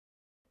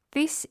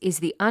This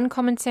is the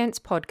Uncommon Sense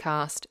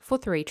podcast for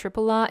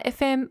 3RRR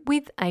FM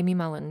with Amy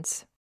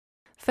Mullins.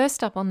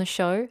 First up on the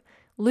show,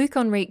 Luke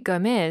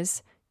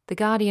Henriques-Gomes, The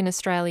Guardian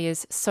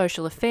Australia's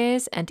social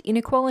affairs and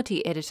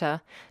inequality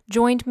editor,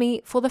 joined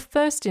me for the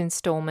first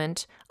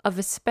instalment of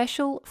a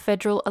special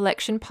federal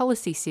election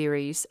policy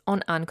series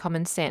on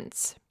Uncommon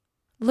Sense.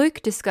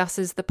 Luke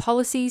discusses the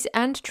policies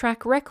and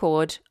track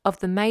record of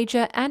the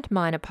major and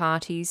minor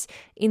parties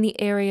in the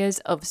areas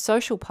of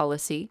social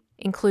policy,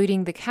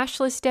 including the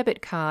cashless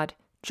debit card,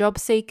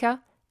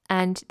 JobSeeker,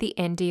 and the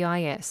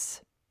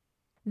NDIS.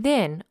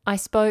 Then I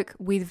spoke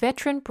with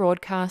veteran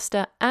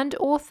broadcaster and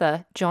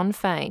author Jon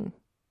Faine.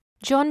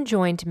 Jon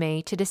joined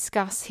me to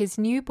discuss his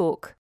new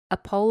book,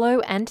 Apollo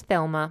and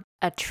Thelma,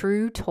 A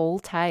True Tall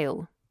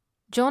Tale.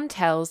 Jon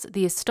tells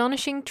the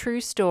astonishing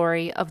true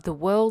story of the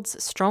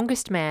world's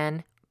strongest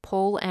man,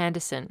 Paul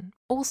Anderson,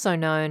 also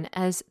known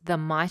as the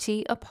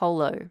Mighty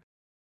Apollo.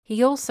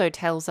 He also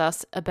tells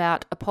us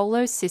about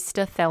Apollo's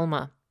sister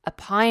Thelma, a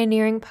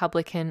pioneering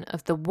publican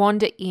of the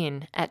Wanda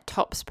Inn at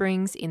Top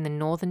Springs in the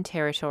Northern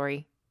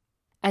Territory.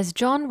 As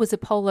Jon was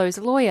Apollo's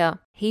lawyer,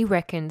 he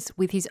reckons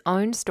with his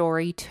own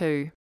story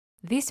too.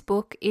 This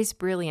book is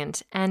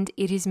brilliant, and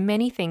it is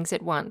many things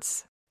at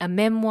once: a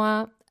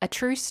memoir, a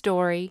true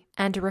story,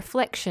 and a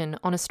reflection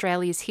on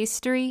Australia's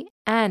history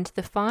and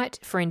the fight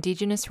for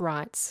indigenous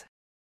rights.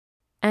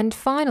 And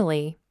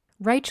finally,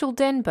 Rachel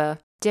Denber,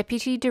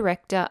 Deputy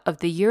Director of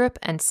the Europe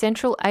and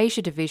Central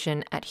Asia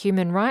Division at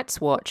Human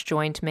Rights Watch,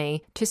 joined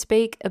me to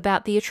speak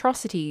about the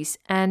atrocities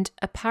and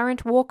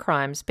apparent war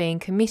crimes being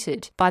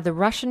committed by the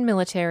Russian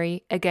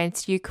military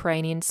against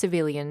Ukrainian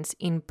civilians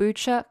in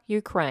Bucha,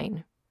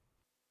 Ukraine.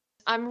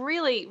 I'm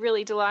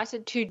really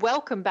delighted to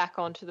welcome back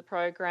onto the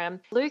program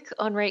Luke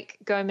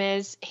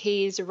Henriques-Gomes.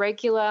 He's a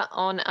regular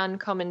on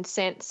Uncommon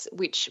Sense,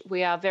 which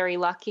we are very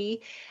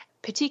lucky,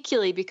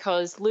 particularly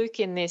because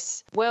Luke, in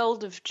this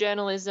world of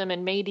journalism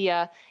and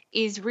media,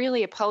 is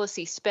really a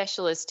policy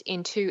specialist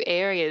in two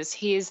areas.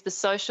 He is the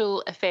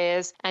social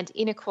affairs and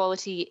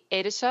inequality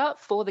editor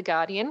for The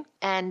Guardian,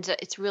 and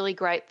it's really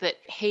great that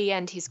he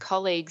and his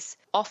colleagues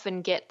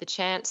often get the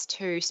chance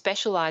to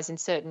specialise in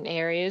certain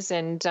areas,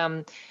 and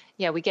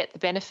we get the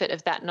benefit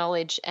of that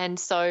knowledge. And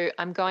so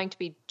I'm going to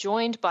be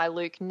joined by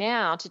Luke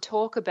now to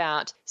talk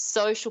about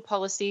social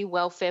policy,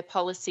 welfare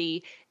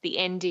policy, the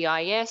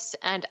NDIS,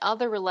 and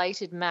other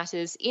related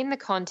matters in the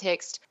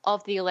context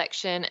of the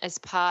election as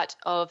part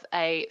of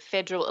a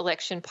federal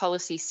election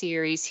policy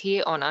series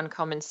here on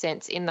Uncommon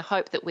Sense, in the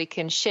hope that we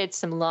can shed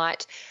some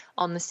light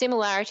on the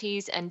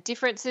similarities and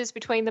differences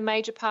between the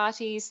major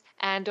parties,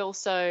 and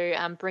also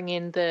bring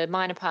in the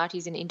minor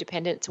parties and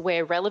independents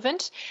where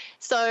relevant.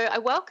 So I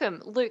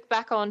welcome Luke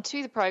back on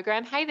to the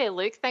program. Hey there,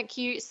 Luke. Thank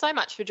you so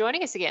much for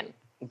joining us again.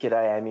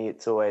 G'day, Amy.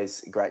 It's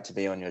always great to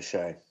be on your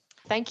show.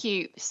 Thank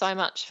you so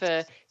much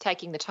for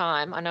taking the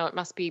time. I know it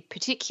must be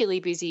particularly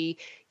busy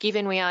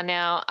given we are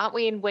now, aren't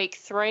we in week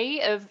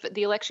 3 of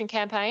the election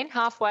campaign,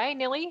 halfway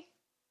nearly?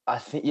 I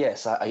think,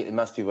 yes, it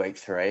must be week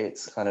 3.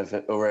 It's kind of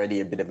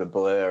already a bit of a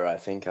blur, I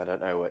think. I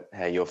don't know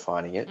how you're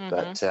finding it,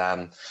 but it's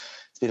a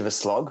bit of a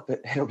slog,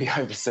 but it'll be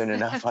over soon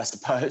enough, I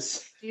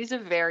suppose. It is a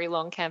very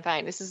long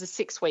campaign. This is a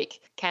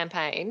 6-week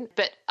campaign,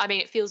 but I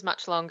mean, it feels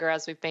much longer,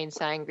 as we've been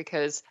saying,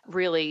 because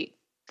really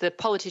the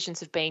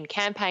politicians have been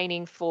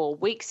campaigning for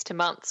weeks to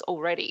months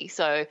already.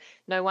 So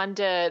no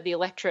wonder the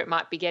electorate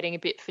might be getting a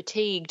bit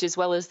fatigued, as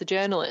well as the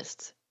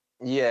journalists.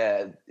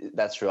 Yeah,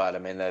 that's right. I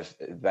mean,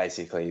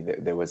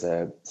 there was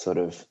a sort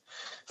of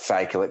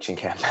fake election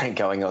campaign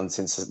going on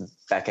since the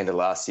back end of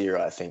last year,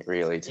 I think,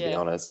 really, to be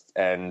honest.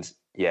 And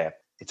yeah,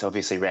 it's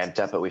obviously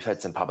ramped up, but we've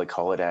had some public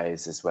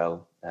holidays as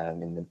well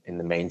in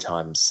the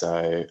meantime.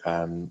 So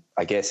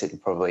I guess it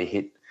probably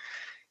hit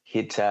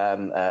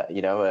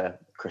a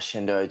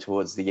crescendo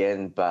towards the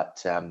end,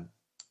 but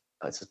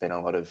it's just been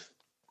a lot of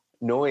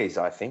noise,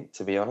 I think,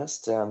 to be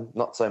honest.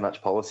 Not so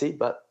much policy,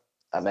 but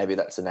maybe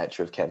that's the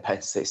nature of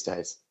campaigns these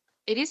days.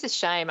 It is a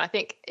shame. I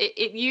think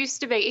it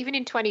used to be, even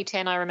in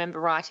 2010, I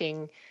remember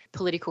writing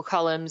political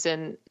columns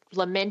and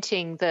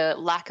lamenting the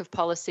lack of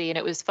policy, and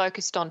it was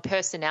focused on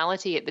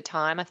personality at the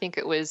time. I think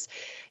it was,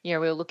 we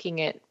were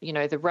looking at,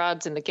 the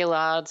Rudds and the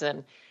Gillards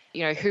and,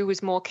 who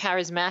was more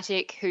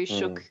charismatic, who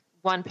shook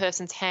one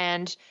person's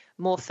hand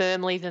more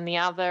firmly than the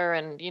other,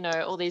 and,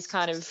 all these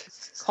kind of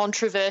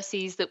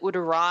controversies that would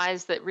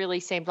arise that really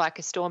seemed like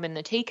a storm in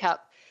the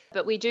teacup.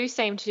 But we do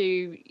seem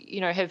to,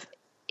 have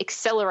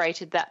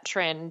accelerated that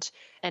trend,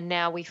 and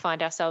now we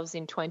find ourselves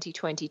in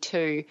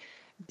 2022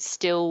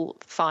 still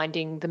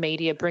finding the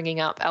media bringing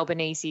up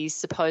Albanese's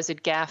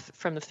supposed gaffe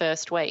from the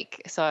first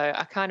week. So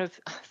I kind of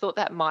thought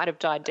that might have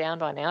died down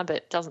by now, but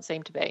it doesn't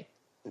seem to be.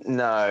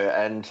 No,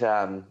 and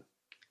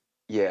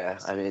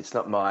I mean, it's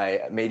not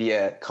my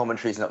media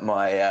commentary is not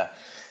my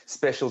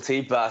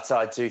specialty, but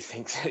I do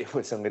think that it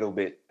was a little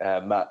bit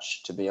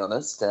much, to be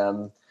honest.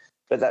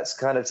 But that's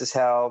kind of just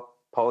how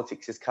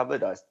politics is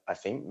covered, I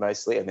think,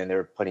 mostly. I mean, there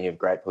are plenty of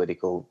great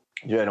political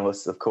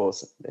journalists, of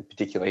course,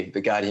 particularly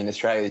the Guardian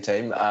Australia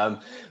team.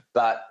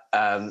 But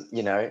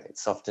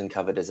it's often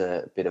covered as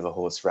a bit of a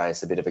horse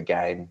race, a bit of a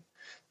game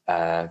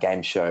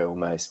game show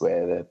almost,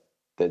 where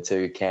the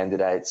two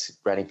candidates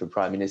running for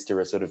Prime Minister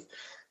are sort of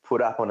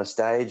put up on a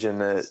stage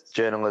and the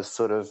journalists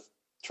sort of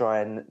try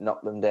and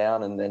knock them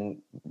down and then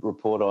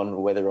report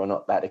on whether or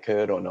not that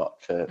occurred or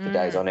not for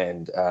days on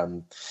end,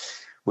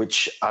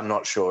 which I'm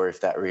not sure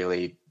if that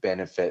really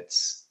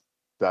benefits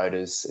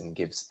voters and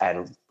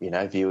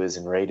viewers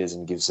and readers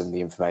and gives them the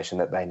information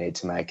that they need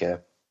to make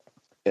a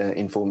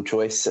informed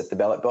choice at the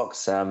ballot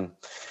box.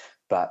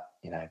 But,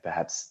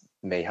 perhaps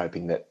me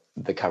hoping that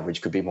the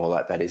coverage could be more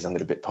like that is a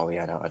little bit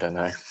Pollyanna. I don't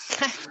know.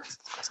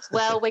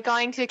 Well, we're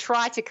going to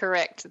try to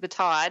correct the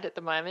tide at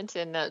the moment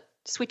and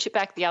switch it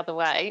back the other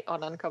way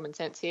on Uncommon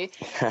Sense here.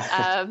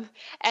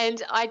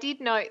 And I did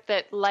note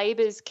that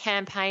Labor's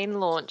campaign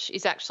launch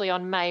is actually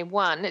on May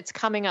 1. It's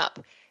coming up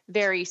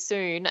very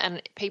soon,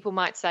 and people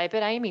might say,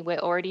 but Amy, we're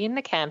already in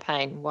the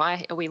campaign.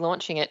 Why are we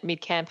launching it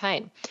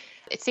mid-campaign?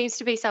 It seems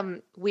to be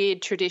some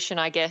weird tradition,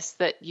 I guess,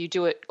 that you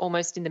do it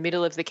almost in the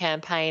middle of the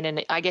campaign,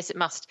 and I guess it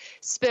must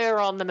spur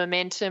on the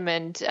momentum,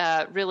 and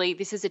really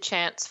this is a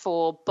chance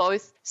for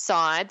both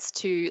sides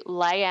to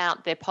lay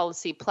out their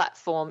policy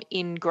platform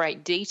in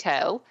great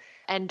detail.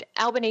 And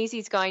Albanese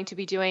is going to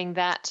be doing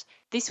that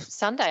this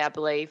Sunday, I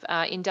believe,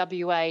 in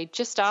WA,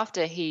 just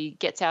after he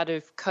gets out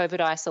of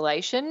COVID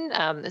isolation,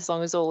 as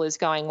long as all is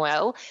going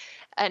well.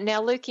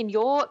 Now, Luke, in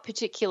your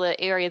particular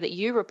area that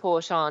you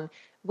report on,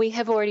 we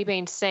have already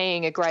been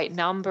seeing a great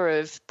number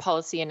of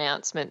policy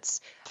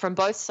announcements from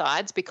both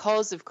sides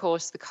because, of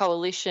course, the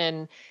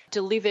coalition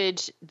delivered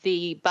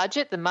the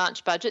budget, the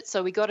March budget.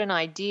 So we got an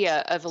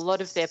idea of a lot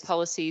of their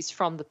policies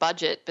from the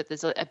budget, but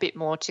there's a bit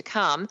more to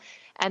come.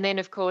 And then,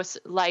 of course,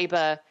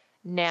 Labor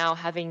now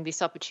having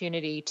this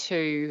opportunity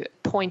to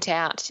point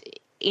out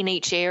in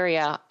each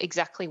area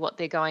exactly what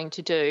they're going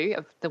to do.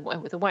 There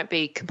won't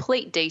be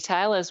complete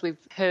detail, as we've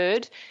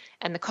heard,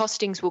 and the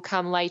costings will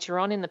come later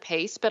on in the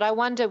piece. But I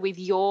wonder, with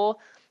your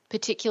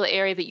particular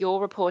area that you're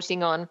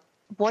reporting on,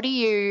 what are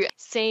you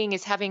seeing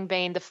as having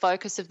been the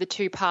focus of the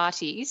two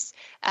parties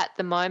at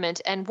the moment,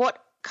 and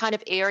what kind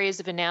of areas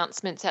of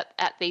announcements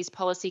at these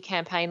policy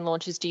campaign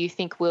launches do you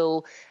think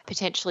we'll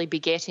potentially be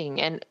getting,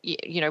 and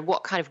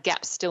what kind of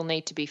gaps still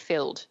need to be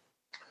filled?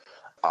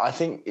 I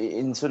think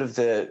in sort of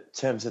the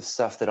terms of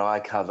stuff that I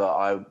cover,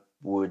 I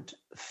would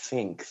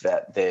think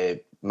that there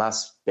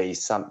must be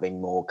something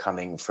more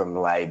coming from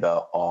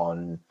Labor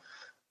on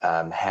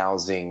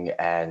housing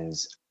and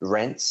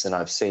rents, and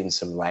I've seen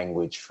some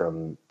language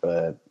from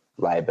the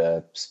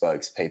Labor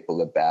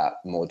spokespeople about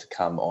more to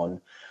come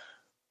on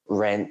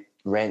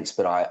rents,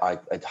 but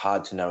it's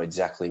hard to know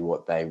exactly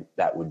what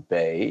that would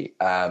be.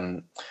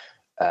 On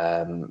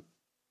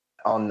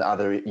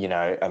other,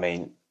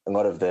 a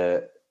lot of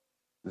the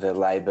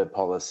Labor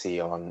policy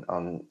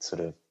on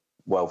sort of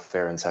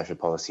welfare and social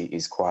policy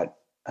is quite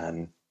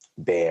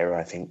bare,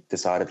 I think,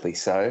 decidedly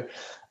so.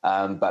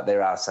 But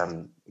there are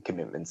some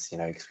commitments,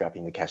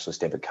 scrapping the cashless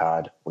debit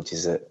card, which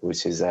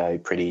is a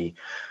pretty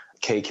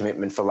key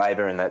commitment for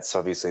Labor, and that's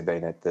obviously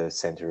been at the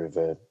centre of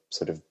a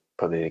sort of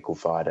political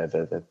fight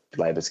over the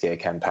Labor Scare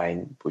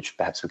campaign, which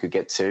perhaps we could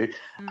get to.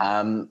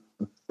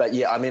 But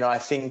yeah, I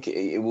think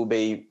it will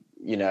be,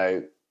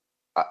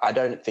 I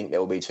don't think there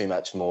will be too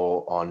much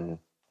more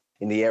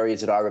in the areas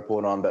that I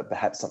report on, but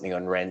perhaps something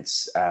on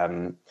rents.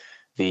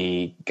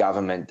 The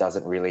government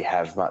doesn't really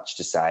have much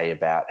to say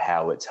about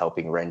how it's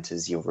helping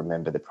renters. You'll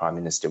remember the Prime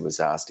Minister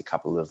was asked a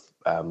couple of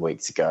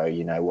weeks ago,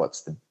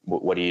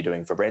 what are you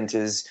doing for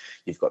renters?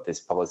 You've got this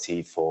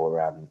policy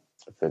for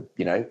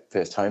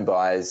first home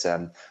buyers,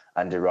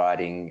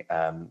 underwriting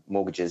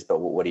mortgages, but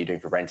what are you doing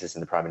for renters?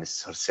 And the Prime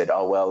Minister sort of said,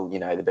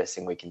 the best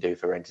thing we can do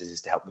for renters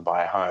is to help them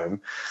buy a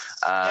home.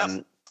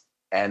 Yep.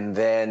 And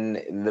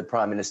then the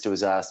Prime Minister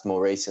was asked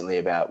more recently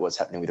about what's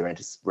happening with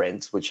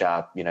rents, which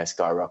are,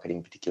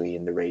 skyrocketing, particularly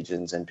in the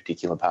regions and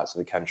particular parts of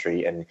the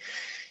country. And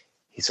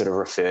he sort of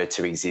referred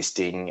to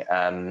existing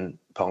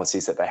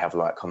policies that they have,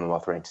 like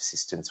Commonwealth rent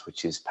assistance,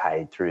 which is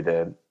paid through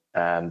the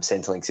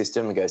Centrelink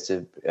system. It goes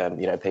to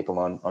people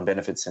on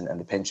benefits and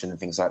the pension and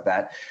things like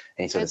that.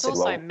 And he sort of said,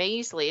 also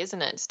measly,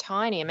 isn't it? It's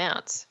tiny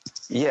amounts.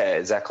 Yeah,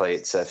 exactly.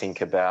 It's I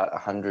think about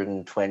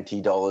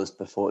 $120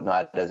 per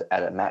fortnight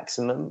at a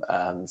maximum.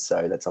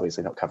 So that's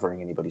obviously not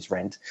covering anybody's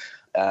rent.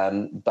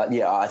 But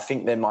yeah, I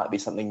think there might be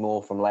something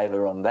more from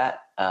Labor on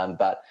that.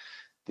 But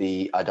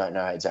I don't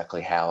know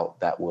exactly how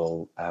that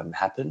will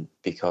happen,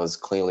 because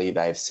clearly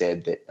they've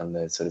said that on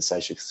the sort of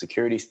social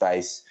security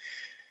space,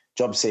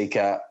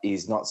 JobSeeker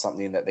is not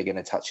something that they're going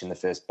to touch in the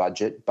first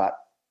budget, but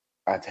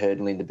I've heard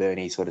Linda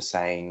Burney sort of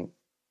saying,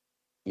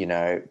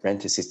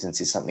 rent assistance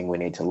is something we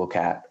need to look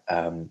at.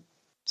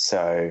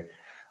 So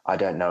I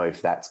don't know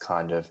if that's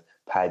kind of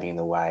paving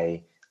the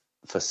way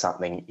for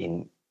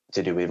something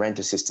to do with rent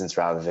assistance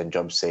rather than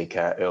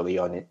JobSeeker early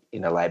on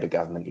in a Labor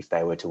government if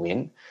they were to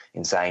win.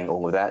 In saying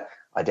all of that,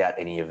 I doubt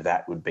any of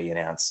that would be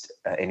announced.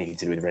 Anything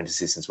to do with rent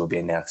assistance will be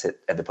announced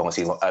at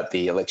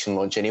the election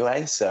launch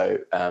anyway. So,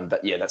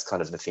 but yeah, that's kind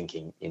of the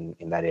thinking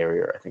in that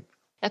area, I think.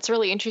 That's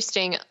really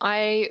interesting.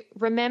 I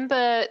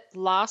remember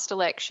last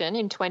election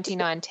in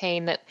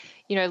 2019 that,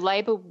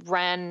 Labor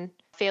ran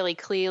fairly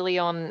clearly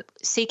on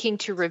seeking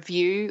to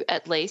review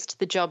at least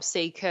the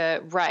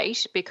JobSeeker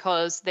rate,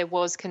 because there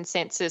was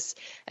consensus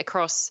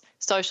across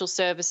social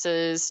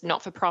services,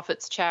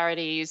 not-for-profits,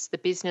 charities, the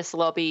business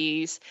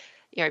lobbies,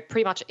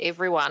 pretty much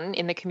everyone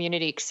in the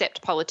community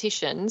except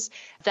politicians,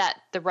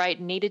 that the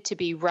rate needed to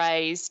be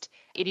raised.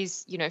 It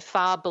is,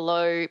 far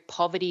below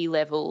poverty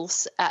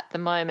levels at the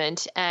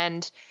moment.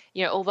 And,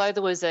 although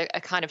there was a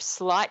kind of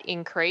slight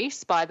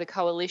increase by the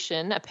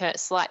coalition,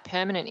 slight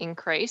permanent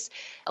increase,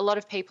 a lot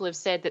of people have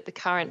said that the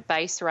current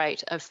base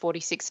rate of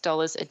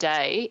 $46 a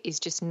day is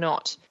just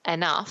not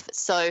enough.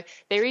 So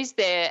there is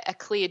a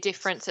clear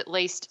difference, at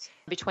least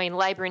between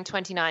Labor in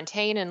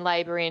 2019 and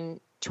Labor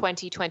in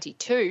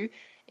 2022,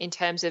 in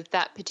terms of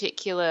that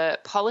particular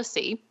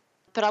policy.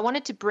 But I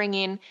wanted to bring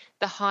in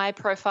the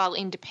high-profile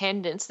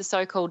independents, the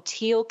so-called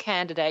teal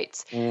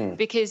candidates,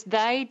 because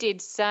they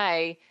did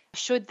say,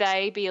 should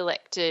they be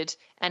elected,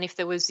 and if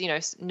there was,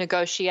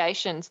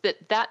 negotiations,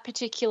 that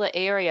particular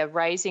area,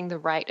 raising the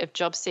rate of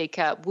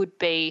JobSeeker, would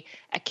be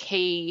a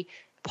key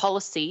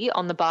policy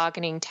on the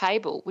bargaining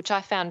table, which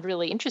I found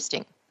really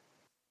interesting.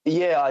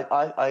 Yeah,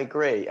 I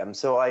agree.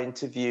 So I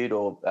interviewed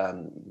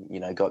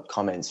got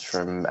comments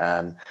from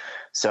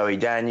Zoe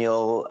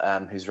Daniel,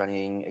 who's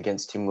running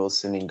against Tim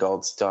Wilson in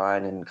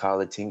Goldstein, and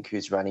Kyla Tink,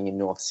 who's running in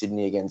North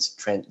Sydney against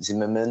Trent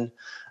Zimmerman,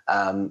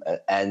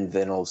 and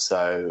then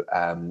also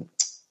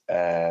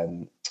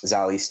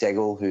Zali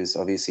Steggall, who's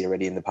obviously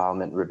already in the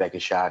parliament, Rebecca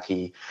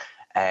Sharkey,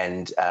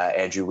 and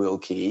Andrew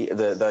Wilkie.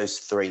 Those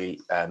three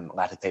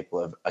latter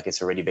people have, I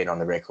guess, already been on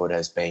the record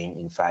as being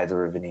in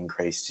favour of an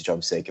increase to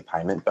JobSeeker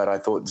payment. But I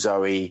thought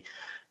Zoe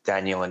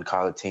Daniel and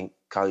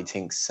Kylie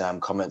Tink's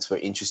comments were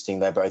interesting.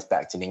 They both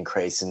backed an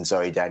increase, and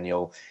Zoe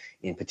Daniel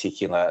in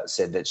particular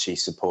said that she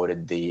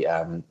supported the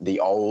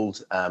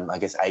old,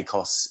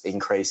 ACOS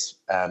increase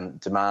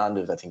demand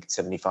of, I think,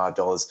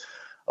 $75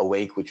 a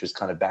week, which was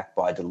kind of backed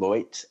by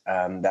Deloitte,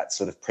 that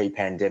sort of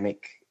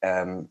pre-pandemic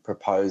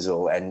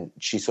proposal, and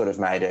she sort of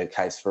made a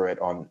case for it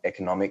on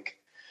economic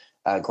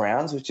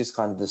grounds, which is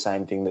kind of the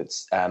same thing that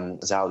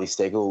Zali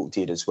Steggall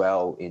did as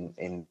well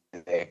in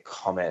their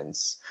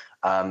comments.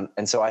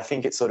 And so I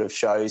think it sort of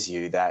shows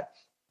you that,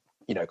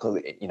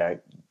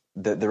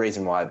 the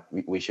reason why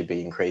we should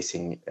be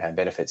increasing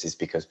benefits is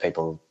because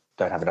people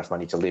don't have enough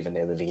money to live and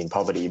they're living in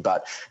poverty.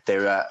 But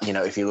there are,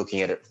 if you're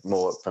looking at it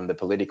more from the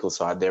political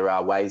side, there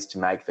are ways to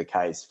make the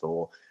case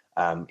for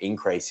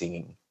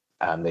increasing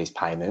these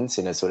payments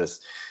in a sort of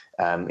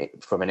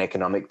from an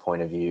economic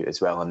point of view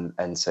as well.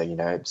 And so,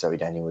 Zoe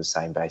Daniel was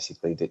saying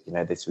basically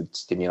that, this would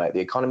stimulate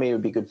the economy, it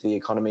would be good for the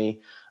economy,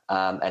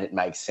 and it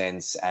makes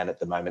sense. And at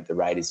the moment, the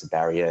rate is a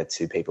barrier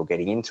to people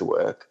getting into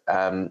work.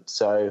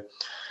 So,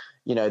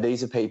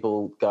 these are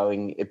people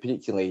going,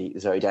 particularly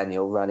Zoe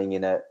Daniel, running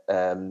in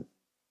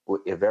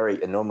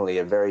normally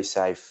a very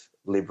safe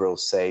Liberal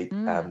seat,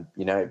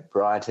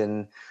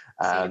 Brighton.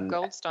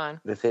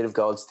 The seat of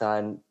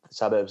Goldstein,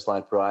 suburbs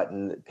like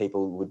Brighton,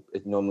 people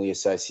would normally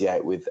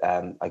associate with,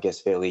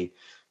 fairly,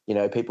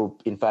 people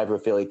in favour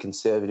of fairly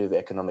conservative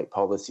economic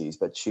policies.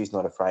 But she's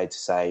not afraid to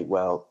say,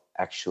 well,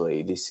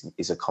 actually, this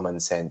is a common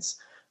sense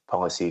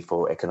policy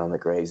for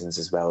economic reasons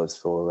as well as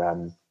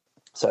for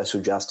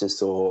social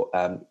justice or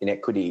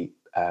inequity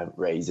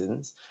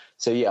reasons.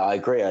 So, yeah, I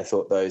agree. I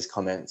thought those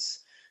comments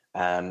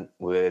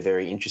were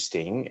very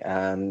interesting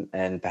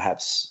and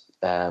perhaps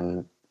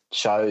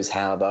shows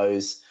how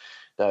those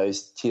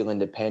teal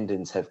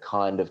independents have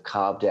kind of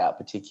carved out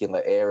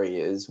particular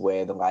areas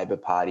where the Labor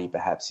Party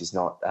perhaps is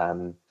not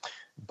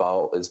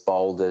as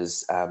bold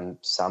as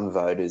some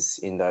voters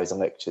in those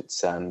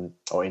electorates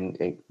or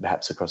in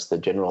perhaps across the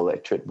general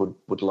electorate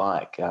would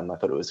like. I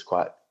thought it was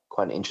quite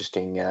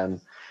interesting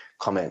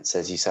comments,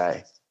 as you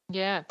say.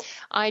 Yeah,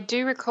 I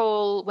do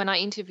recall when I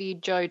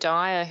interviewed Jo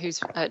Dyer,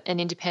 who's an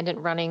independent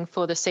running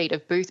for the seat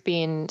of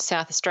Boothby in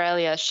South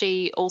Australia.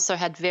 She also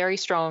had very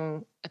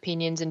strong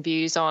opinions and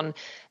views on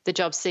the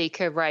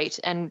JobSeeker rate,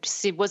 and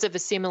was of a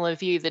similar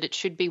view that it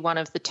should be one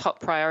of the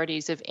top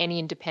priorities of any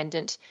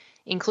independent,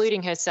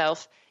 including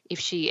herself, if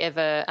she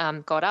ever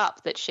got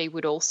up, that she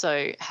would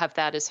also have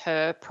that as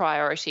her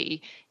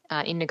priority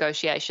in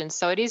negotiations.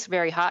 So it is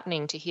very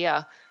heartening to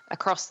hear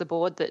across the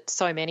board that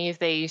so many of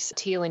these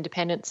teal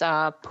independents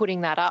are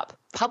putting that up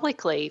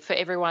publicly for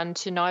everyone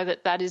to know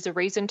that that is a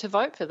reason to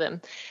vote for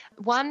them.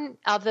 One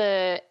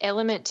other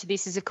element to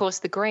this is, of course,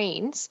 the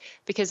Greens,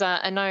 because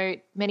I know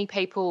many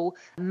people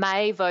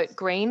may vote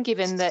Green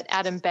given that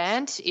Adam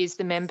Bandt is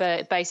the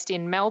member based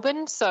in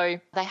Melbourne, so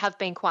they have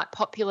been quite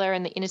popular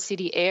in the inner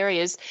city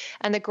areas,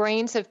 and the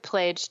Greens have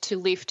pledged to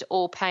lift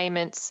all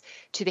payments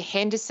to the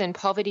Henderson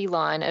poverty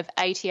line of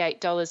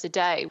 $88 a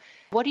day.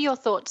 What are your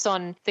thoughts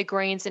on the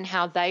Greens and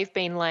how they've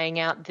been laying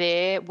out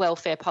their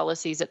welfare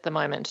policies at the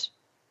moment?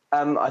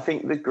 I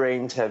think the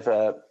Greens have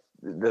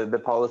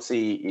the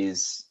policy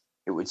is,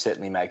 it would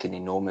certainly make an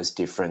enormous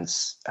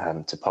difference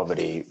to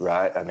poverty,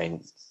 right? I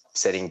mean,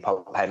 setting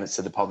payments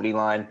to the poverty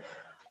line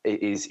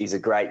is a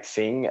great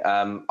thing.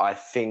 I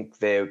think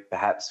there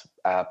perhaps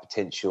are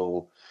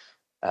potential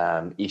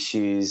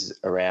issues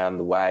around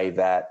the way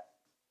that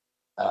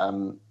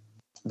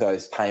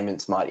those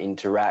payments might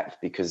interact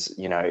because,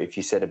 if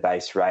you set a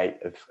base rate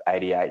of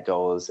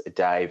 $88 a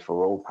day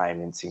for all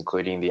payments,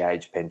 including the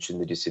age pension,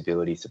 the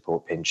disability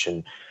support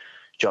pension,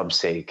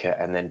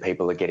 JobSeeker, and then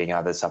people are getting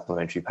other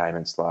supplementary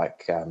payments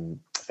like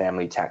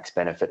family tax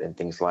benefit and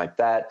things like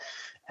that.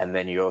 And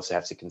then you also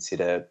have to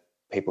consider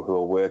people who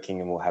are working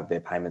and will have their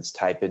payments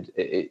tapered.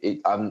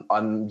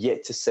 I'm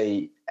yet to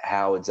see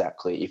how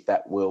exactly, if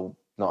that will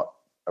not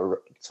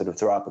sort of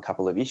throw up a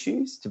couple of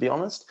issues, to be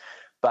honest.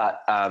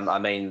 But,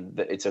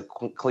 it's a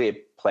clear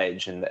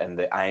pledge and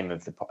the aim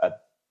of the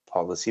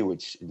policy,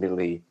 which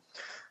admittedly,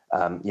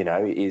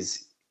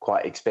 is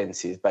quite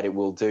expensive, but it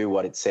will do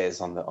what it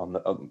says on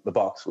the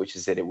box, which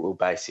is that it will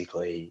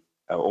basically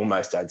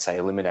almost, I'd say,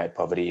 eliminate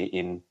poverty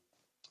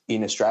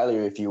in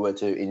Australia if you were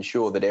to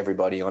ensure that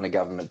everybody on a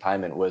government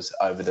payment was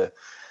over the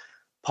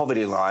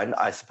poverty line.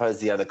 I suppose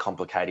the other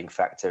complicating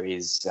factor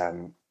is,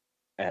 I'm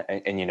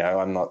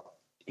not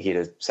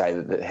here to say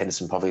that the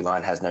Henderson poverty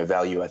line has no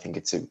value. I think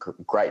it's a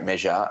great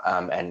measure,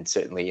 and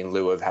certainly in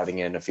lieu of having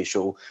an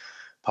official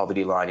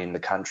poverty line in the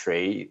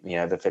country,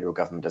 the federal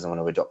government doesn't want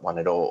to adopt one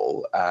at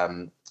all.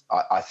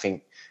 I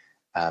think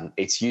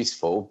it's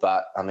useful,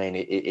 but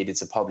it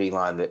is a poverty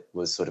line that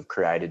was sort of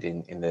created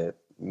in the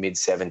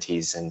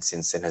mid-70s and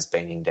since then has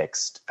been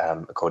indexed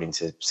according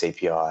to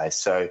CPI.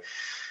 So,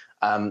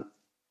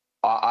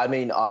 I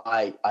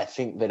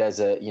think that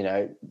as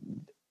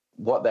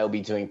what they'll be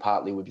doing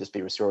partly would just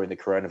be restoring the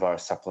coronavirus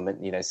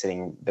supplement,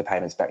 setting the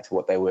payments back to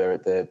what they were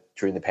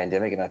during the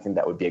pandemic, and I think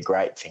that would be a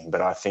great thing.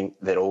 But I think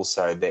that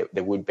also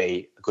there would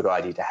be a good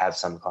idea to have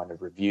some kind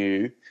of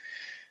review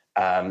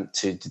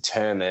to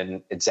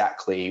determine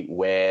exactly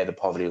where the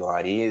poverty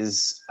line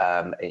is,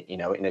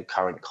 in a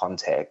current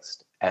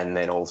context, and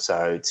then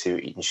also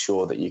to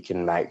ensure that you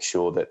can make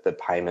sure that the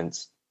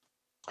payments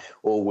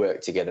all work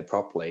together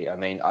properly.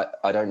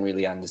 I don't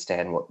really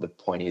understand what the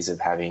point is of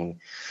having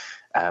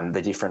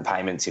the different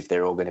payments if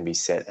they're all going to be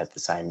set at the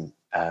same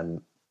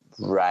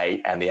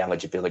rate and the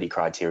eligibility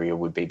criteria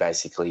would be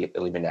basically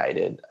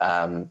eliminated.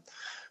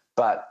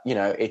 But,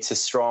 it's a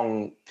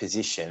strong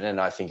position, and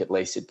I think at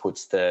least it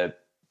puts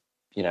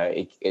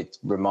it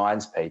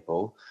reminds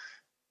people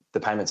the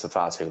payments are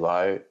far too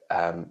low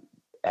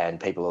and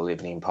people are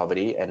living in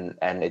poverty, and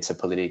it's a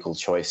political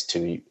choice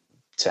to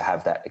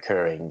have that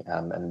occurring,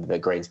 and the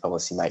Greens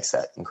policy makes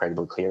that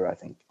incredibly clear, I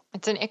think.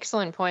 It's an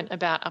excellent point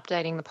about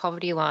updating the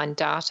poverty line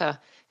data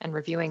and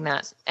reviewing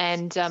that.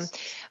 And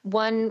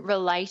one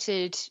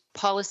related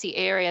policy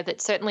area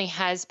that certainly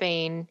has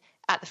been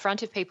at the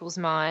front of people's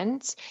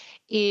minds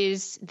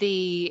is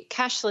the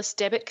cashless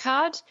debit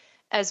card,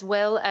 as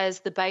well as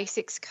the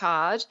basics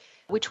card,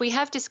 which we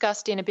have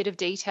discussed in a bit of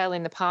detail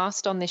in the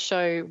past on this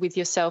show with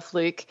yourself,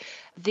 Luke.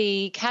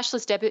 The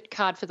cashless debit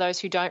card, for those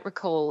who don't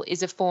recall,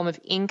 is a form of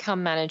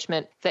income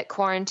management that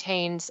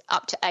quarantines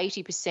up to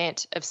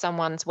 80% of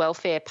someone's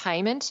welfare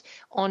payment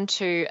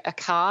onto a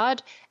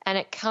card, and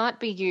it can't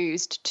be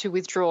used to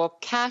withdraw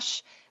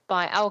cash,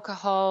 buy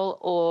alcohol,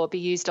 or be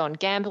used on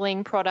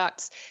gambling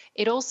products.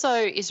 It also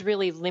is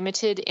really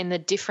limited in the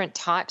different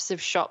types of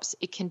shops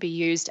it can be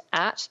used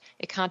at.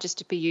 It can't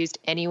just be used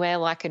anywhere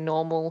like a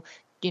normal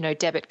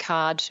debit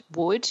card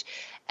would.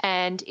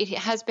 And it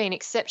has been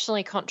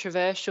exceptionally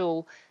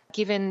controversial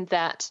given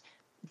that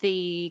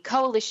the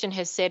coalition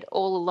has said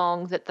all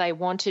along that they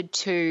wanted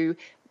to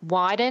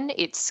widen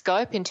its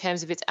scope in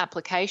terms of its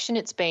application.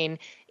 It's been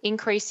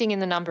increasing in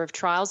the number of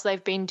trials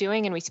they've been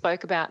doing, and we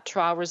spoke about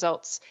trial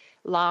results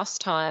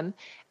last time.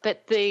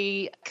 But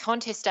the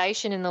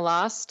contestation in the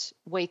last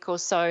week or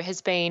so has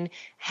been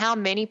how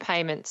many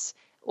payments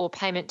or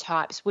payment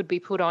types would be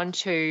put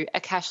onto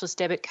a cashless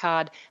debit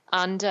card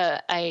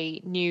under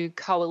a new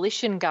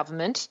coalition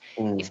government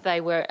if they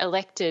were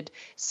elected.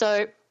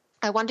 So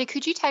I wonder,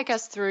 could you take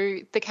us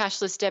through the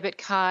cashless debit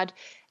card,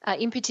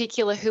 in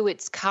particular who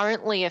it's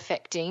currently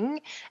affecting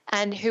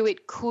and who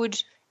it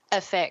could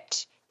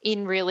affect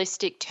in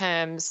realistic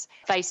terms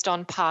based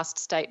on past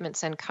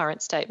statements and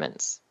current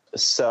statements?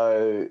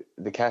 So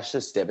the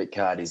cashless debit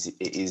card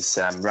is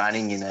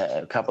running in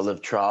a couple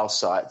of trial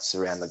sites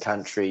around the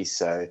country.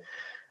 So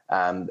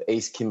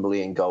East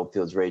Kimberley and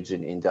Goldfields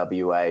region in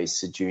WA,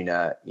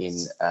 Ceduna in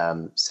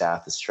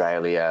South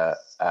Australia,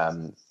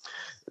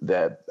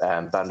 the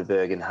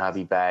Bundaberg and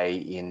Hervey Bay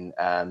in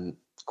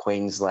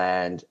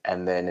Queensland,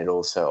 and then it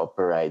also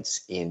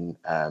operates in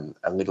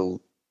a little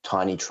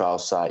tiny trial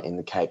site in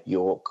the Cape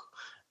York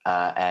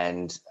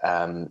and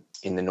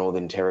in the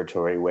Northern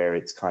Territory, where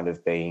it's kind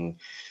of being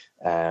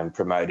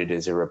promoted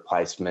as a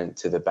replacement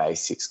to the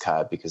basics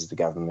card because the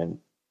government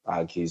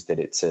argues that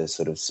it's a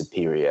sort of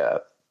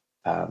superior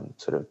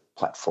sort of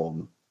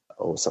platform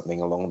or something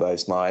along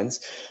those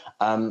lines.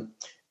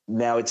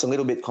 Now, it's a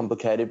little bit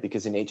complicated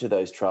because in each of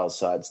those trial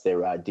sites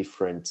there are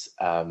different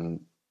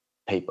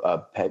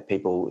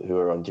people who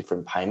are on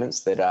different payments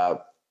that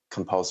are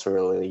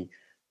compulsorily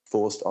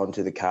forced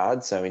onto the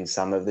card. So in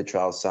some of the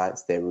trial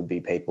sites there would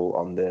be people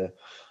on the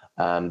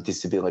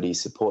disability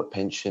support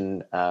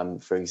pension,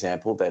 for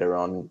example, that are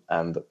on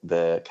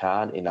the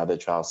card. In other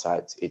trial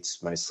sites,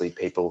 it's mostly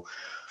people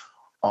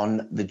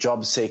on the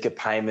JobSeeker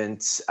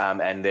payments,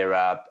 and there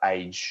are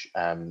age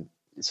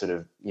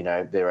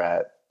there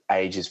are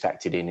ages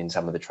factored in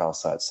some of the trial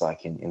sites,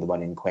 like in the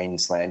one in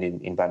Queensland,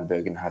 in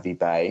Bundaberg and Hervey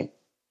Bay.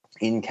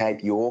 In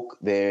Cape York,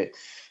 the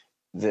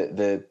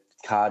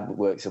card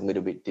works a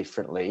little bit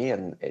differently,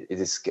 and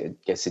this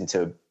gets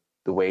into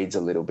the weeds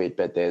a little bit,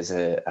 but there's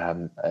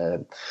an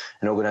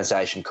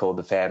organisation called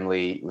the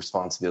Family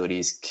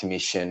Responsibilities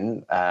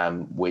Commission,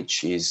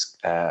 which is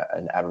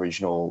an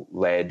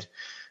Aboriginal-led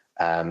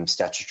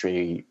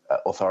statutory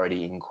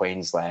authority in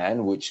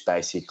Queensland, which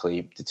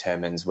basically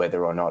determines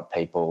whether or not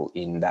people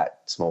in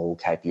that small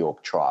Cape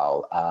York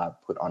trial are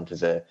put onto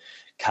the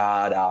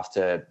card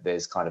after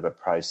there's kind of a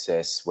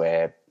process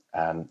where,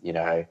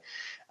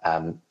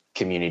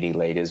 community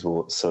leaders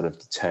will sort of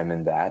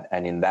determine that.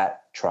 And in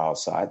that trial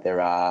site, there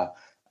are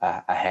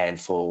a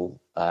handful,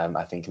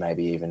 I think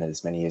maybe even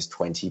as many as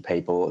 20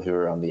 people who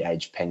are on the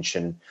age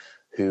pension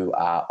who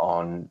are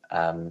on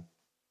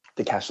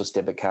the cashless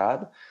debit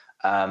card.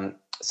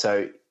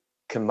 So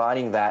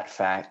combining that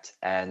fact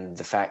and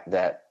the fact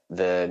that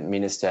the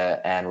Minister,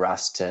 Anne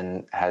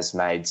Ruston, has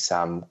made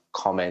some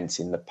comments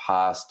in the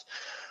past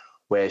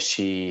where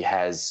she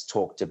has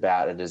talked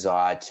about a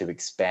desire to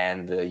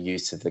expand the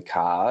use of the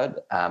card,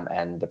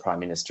 and the Prime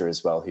Minister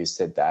as well, who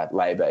said that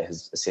Labor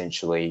is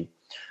essentially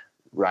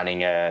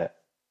running a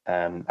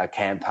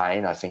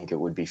campaign, I think it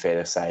would be fair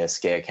to say a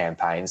scare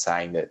campaign,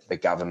 saying that the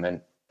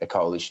government, the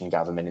coalition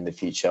government in the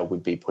future,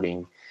 would be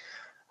putting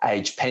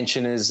age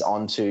pensioners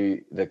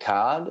onto the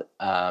card.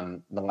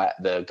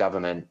 The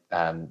government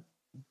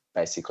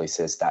basically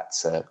says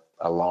that's a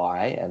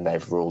lie, and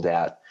they've ruled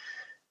out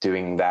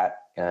doing that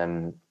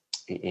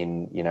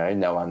in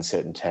no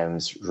uncertain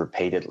terms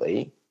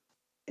repeatedly.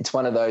 It's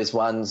one of those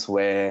ones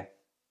where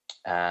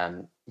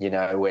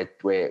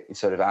we're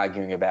sort of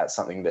arguing about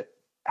something that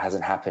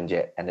hasn't happened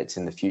yet, and it's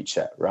in the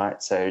future,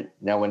 right? So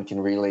no one can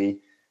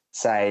really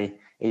say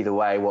either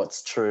way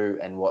what's true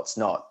and what's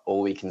not.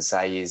 All we can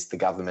say is the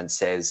government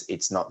says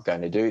it's not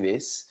going to do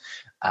this,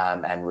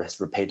 and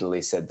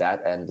repeatedly said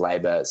that, and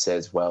Labor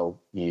says, well,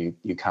 you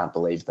can't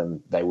believe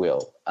them, they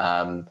will.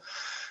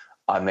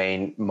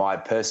 My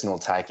personal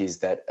take is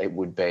that it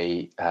would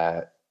be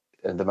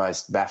the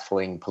most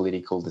baffling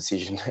political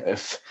decision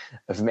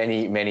of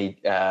many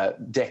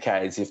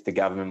decades if the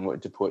government were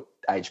to put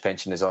age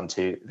pensioners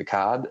onto the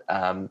card,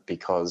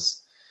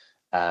 because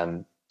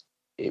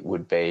it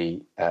would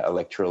be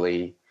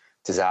electorally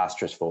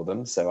disastrous for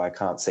them. So I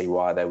can't see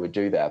why they would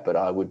do that. But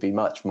I would be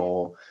much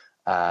less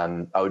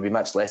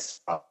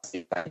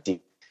if they did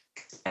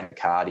expand the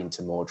card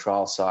into more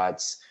trial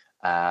sites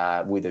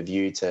with a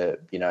view to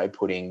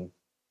putting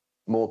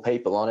more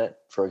people on it.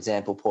 For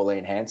example,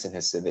 Pauline Hanson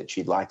has said that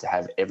she'd like to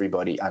have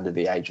everybody under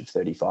the age of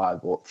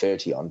 35 or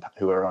 30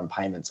 who are on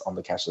payments on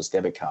the cashless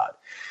debit card.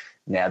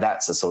 Now,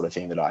 that's the sort of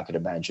thing that I could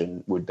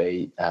imagine would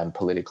be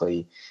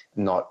politically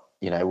not,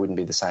 wouldn't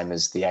be the same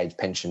as the age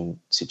pension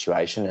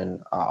situation.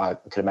 And I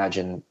could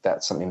imagine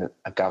that's something that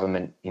a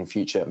government in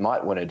future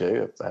might want to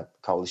do, a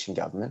coalition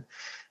government.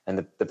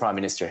 And the Prime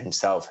Minister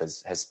himself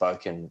has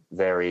spoken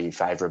very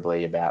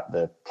favourably about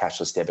the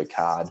cashless debit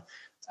card,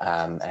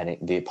 and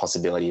the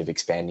possibility of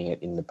expanding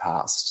it in the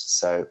past.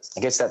 So I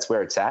guess that's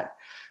where it's at.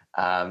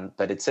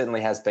 But it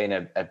certainly has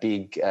been a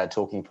big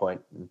talking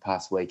point in the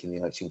past week in the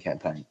election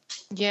campaign.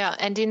 Yeah,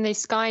 and in the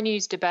Sky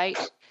News debate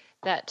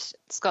that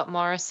Scott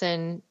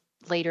Morrison,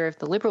 leader of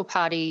the Liberal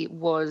Party,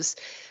 was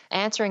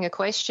answering a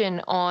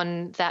question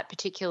on that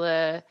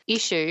particular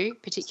issue,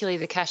 particularly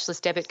the cashless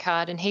debit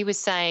card, and he was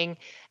saying,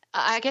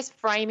 I guess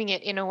framing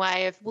it in a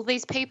way of, well,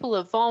 these people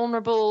are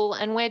vulnerable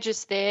and we're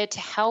just there to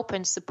help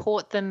and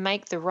support them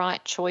make the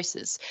right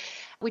choices,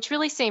 which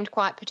really seemed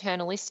quite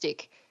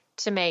paternalistic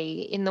to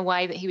me in the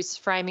way that he was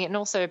framing it, and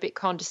also a bit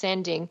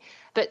condescending.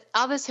 But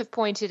others have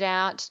pointed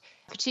out,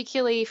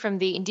 particularly from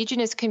the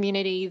indigenous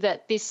community,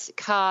 that this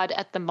card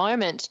at the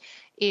moment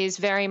is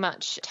very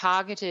much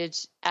targeted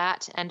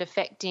at and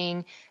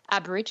affecting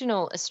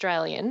Aboriginal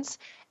Australians.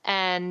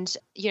 And,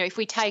 if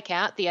we take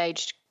out the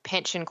aged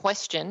pension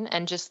question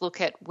and just look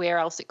at where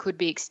else it could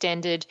be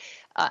extended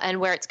and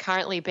where it's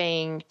currently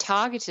being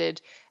targeted,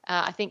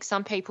 I think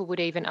some people would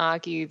even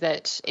argue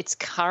that its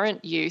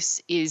current use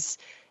is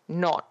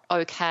not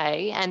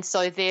okay. And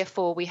so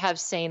therefore we have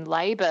seen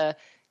Labor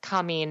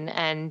come in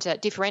and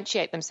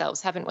differentiate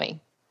themselves, haven't we?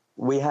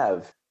 We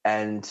have.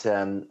 And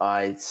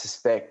I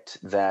suspect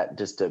that,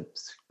 just a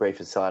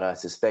brief aside, I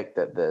suspect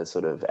that the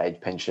sort of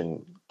age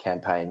pension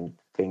campaign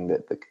thing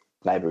that the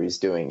Labor is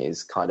doing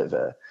is kind of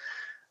a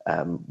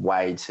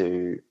way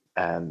to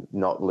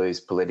not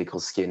lose political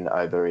skin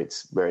over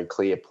its very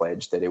clear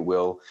pledge that it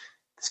will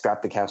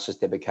scrap the cashless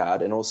debit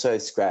card and also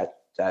scrap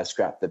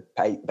the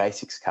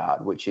basics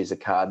card, which is a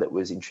card that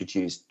was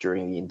introduced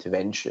during the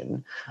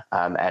intervention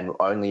and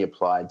only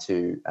applied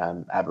to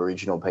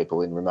Aboriginal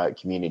people in remote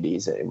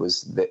communities. It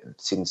was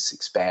since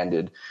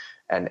expanded,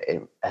 and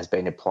it has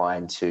been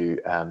applying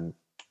to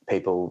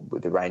people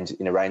with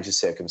in a range of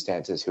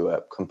circumstances who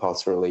are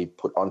compulsorily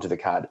put onto the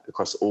card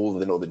across all of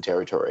the Northern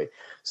Territory.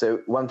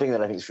 So one thing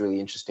that I think is really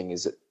interesting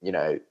is that,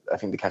 I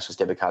think the cashless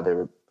debit card, there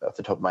are, off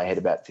the top of my head,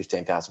 about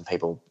 15,000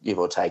 people, give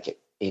or take,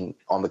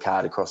 on the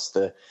card across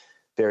the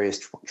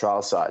various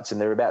trial sites, and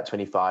there are about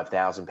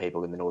 25,000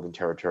 people in the Northern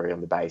Territory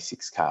on the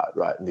basics card,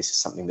 right? And this is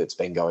something that's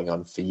been going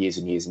on for years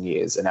and years and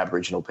years, and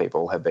Aboriginal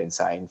people have been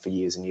saying for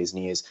years and years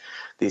and years,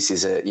 this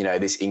is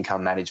this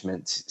income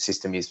management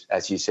system is,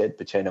 as you said,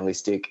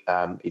 paternalistic,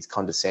 it's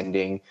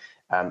condescending,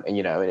 and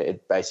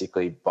it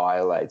basically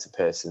violates a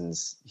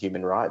person's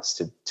human rights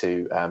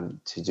to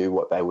do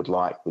what they would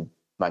like with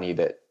money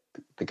that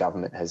the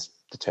government has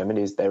determined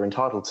is they're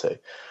entitled to,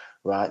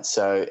 right?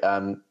 So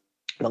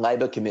the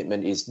Labor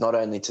commitment is not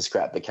only to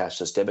scrap the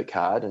cashless debit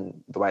card,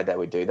 and the way they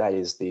would do that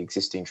is the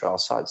existing trial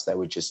sites, they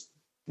would just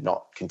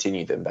not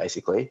continue them,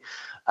 basically.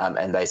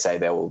 And they say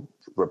they will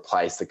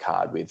replace the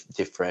card with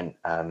different,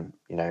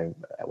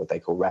 what they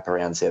call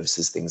wraparound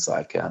services, things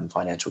like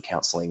financial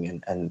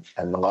counselling and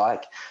the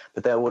like.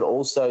 But they would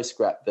also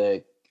scrap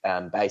the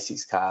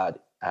basics card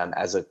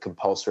as a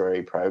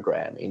compulsory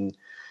program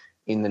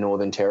in the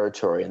Northern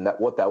Territory. And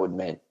what that would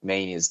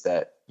mean is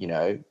that,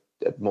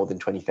 more than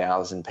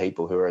 20,000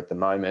 people who are at the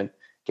moment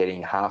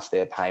getting half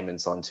their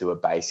payments onto a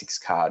basics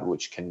card,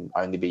 which can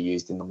only be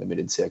used in the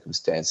limited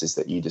circumstances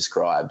that you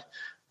described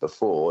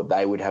before,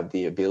 they would have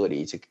the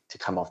ability to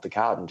come off the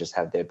card and just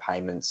have their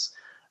payments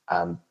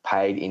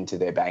paid into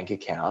their bank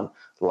account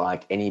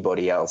like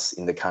anybody else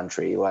in the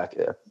country, like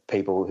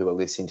people who are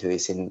listening to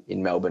this in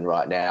Melbourne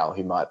right now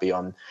who might be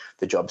on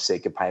the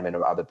JobSeeker payment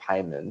or other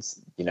payments,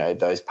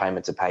 those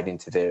payments are paid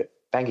into their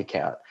bank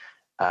account.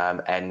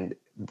 And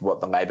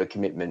what the Labor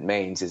commitment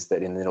means is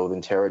that in the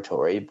Northern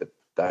Territory,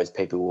 those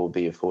people will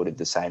be afforded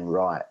the same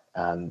right,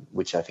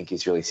 which I think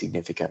is really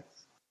significant.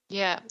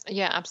 Yeah,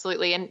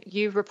 absolutely. And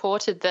you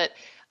reported that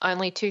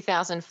only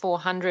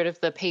 2,400 of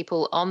the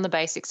people on the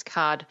basics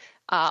card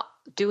are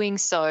doing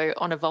so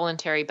on a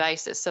voluntary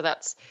basis. So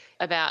that's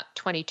about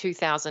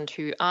 22,000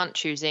 who aren't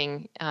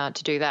choosing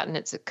to do that, and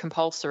it's a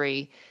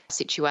compulsory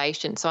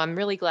situation. So I'm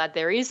really glad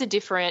there is a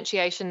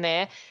differentiation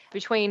there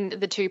between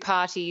the two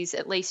parties,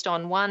 at least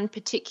on one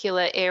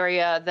particular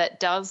area that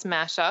does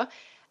matter.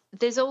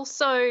 There's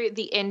also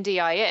the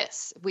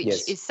NDIS, which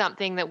Yes. is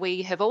something that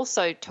we have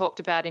also talked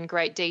about in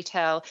great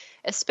detail,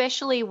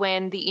 especially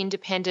when the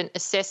independent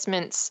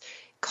assessments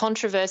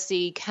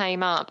controversy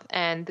came up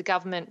and the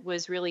government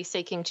was really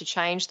seeking to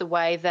change the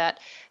way that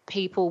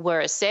people were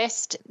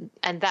assessed,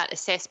 and that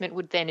assessment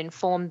would then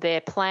inform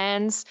their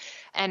plans.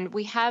 And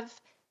we have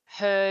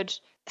heard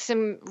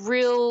some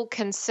real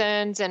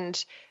concerns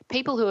and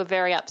people who are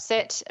very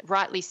upset,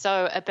 rightly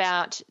so,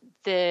 about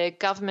the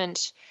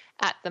government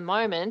at the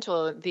moment,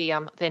 or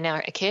they're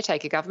now a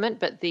caretaker government,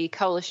 but the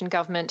coalition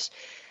government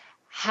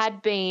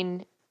had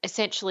been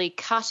essentially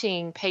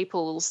cutting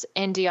people's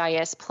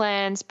NDIS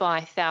plans by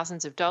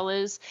thousands of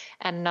dollars,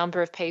 and a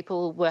number of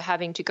people were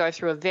having to go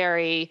through a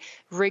very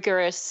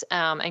rigorous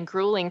and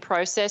grueling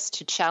process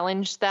to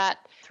challenge that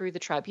through the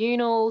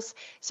tribunals.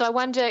 So I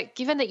wonder,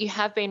 given that you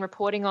have been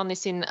reporting on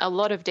this in a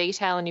lot of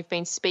detail and you've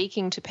been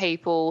speaking to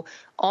people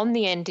on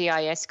the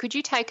NDIS, could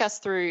you take us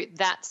through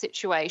that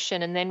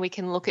situation, and then we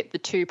can look at the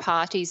two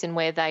parties and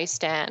where they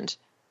stand?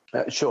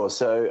 Sure.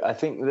 So I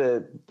think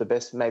the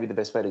best way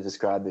to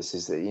describe this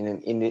is that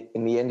in the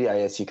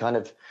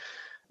NDIS,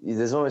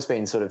 there's almost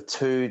been sort of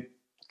two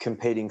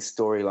competing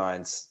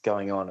storylines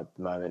going on at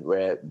the moment,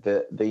 where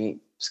the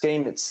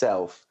scheme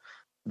itself,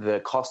 the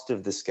cost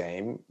of the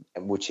scheme,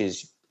 which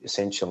is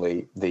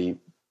essentially the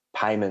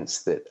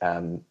payments that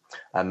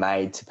are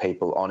made to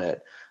people on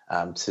it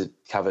to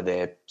cover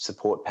their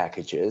support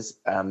packages,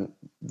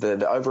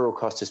 the overall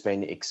cost has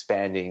been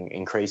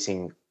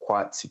increasing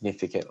quite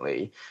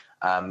significantly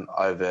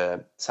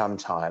over some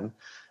time,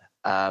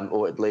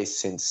 or at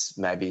least since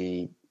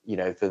maybe,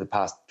 for the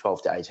past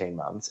 12 to 18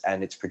 months,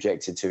 and it's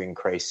projected to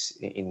increase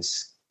in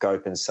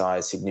scope and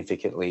size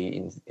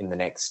significantly in the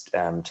next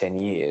 10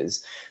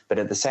 years. But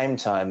at the same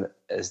time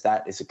as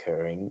that is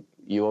occurring,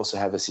 you also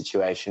have a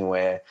situation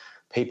where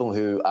people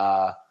who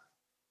are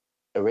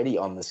already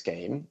on the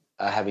scheme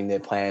are having their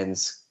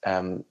plans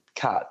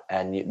cut,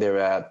 and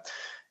there are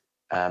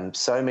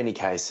so many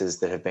cases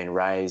that have been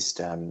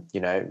raised,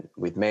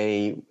 with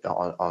me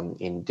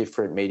in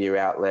different media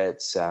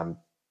outlets,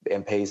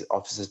 MPs'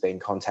 offices being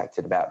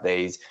contacted about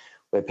these,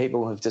 where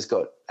people have just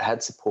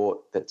had support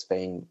that's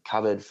been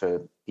covered for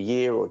a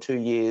year or 2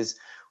 years,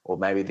 or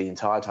maybe the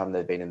entire time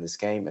they've been in the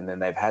scheme, and then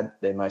they've had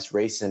their most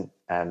recent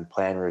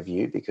plan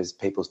review, because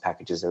people's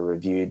packages are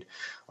reviewed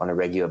on a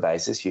regular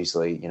basis,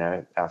 usually,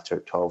 after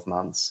 12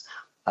 months,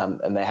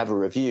 and they have a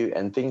review,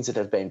 and things that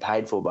have been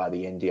paid for by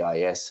the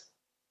NDIS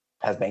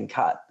have been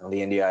cut. And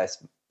the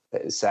NDIS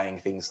is saying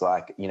things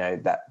like,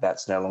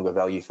 that's no longer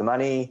value for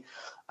money,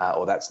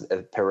 or that's a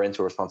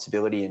parental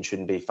responsibility and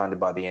shouldn't be funded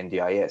by the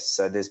NDIS.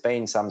 So there's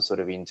been some sort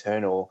of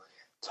internal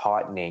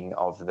tightening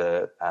of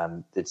the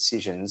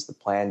decisions, the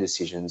plan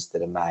decisions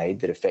that are made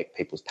that affect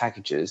people's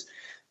packages.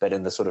 But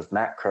in the sort of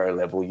macro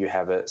level, you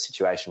have a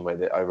situation where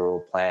the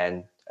overall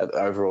plan the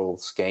overall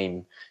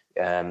scheme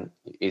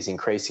is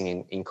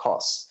increasing in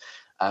costs.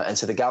 And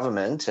so the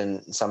government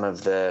and some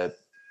of the,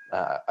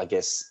 I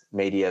guess,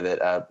 media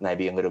that are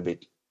maybe a little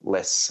bit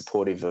less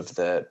supportive of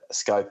the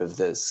scope of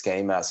the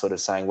scheme are sort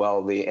of saying,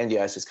 well, the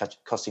NDIS is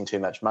costing too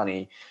much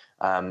money.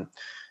 But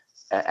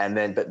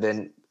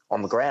then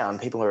on the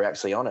ground, people who are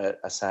actually on it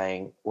are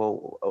saying,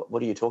 well,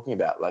 what are you talking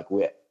about? Like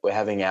we're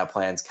having our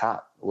plans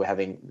cut. We're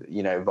having,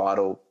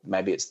 vital,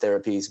 maybe it's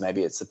therapies,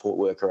 maybe it's support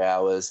worker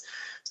hours,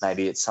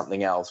 maybe it's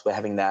something else. We're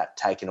having that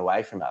taken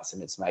away from us,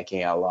 and it's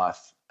making our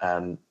life,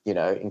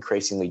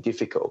 increasingly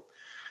difficult.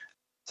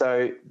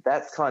 So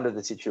that's kind of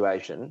the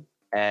situation.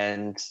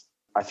 And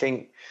I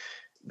think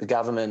the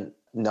government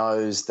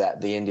knows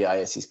that the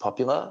NDIS is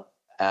popular,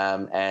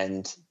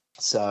 and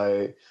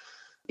so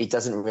it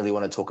doesn't really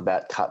want to talk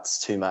about cuts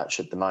too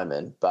much at the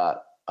moment,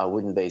 but I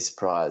wouldn't be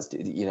surprised,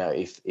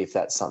 if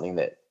that's something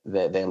that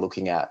they're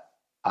looking at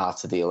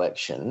after the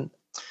election.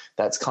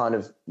 That's kind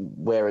of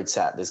where it's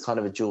at. There's kind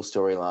of a dual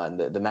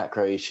storyline. The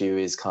macro issue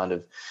is kind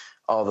of,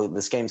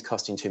 the scheme's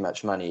costing too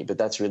much money, but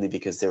that's really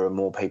because there are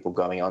more people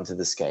going onto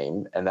the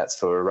scheme, and that's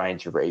for a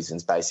range of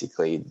reasons.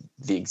 Basically,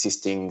 the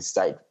existing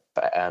state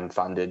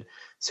funded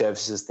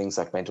services, things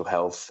like mental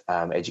health,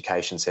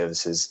 education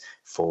services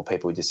for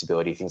people with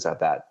disability, things like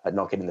that, are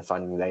not getting the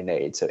funding they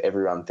need. So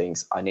everyone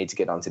thinks, I need to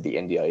get onto the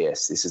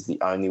NDIS. This is the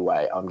only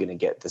way I'm going to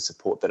get the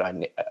support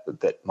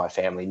that my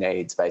family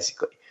needs,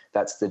 basically.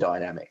 That's the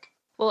dynamic.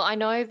 Well, I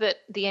know that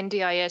the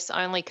NDIS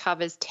only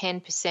covers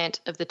 10%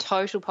 of the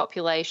total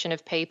population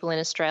of people in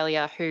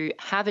Australia who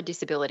have a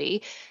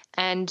disability,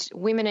 and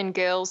women and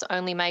girls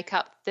only make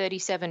up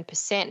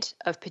 37%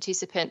 of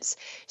participants.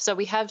 So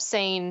we have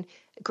seen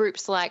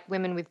groups like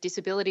Women with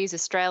Disabilities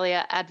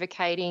Australia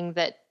advocating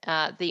that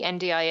the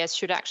NDIS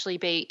should actually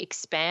be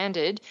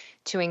expanded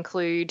to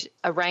include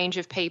a range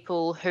of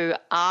people who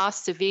are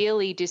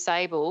severely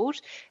disabled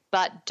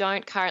but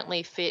don't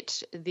currently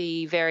fit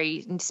the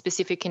very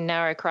specific and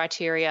narrow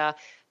criteria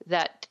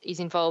that is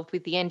involved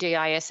with the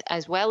NDIS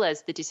as well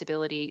as the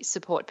disability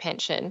support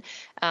pension.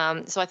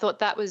 So I thought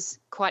that was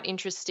quite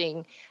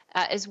interesting,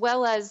 as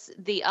well as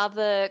the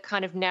other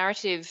kind of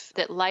narrative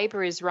that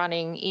Labor is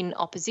running in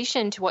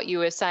opposition to what you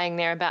were saying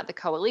there about the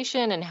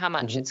coalition and how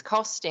much it's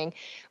costing,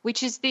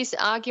 which is this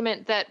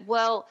argument that,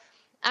 well,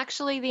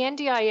 actually, the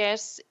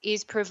NDIS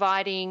is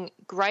providing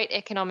great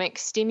economic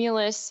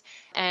stimulus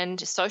and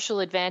social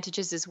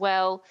advantages as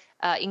well,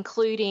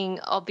 including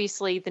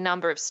obviously the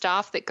number of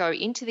staff that go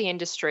into the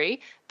industry,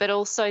 but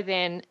also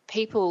then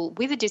people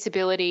with a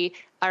disability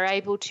are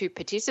able to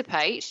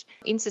participate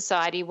in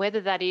society, whether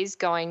that is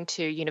going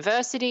to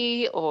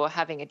university or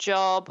having a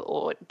job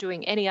or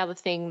doing any other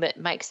thing that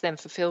makes them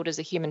fulfilled as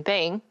a human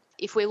being.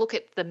 If we look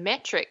at the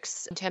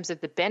metrics in terms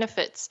of the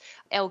benefits,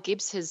 Elle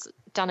Gibbs has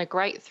done a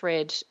great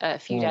thread a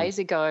few days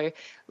ago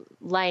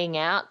laying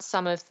out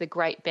some of the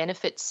great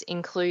benefits,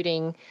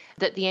 including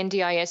that the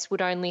NDIS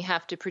would only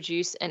have to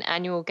produce an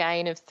annual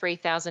gain of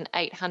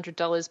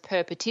 $3,800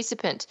 per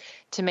participant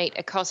to meet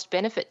a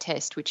cost-benefit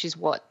test, which is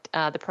what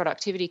the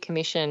Productivity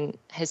Commission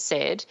has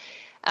said.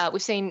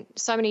 We've seen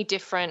so many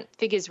different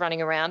figures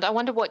running around. I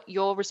wonder what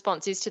your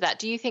response is to that.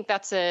 Do you think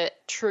that's a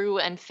true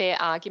and fair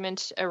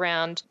argument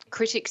around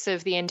critics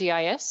of the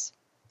NDIS?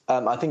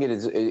 I think it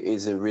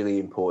is a really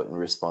important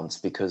response,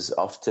 because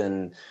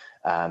often,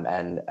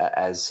 and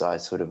as I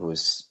sort of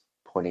was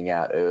pointing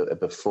out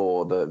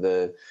before,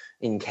 the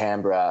in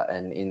Canberra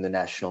and in the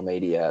national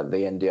media, the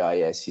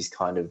NDIS is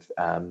kind of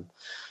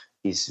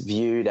is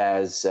viewed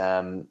as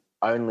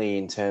only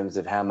in terms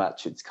of how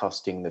much it's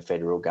costing the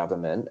federal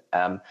government,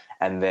 and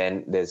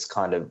then there's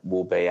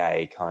will be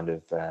a kind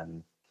of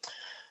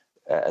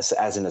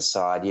as an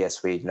aside,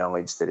 yes, we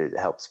acknowledge that it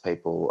helps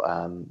people,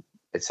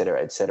 et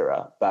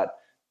cetera, but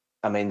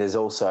I mean,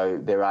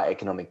 there are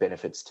economic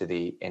benefits to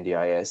the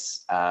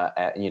NDIS,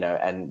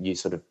 and you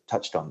sort of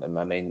touched on them.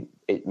 I mean,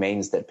 it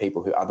means that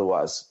people who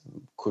otherwise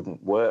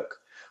couldn't work,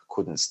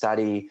 couldn't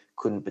study,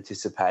 couldn't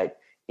participate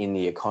in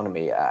the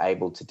economy are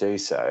able to do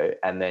so.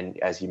 And then,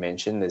 as you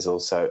mentioned, there's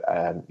also,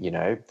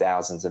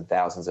 thousands and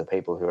thousands of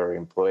people who are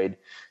employed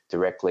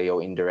directly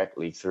or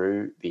indirectly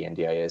through the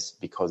NDIS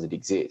because it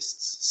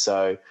exists.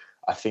 So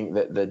I think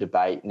that the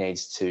debate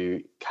needs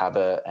to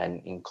cover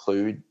and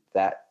include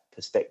that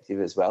perspective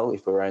as well.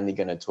 If we're only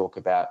going to talk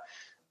about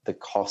the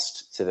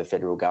cost to the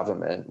federal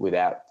government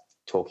without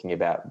talking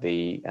about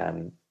the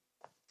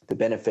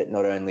benefit,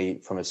 not only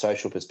from a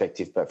social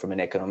perspective but from an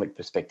economic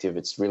perspective,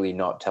 it's really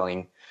not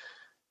telling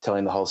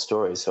the whole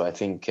story. So I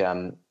think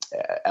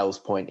Elle's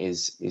point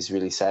is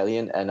really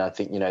salient, and I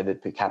think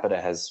that per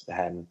capita has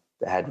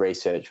had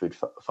research which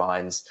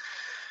finds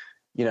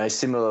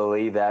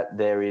similarly that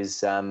there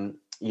is the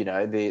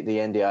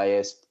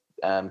NDIS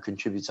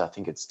contributes, I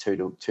think it's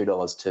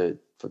 $2 to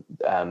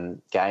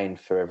gain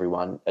for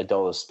everyone,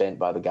 $1 spent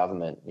by the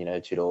government,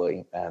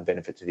 $2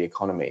 benefit to the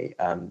economy.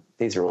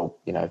 These are all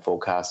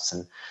forecasts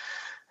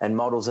and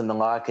models and the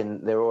like,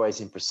 and they're always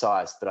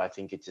imprecise, but I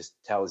think it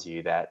just tells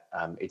you that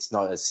it's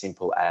not as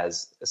simple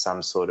as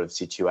some sort of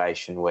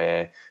situation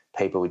where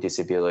people with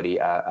disability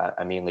are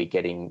merely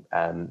getting,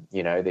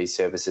 these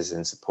services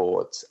and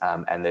supports,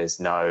 and there's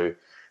no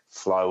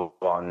flow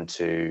on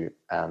to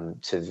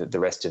the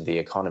rest of the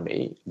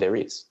economy, there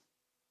is.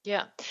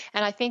 Yeah.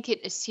 And I think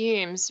it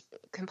assumes,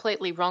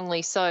 completely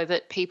wrongly so,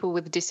 that people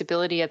with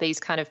disability are these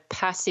kind of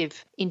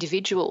passive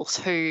individuals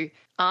who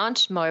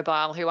aren't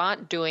mobile, who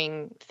aren't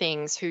doing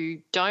things, who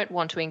don't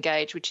want to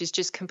engage, which is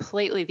just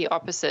completely the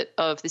opposite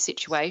of the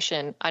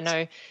situation. I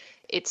know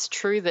it's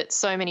true that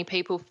so many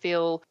people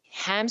feel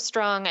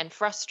hamstrung and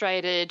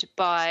frustrated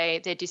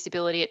by their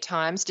disability at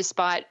times,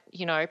 despite,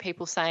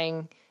 people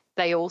saying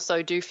they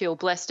also do feel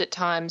blessed at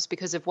times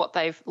because of what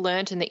they've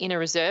learnt and the inner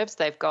reserves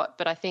they've got.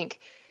 But I think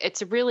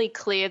it's really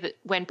clear that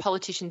when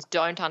politicians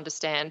don't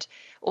understand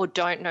or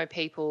don't know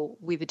people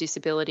with a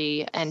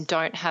disability and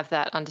don't have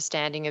that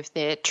understanding of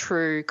their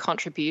true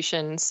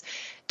contributions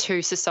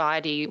to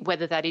society,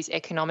 whether that is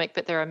economic,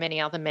 but there are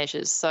many other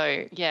measures.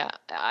 So, yeah,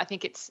 I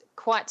think it's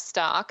quite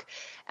stark.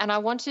 And I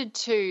wanted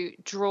to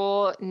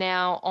draw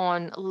now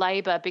on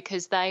Labor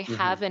because they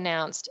have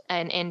announced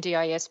an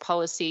NDIS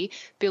policy.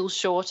 Bill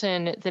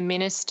Shorten, the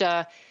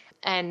minister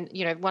and,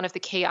 one of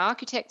the key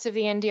architects of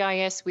the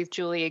NDIS with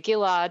Julia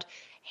Gillard,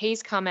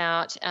 he's come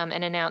out and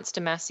announced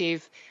a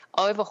massive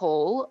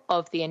overhaul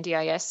of the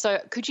NDIS. So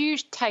could you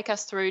take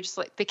us through just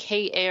like the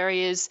key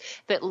areas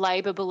that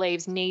Labor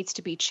believes needs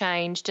to be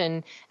changed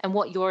and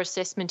what your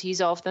assessment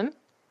is of them?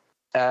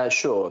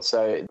 Sure.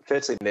 So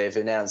firstly, they've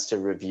announced a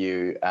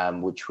review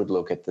which would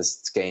look at the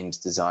scheme's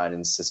design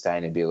and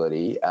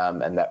sustainability,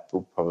 and that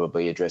will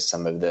probably address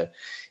some of the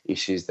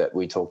issues that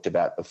we talked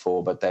about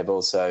before. But they've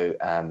also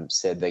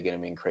said they're going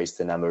to increase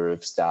the number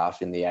of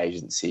staff in the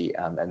agency,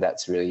 and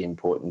that's really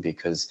important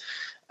because,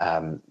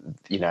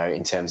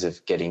 in terms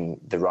of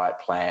getting the right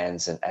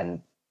plans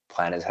and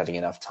planners having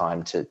enough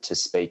time to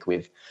speak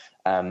with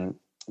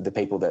the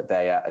people that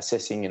they are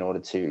assessing in order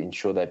to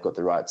ensure they've got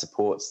the right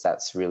supports.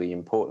 That's really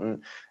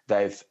important.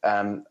 They've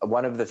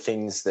one of the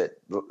things that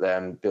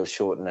Bill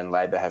Shorten and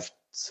Labor have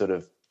sort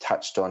of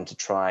touched on to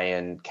try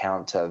and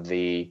counter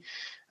the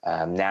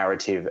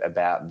narrative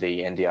about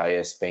the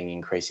NDIS being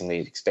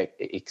increasingly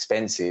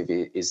expensive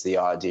is the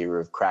idea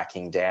of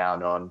cracking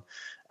down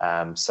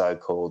on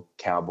so-called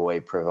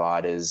cowboy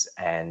providers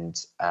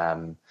and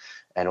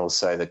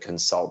also the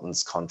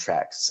consultants'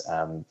 contracts,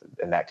 and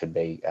that could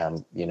be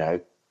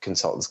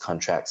consultants'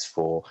 contracts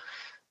for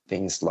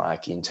things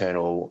like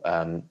internal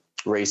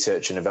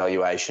research and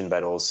evaluation,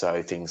 but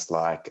also things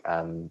like,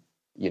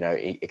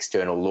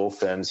 external law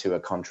firms who are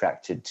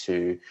contracted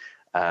to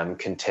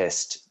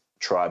contest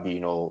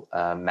tribunal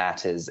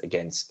matters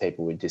against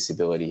people with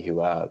disability who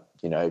are,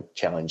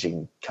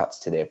 challenging cuts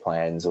to their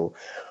plans or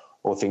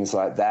things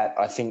like that.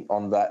 I think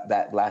on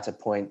that latter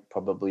point,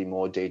 probably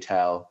more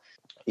detail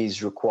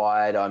is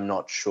required. I'm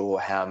not sure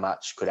how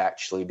much could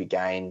actually be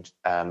gained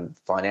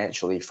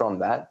financially from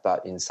that,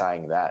 but in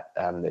saying that,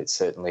 it's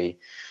certainly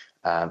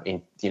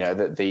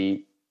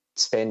the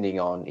spending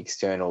on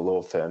external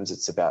law firms,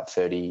 it's about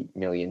 $30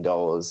 million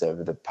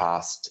over the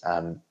past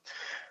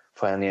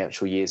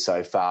financial year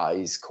so far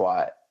is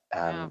quite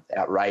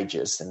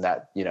outrageous. And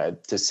that,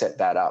 to set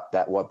that up,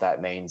 that what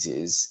that means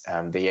is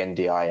the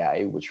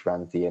NDIA, which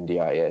runs the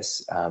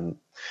NDIS,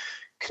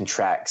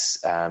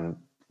 contracts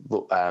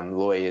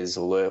lawyers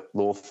or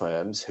law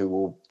firms who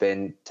will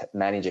then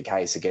manage a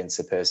case against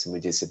a person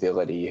with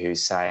disability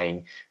who's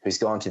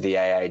gone to the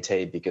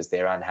AAT because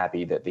they're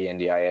unhappy that the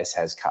NDIS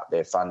has cut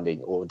their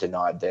funding or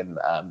denied them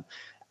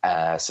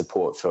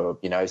support for,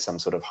 some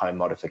sort of home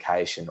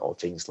modification or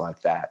things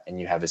like that.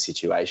 And you have a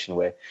situation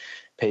where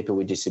people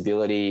with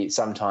disability,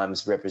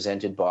 sometimes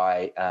represented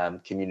by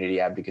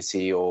community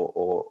advocacy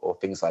or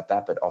things like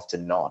that, but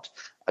often not,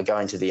 are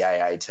going to the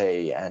AAT,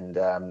 and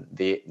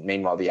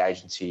meanwhile the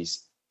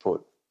agencies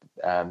put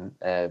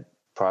a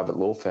private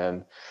law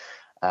firm,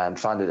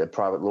 funded a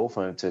private law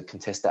firm to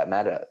contest that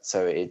matter.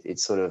 So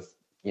it's sort of,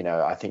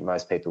 I think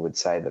most people would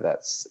say that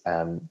that's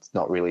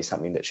not really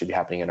something that should be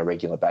happening on a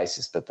regular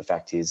basis, but the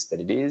fact is that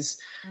it is.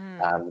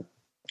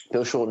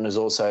 Bill Shorten has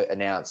also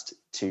announced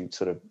to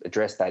sort of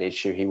address that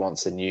issue, he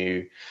wants a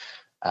new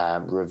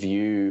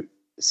review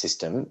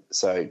system.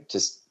 So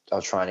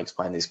I'll try and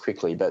explain this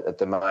quickly, but at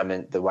the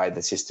moment, the way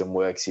the system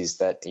works is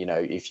that,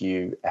 if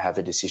you have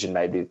a decision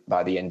made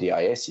by the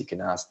NDIS, you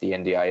can ask the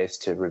NDIS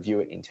to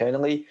review it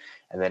internally.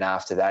 And then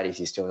after that, if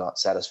you're still not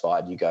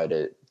satisfied, you go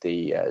to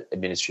the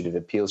Administrative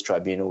Appeals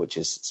Tribunal, which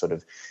is sort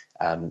of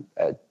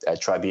a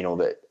tribunal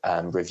that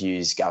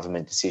reviews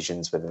government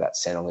decisions, whether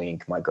that's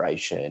Centrelink,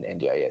 migration,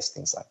 NDIS,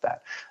 things like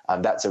that.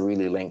 That's a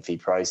really lengthy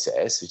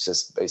process. It's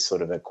just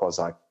sort of a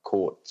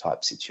quasi-court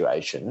type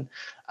situation.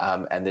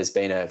 And there's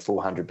been a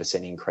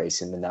 400%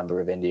 increase in the number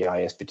of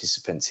NDIS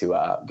participants who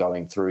are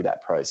going through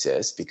that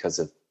process because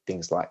of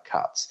things like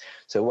cuts.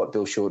 So what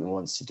Bill Shorten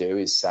wants to do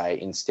is say,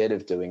 instead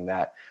of doing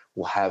that,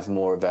 we'll have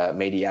more of a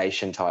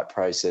mediation type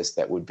process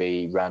that would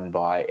be run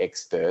by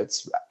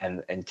experts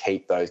and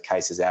keep those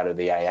cases out of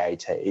the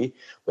AAT,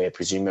 where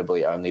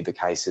presumably only the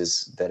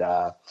cases that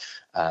are,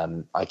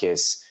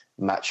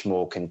 much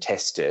more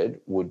contested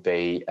would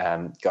be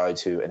go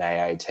to an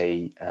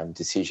AAT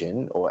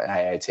decision or an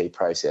AAT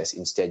process.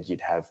 Instead, you'd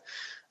have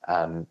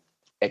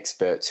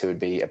experts who would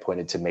be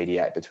appointed to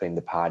mediate between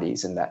the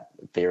parties, and that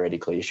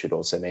theoretically should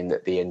also mean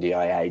that the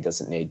NDIA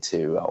doesn't need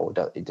to, or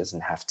it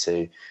doesn't have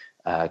to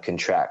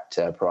contract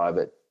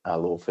private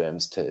law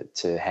firms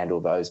to handle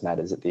those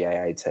matters at the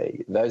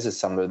AAT. Those are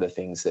some of the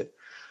things that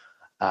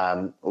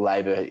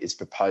Labor is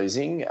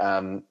proposing.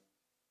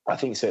 I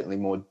think certainly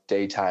more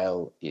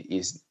detail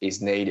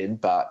is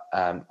needed, but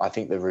I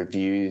think the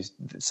reviews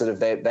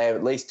they're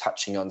at least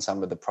touching on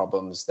some of the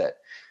problems that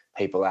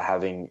people are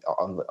having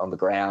on the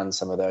ground,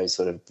 some of those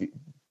sort of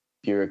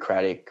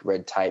bureaucratic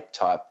red tape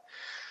type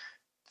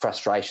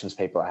frustrations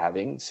people are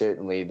having.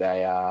 Certainly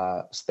they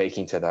are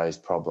speaking to those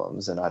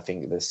problems, and I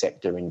think the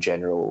sector in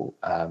general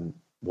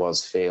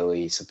was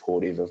fairly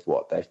supportive of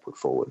what they've put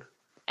forward.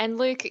 And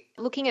Luke,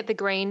 looking at the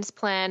Greens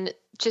plan,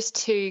 just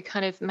to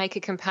kind of make a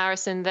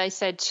comparison, they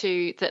said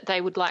that they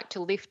would like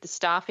to lift the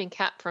staffing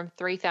cap from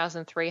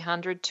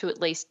 3,300 to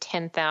at least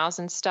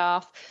 10,000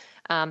 staff.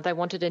 They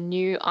wanted a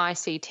new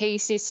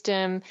ICT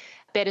system,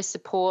 better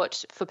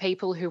support for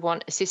people who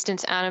want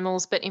assistance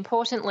animals, but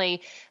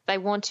importantly, they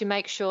want to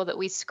make sure that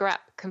we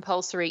scrap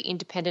compulsory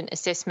independent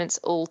assessments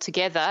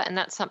altogether, and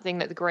that's something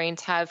that the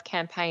Greens have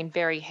campaigned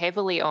very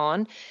heavily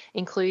on,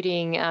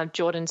 including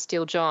Jordan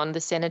Steele-John,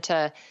 the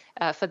senator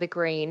for the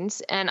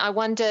Greens. And I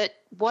wonder,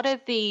 what are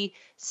the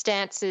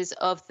stances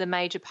of the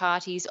major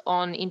parties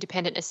on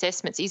independent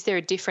assessments? Is there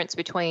a difference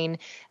between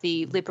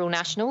the Liberal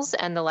Nationals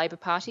and the Labor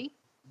Party?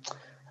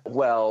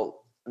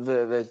 Well,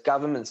 the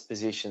government's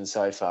position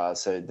so far,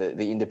 so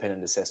the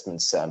independent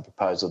assessments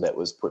proposal that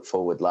was put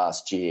forward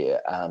last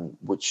year,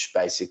 which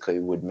basically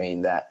would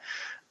mean that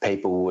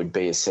people would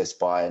be assessed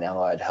by an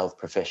allied health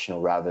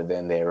professional rather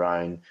than their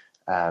own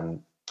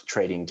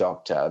treating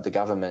doctor. The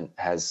government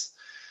has,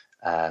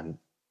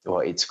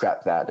 it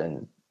scrapped that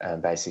and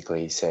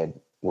basically said,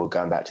 we're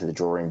going back to the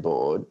drawing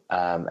board.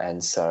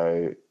 And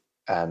so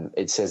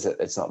it says that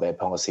it's not their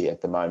policy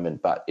at the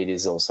moment, but it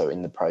is also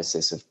in the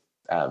process of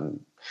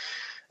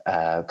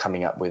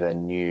coming up with a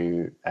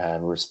new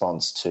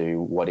response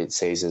to what it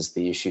sees as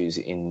the issues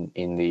in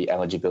the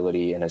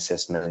eligibility and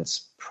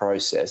assessments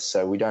process.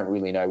 So we don't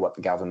really know what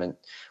the government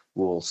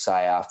will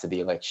say after the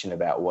election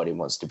about what it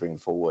wants to bring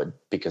forward,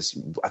 because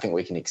I think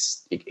we can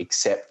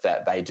accept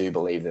that they do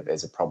believe that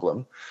there's a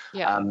problem.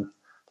 Yeah.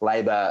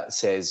 Labor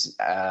says,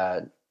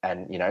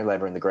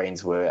 Labor and the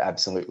Greens were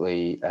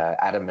absolutely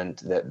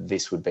adamant that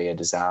this would be a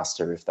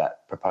disaster if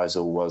that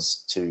proposal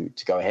was to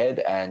go ahead,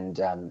 and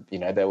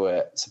they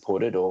were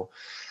supported, or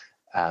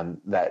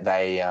that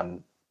they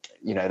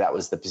that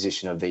was the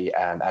position of the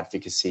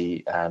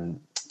advocacy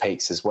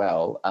peaks as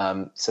well.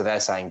 So they're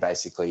saying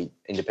basically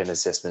independent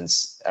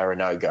assessments are a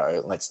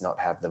no-go. Let's not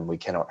have them. We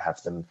cannot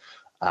have them.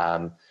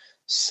 But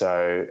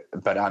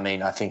I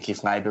mean, I think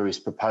if Labor is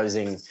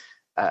proposing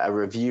a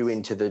review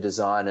into the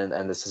design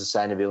and the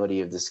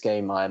sustainability of the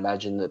scheme, I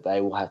imagine that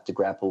they will have to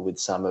grapple with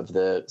some of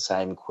the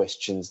same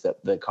questions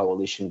that the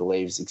coalition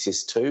believes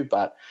exist too.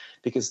 But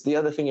because the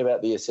other thing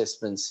about the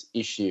assessments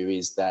issue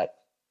is that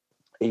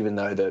even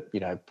though the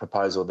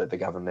proposal that the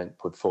government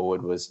put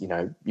forward was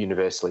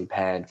universally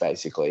panned,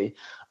 basically,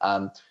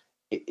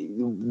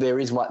 there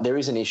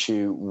is an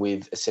issue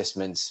with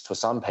assessments for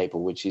some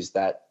people, which is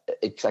that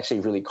it's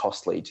actually really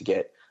costly to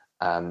get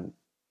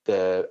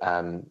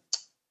the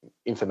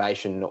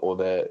information or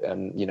the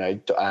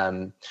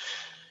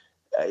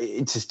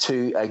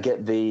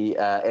get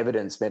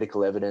the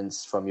medical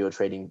evidence from your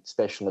treating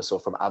specialist or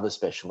from other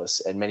specialists,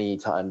 and many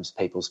times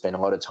people spend a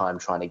lot of time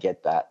trying to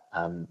get that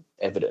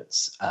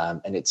evidence,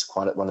 and it's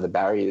quite one of the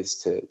barriers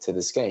to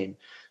the scheme.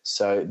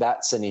 So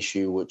that's an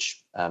issue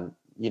which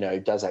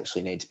does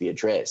actually need to be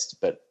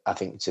addressed. But I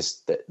think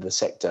just that the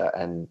sector,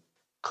 and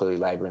clearly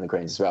Labor and the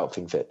Greens as well,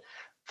 think that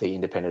the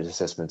independent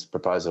assessments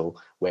proposal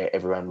where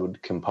everyone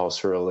would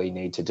compulsorily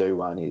need to do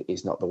one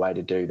is not the way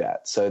to do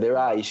that. So there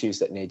are issues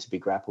that need to be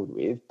grappled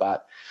with,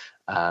 but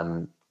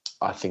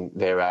I think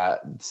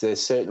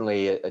there's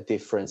certainly a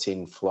difference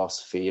in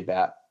philosophy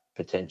about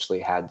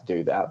potentially how to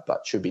do that,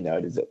 but should be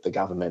noted that the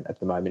government at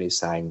the moment is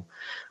saying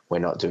we're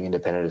not doing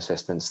independent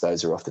assessments,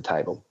 those are off the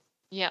table.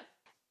 Yeah.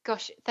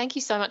 Gosh, thank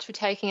you so much for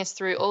taking us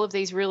through all of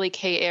these really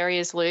key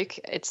areas, Luke.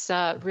 It's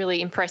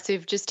really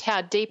impressive just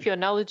how deep your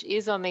knowledge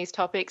is on these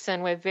topics,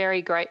 and we're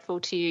very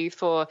grateful to you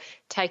for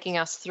taking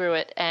us through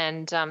it.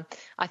 And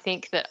I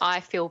think that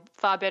I feel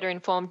far better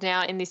informed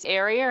now in this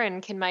area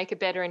and can make a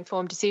better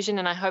informed decision,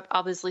 and I hope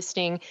others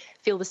listening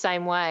feel the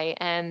same way.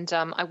 And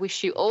I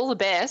wish you all the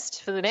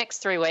best for the next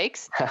 3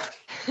 weeks.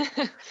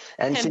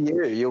 and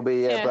to you'll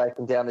be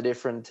breaking down the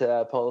different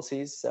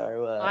policies.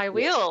 So I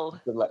will.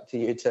 Good luck to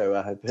you too.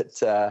 I hope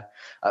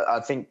I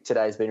think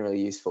today's been really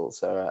useful,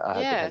 so I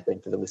hope it has been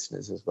for the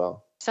listeners as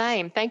well.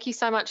 Same. Thank you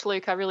so much,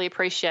 Luke. I really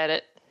appreciate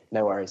it.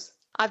 No worries.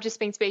 I've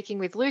just been speaking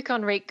with Luke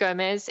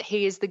Henriques-Gomes.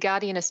 He is the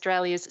Guardian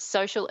Australia's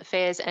Social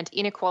Affairs and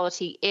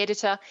Inequality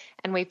editor,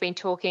 and we've been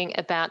talking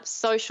about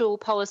social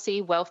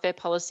policy, welfare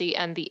policy,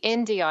 and the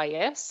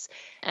NDIS,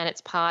 and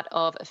it's part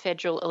of a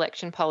federal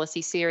election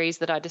policy series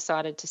that I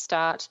decided to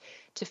start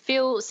to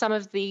fill some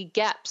of the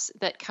gaps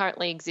that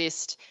currently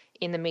exist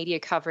in the media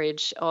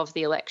coverage of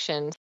the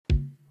election.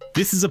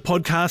 This is a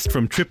podcast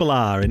from Triple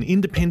R, an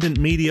independent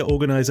media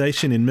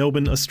organisation in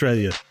Melbourne,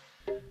 Australia.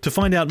 To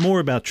find out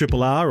more about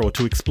Triple R or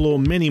to explore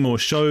many more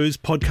shows,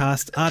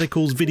 podcasts,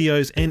 articles,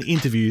 videos and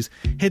interviews,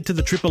 head to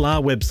the Triple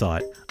R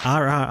website,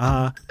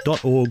 rrr.org.au.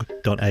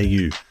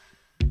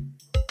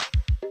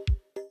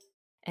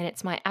 And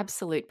it's my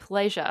absolute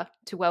pleasure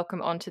to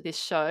welcome onto this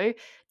show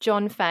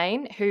Jon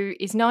Faine, who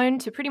is known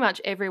to pretty much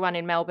everyone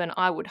in Melbourne,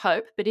 I would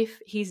hope, but if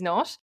he's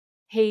not,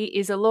 he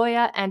is a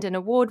lawyer and an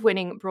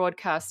award-winning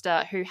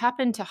broadcaster who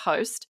happened to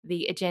host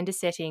the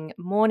agenda-setting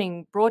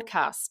morning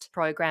broadcast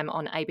program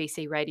on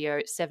ABC Radio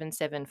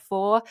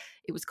 774.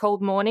 It was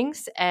called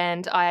Mornings,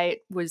 and I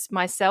was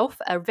myself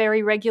a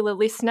very regular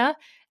listener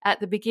at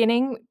the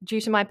beginning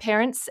due to my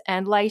parents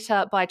and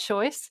later by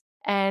choice.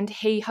 And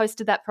he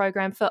hosted that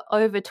program for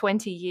over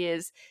 20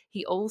 years.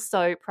 He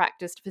also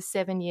practiced for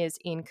 7 years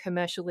in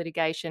commercial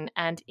litigation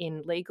and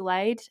in legal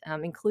aid,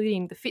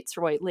 including the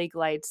Fitzroy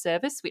Legal Aid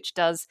Service, which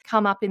does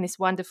come up in this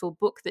wonderful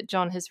book that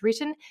Jon has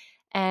written.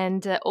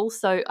 And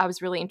also, I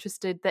was really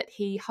interested that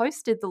he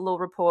hosted the Law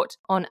Report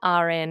on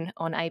RN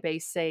on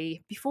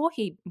ABC before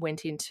he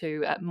went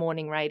into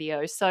morning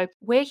radio. So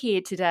we're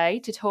here today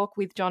to talk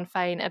with Jon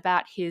Faine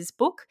about his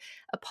book,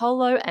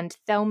 Apollo and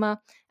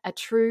Thelma, A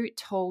True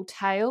Tall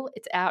Tale.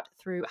 It's out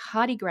through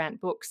Hardy Grant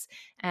Books.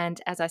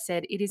 And as I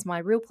said, it is my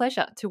real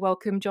pleasure to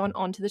welcome Jon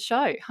onto the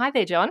show. Hi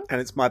there, Jon.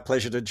 And it's my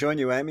pleasure to join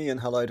you, Amy,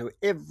 and hello to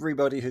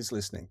everybody who's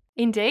listening.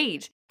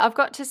 Indeed. I've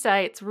got to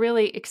say, it's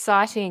really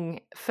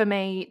exciting for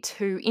me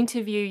to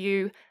interview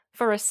you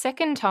for a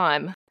second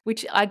time,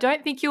 which I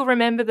don't think you'll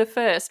remember the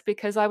first,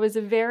 because I was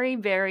a very,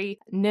 very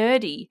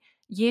nerdy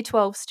Year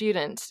 12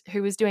 student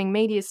who was doing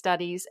media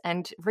studies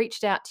and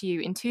reached out to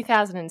you in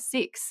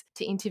 2006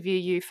 to interview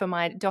you for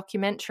my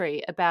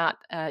documentary about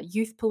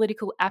youth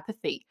political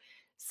apathy.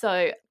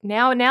 So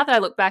now that I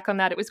look back on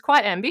that, it was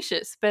quite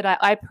ambitious, but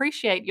I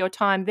appreciate your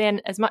time then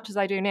as much as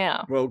I do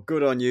now. Well,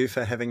 good on you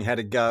for having had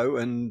a go.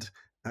 And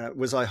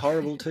was I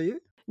horrible to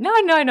you? No.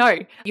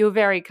 You were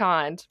very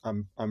kind.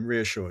 I'm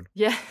reassured.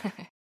 Yeah.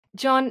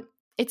 Jon,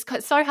 it's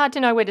so hard to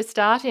know where to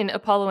start in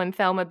Apollo and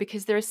Thelma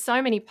because there are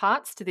so many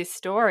parts to this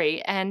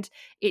story and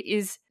it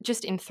is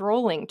just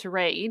enthralling to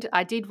read.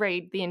 I did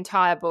read the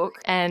entire book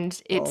and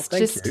it's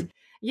thank you.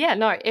 Yeah,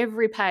 no,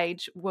 every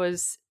page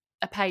was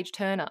a page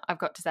turner, I've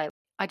got to say.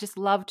 I just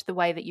loved the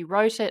way that you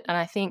wrote it, and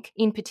I think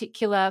in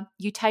particular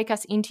you take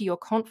us into your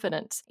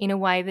confidence in a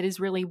way that is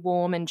really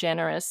warm and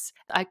generous.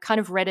 I kind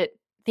of read it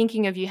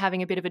thinking of you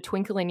having a bit of a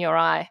twinkle in your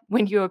eye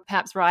when you were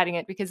perhaps writing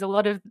it because a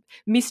lot of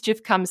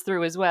mischief comes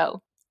through as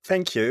well.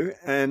 Thank you.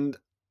 And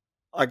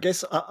I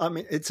guess, I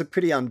mean, it's a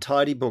pretty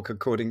untidy book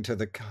according to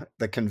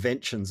the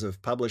conventions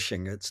of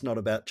publishing. It's not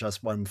about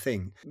just one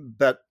thing.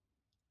 But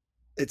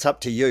it's up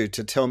to you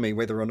to tell me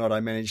whether or not I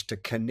managed to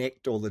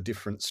connect all the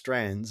different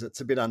strands.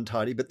 It's a bit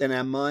untidy, but then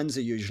our minds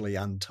are usually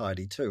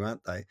untidy too,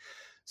 aren't they?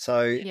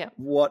 So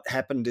What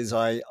happened is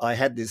I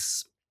had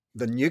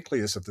the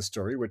nucleus of the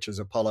story, which is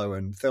Apollo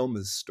and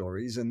Thelma's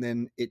stories, and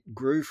then it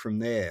grew from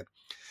there.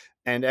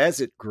 And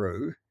as it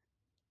grew,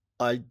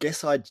 I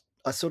guess I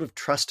sort of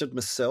trusted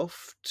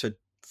myself to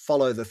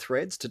follow the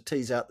threads, to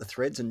tease out the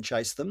threads and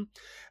chase them,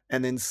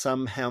 and then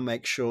somehow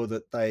make sure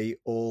that they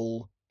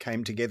all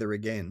came together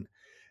again.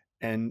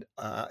 And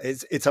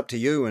it's up to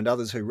you and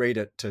others who read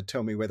it to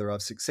tell me whether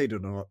I've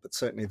succeeded or not, but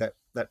certainly that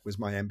was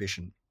my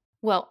ambition.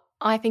 Well,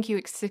 I think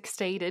you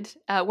succeeded.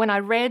 When I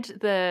read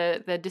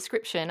the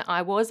description,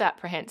 I was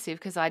apprehensive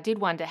because I did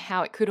wonder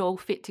how it could all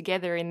fit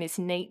together in this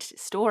neat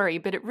story,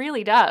 but it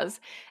really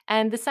does.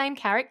 And the same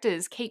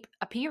characters keep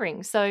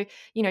appearing. So,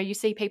 you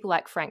see people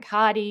like Frank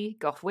Hardy,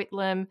 Gough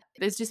Whitlam.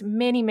 There's just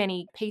many,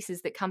 many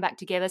pieces that come back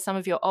together. Some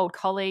of your old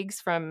colleagues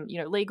from,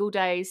 legal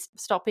days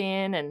stop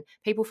in and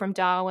people from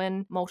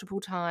Darwin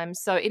multiple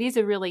times. So it is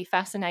a really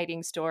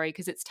fascinating story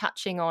because it's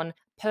touching on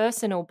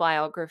personal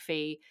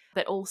biography,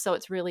 but also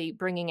it's really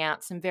bringing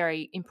out some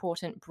very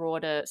important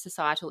broader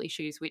societal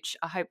issues, which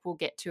I hope we'll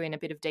get to in a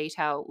bit of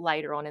detail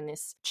later on in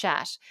this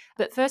chat.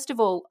 But first of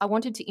all, I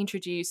wanted to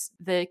introduce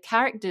the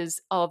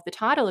characters of the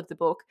title of the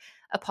book,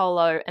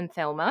 Apollo and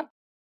Thelma.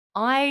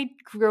 I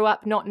grew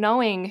up not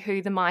knowing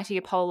who the mighty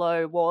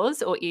Apollo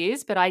was or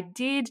is, but I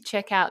did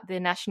check out the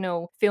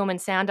National Film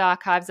and Sound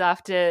Archives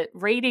after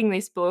reading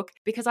this book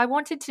because I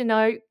wanted to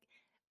know,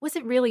 was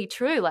it really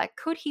true? Like,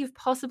 could he have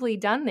possibly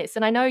done this?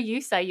 And I know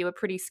you say you were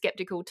pretty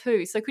skeptical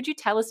too. So could you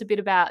tell us a bit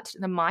about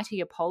the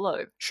mighty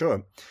Apollo?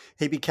 Sure.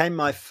 He became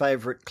my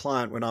favourite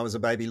client when I was a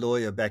baby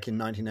lawyer back in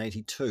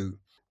 1982.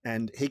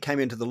 And he came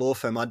into the law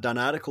firm. I'd done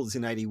articles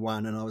in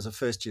 81 and I was a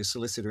first-year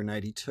solicitor in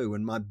 82.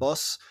 And my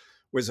boss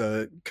was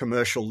a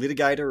commercial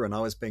litigator and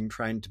I was being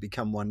trained to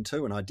become one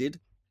too, and I did.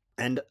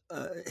 And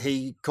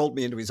he called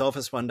me into his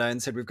office one day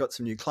and said, we've got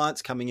some new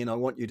clients coming in. I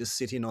want you to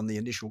sit in on the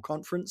initial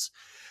conference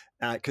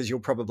because you'll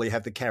probably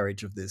have the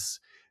carriage of this.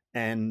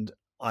 And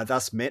I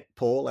thus met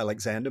Paul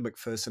Alexander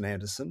McPherson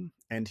Anderson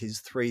and his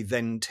 3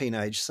 then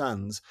teenage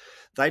sons.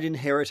 They'd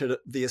inherited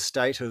the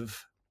estate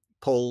of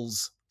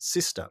Paul's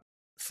sister,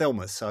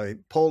 Thelma. So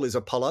Paul is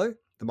Apollo,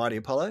 the mighty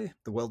Apollo,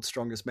 the world's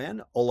strongest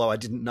man, although I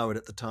didn't know it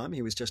at the time.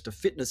 He was just a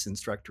fitness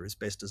instructor as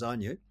best as I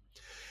knew.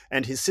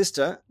 And his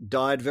sister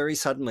died very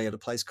suddenly at a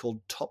place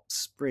called Top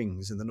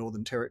Springs in the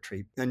Northern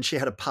Territory. And she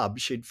had a pub.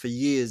 For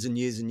years and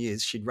years and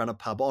years, she'd run a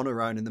pub on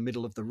her own in the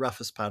middle of the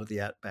roughest part of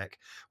the outback,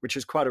 which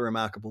was quite a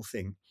remarkable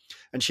thing.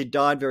 And she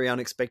died very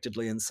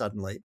unexpectedly and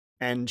suddenly.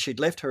 And she'd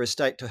left her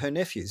estate to her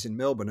nephews in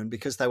Melbourne. And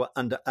because they were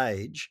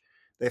underage,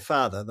 their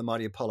father, the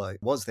mighty Apollo,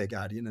 was their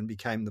guardian and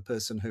became the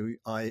person who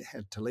I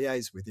had to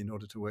liaise with in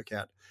order to work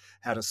out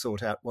how to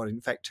sort out what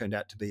in fact turned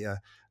out to be a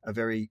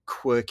very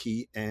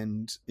quirky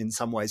and in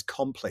some ways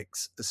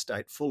complex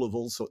estate full of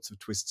all sorts of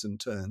twists and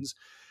turns,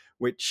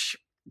 which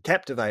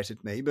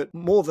captivated me, but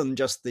more than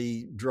just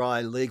the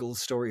dry legal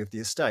story of the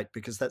estate,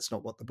 because that's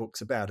not what the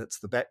book's about. It's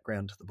the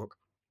background to the book.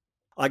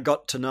 I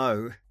got to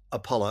know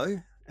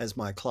Apollo as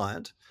my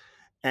client.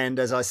 And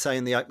as I say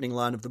in the opening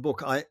line of the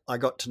book, I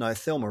got to know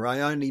Thelma. I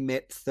only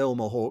met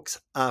Thelma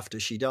Hawkes after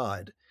she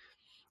died.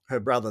 Her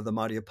brother, the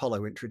mighty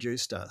Apollo,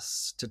 introduced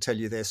us. To tell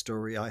you their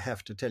story, I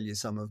have to tell you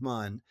some of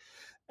mine.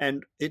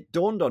 And it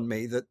dawned on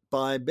me that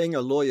by being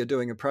a lawyer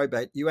doing a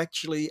probate, you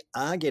actually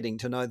are getting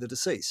to know the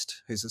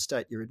deceased, whose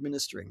estate you're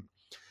administering.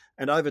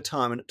 And over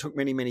time, and it took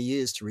many, many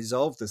years to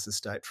resolve this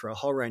estate for a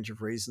whole range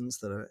of reasons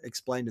that are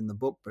explained in the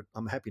book, but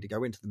I'm happy to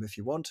go into them if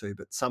you want to,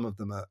 but some of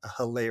them are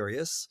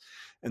hilarious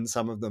and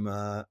some of them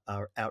are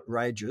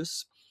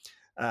outrageous.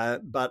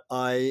 But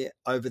I,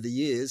 over the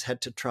years, had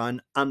to try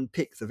and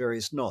unpick the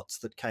various knots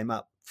that came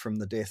up from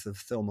the death of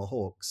Thelma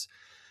Hawkes.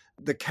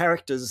 The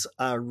characters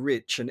are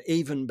rich, and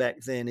even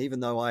back then, even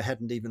though I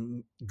hadn't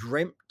even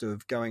dreamt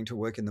of going to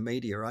work in the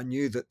media, I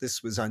knew that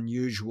this was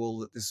unusual,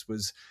 that this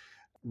was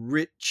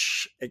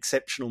rich,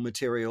 exceptional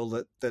material,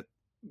 that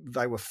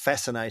they were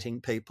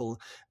fascinating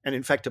people. And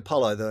in fact,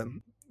 Apollo,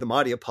 the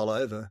mighty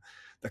Apollo,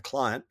 the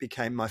client,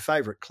 became my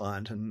favourite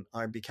client, and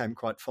I became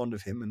quite fond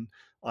of him. And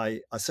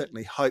I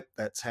certainly hope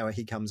that's how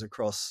he comes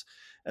across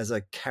as a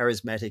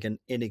charismatic and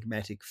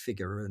enigmatic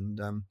figure, and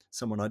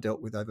someone I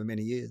dealt with over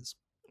many years.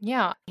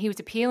 Yeah, he was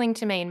appealing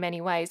to me in many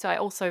ways. I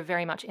also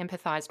very much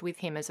empathised with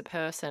him as a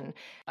person.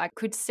 I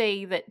could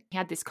see that he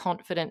had this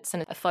confidence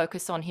and a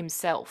focus on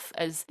himself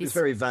as this... He was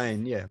very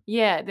vain, yeah.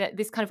 Yeah,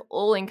 this kind of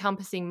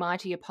all-encompassing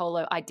mighty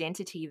Apollo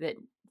identity that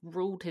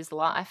ruled his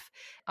life.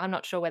 I'm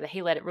not sure whether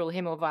he let it rule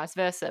him or vice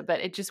versa, but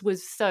it just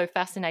was so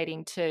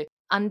fascinating to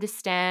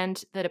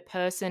understand that a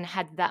person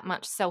had that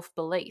much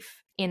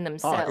self-belief in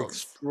themselves. Oh,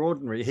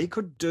 extraordinary. He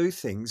could do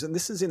things, and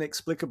this is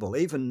inexplicable,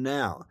 even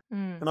now.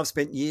 And I've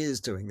spent years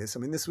doing this. I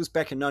mean, this was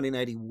back in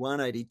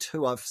 1981,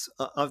 82.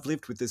 I've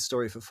lived with this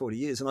story for 40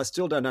 years, and I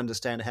still don't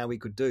understand how he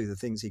could do the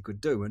things he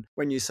could do. And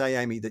when you say,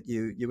 Amy, that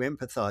you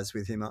empathise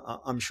with him,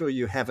 I'm sure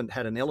you haven't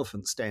had an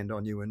elephant stand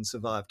on you and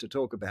survived to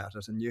talk about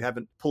it, and you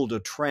haven't pulled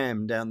a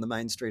tram down the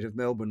main street of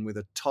Melbourne with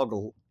a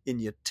toggle in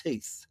your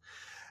teeth.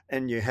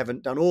 And you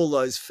haven't done all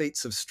those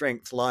feats of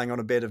strength lying on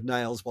a bed of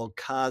nails while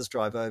cars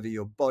drive over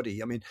your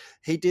body. I mean,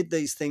 he did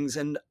these things,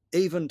 and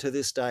even to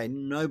this day,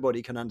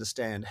 nobody can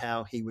understand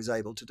how he was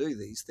able to do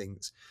these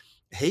things.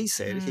 He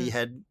said he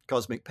had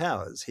cosmic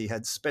powers. He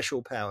had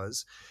special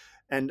powers.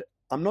 And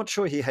I'm not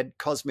sure he had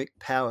cosmic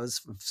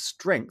powers of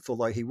strength,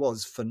 although he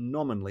was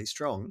phenomenally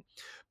strong.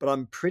 But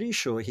I'm pretty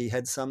sure he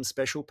had some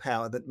special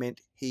power that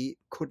meant he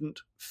couldn't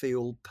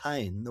feel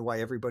pain the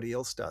way everybody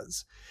else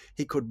does.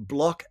 He could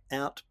block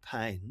out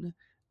pain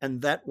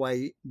and that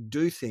way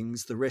do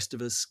things the rest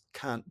of us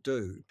can't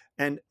do.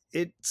 And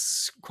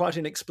it's quite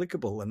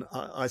inexplicable. And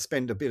I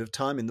spend a bit of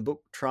time in the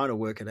book trying to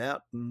work it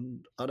out.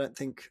 And I don't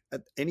think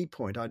at any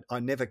point I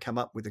never come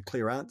up with a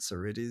clear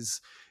answer. It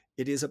is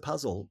a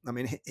puzzle. I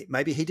mean,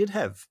 maybe he did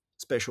have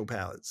special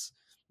powers.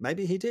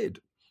 Maybe he did.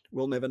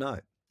 We'll never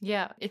know.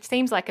 Yeah, it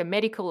seems like a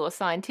medical or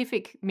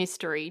scientific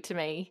mystery to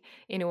me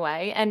in a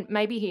way. And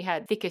maybe he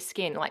had thicker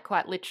skin, like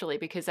quite literally,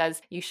 because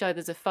as you show,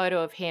 there's a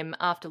photo of him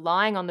after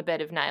lying on the bed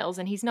of nails,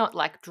 and he's not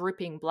like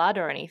dripping blood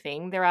or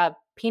anything. There are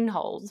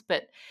pinholes,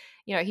 but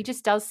you know, he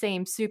just does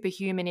seem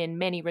superhuman in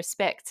many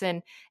respects.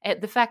 And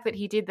the fact that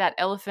he did that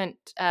elephant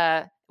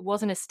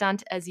wasn't a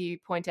stunt, as you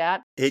point out.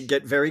 He'd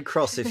get very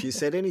cross if you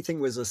said anything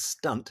was a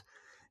stunt.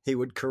 He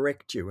would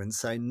correct you and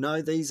say,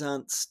 no, these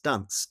aren't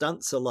stunts.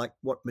 Stunts are like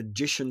what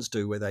magicians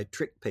do where they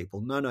trick people.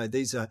 No,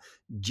 these are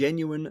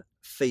genuine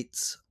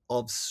feats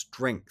of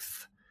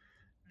strength.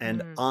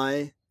 And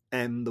I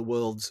am the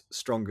world's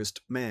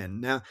strongest man.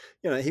 Now,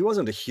 you know, he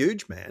wasn't a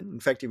huge man. In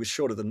fact, he was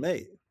shorter than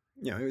me.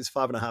 You know, he was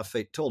 5.5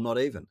 feet tall, not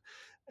even.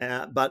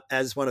 But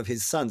as one of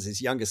his sons,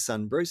 his youngest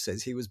son, Bruce,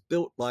 says, he was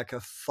built like a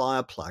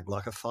fire plug,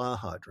 like a fire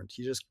hydrant.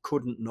 You just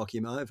couldn't knock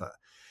him over.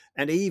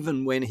 And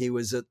even when he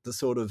was at the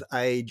sort of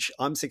age,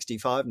 I'm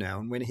 65 now,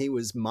 and when he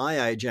was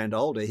my age and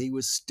older, he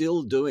was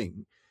still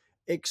doing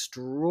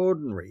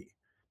extraordinary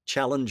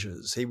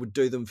challenges. He would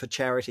do them for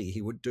charity.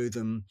 He would do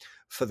them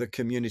for the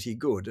community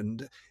good.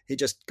 And he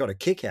just got a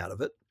kick out of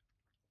it.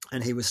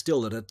 And he was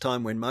still at a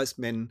time when most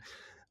men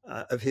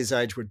of his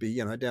age would be,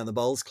 down the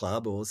bowls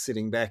club or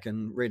sitting back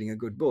and reading a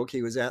good book.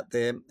 He was out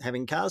there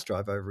having cars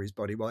drive over his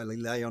body while he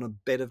lay on a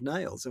bed of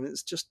nails. I mean,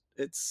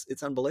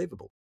 it's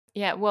unbelievable.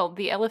 Yeah, well,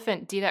 the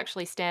elephant did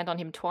actually stand on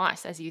him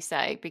twice, as you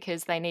say,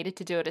 because they needed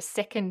to do it a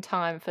second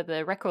time for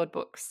the record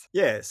books.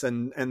 Yes,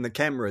 and the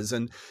cameras,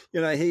 and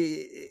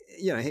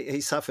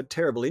he suffered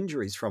terrible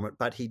injuries from it,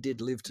 but he did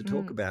live to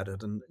talk about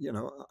it, and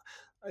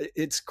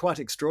it's quite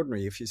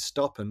extraordinary if you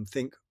stop and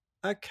think,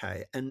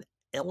 okay, an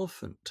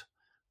elephant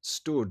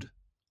stood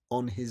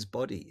on his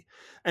body.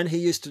 And he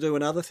used to do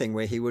another thing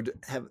where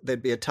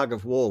there'd be a tug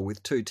of war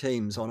with two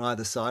teams on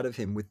either side of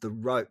him with the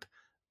rope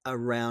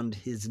around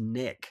his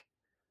neck.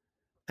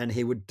 And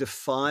he would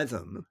defy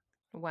them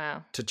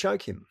to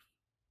choke him.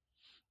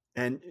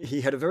 And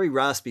he had a very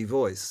raspy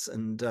voice.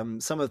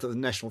 And some of the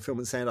National Film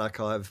and Sound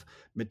Archive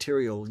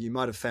material, you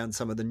might have found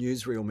some of the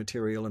newsreel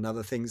material and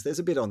other things. There's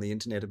a bit on the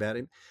internet about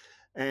him.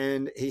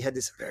 And he had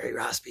this very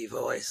raspy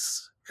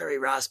voice.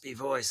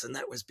 And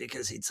that was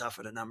because he'd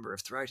suffered a number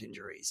of throat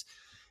injuries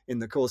in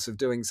the course of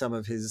doing some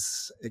of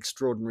his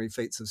extraordinary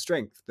feats of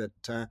strength. But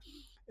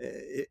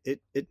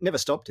it never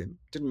stopped him.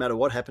 Didn't matter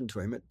what happened to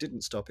him. It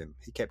didn't stop him.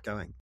 He kept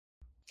going.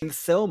 And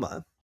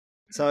Thelma,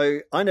 so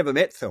I never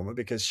met Thelma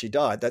because she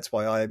died. That's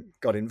why I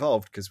got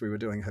involved, because we were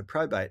doing her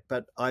probate.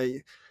 But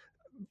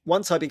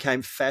once I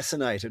became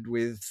fascinated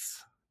with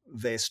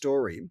their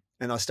story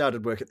and I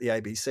started work at the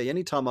ABC,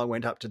 anytime I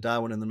went up to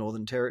Darwin in the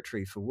Northern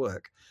Territory for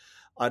work,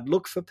 I'd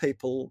look for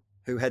people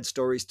who had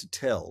stories to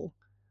tell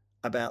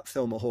about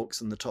Thelma Hawkes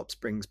and the Top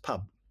Springs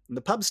pub. And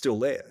the pub's still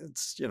there.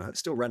 It's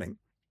still running.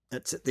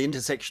 It's at the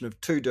intersection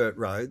of two dirt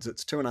roads.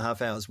 It's 2.5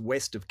 hours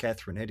west of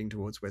Katherine, heading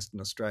towards Western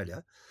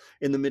Australia.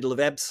 In the middle of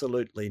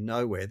absolutely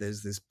nowhere,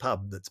 there's this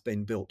pub that's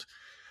been built.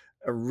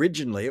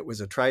 Originally, it was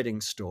a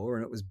trading store,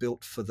 and it was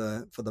built for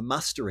the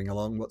mustering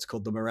along what's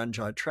called the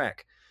Murungi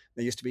Track.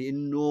 There used to be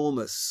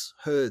enormous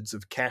herds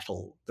of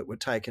cattle that were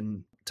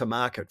taken to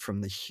market from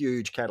the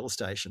huge cattle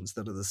stations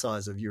that are the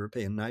size of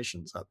European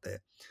nations up there.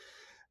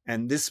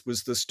 And this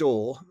was the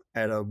store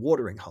at a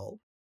watering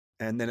hole.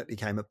 And then it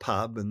became a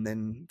pub. And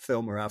then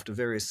Thelma, after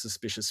various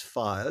suspicious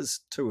fires,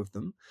 2 of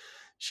them,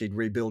 she'd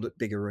rebuild it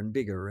bigger and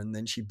bigger. And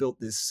then she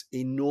built this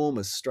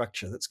enormous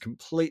structure that's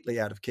completely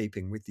out of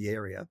keeping with the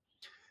area.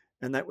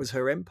 And that was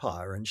her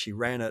empire. And she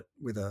ran it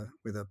with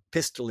a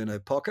pistol in her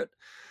pocket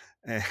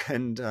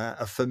and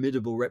a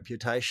formidable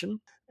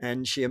reputation.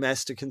 And she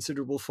amassed a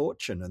considerable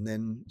fortune. And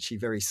then she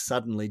very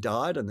suddenly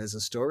died. And there's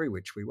a story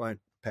which we won't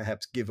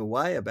perhaps give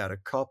away about a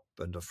cop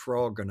and a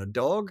frog and a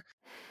dog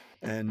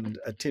and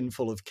a tin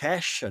full of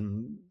cash.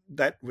 And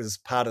that was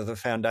part of the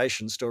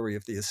foundation story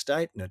of the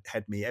estate, and it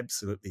had me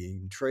absolutely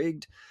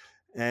intrigued.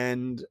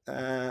 And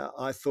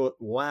I thought,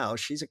 wow,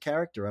 she's a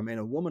character. I mean,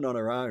 a woman on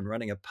her own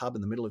running a pub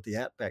in the middle of the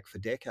outback for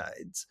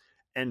decades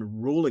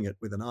and ruling it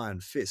with an iron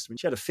fist. I mean,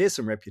 she had a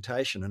fearsome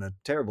reputation and a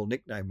terrible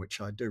nickname,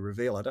 which I do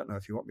reveal. I don't know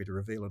if you want me to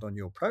reveal it on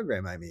your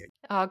program, Amy.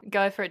 Oh,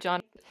 go for it,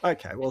 John.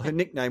 Okay, well, her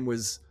nickname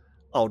was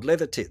Old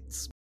Leather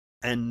Tits.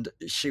 And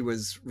she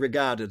was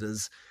regarded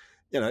as,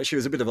 she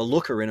was a bit of a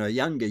looker in her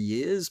younger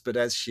years, but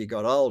as she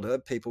got older,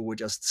 people were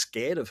just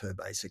scared of her,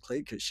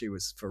 basically, because she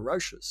was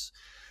ferocious.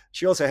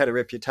 She also had a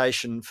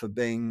reputation for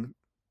being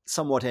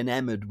somewhat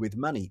enamoured with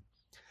money.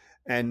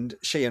 And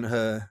she and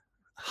her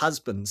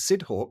husband,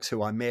 Sid Hawkes,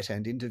 who I met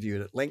and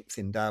interviewed at length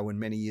in Darwin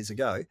many years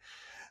ago,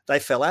 they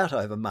fell out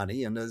over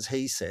money. And as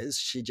he says,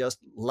 she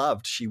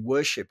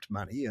worshipped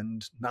money,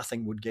 and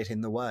nothing would get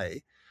in the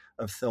way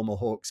of Thelma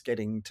Hawkes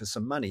getting to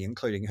some money,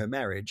 including her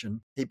marriage.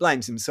 And he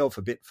blames himself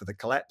a bit for the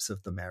collapse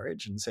of the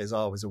marriage and says,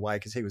 I was away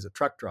because he was a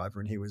truck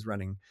driver and he was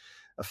running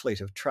a fleet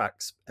of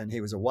trucks and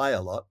he was away a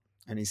lot.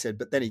 And he said,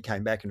 but then he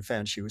came back and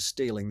found she was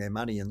stealing their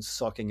money and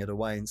socking it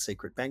away in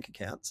secret bank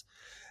accounts.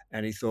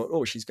 And he thought,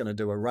 oh, she's going to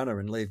do a runner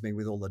and leave me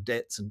with all the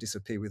debts and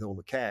disappear with all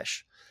the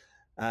cash.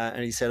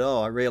 And he said,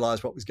 I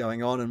realised what was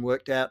going on and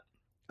worked out,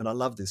 and I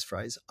love this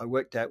phrase, I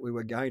worked out we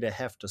were going to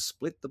have to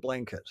split the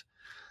blanket.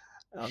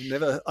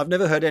 I've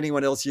never heard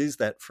anyone else use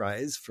that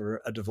phrase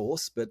for a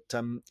divorce, but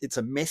it's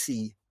a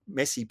messy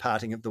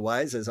parting of the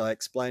ways, as I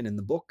explain in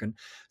the book. And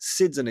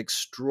Sid's an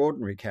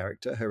extraordinary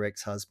character, her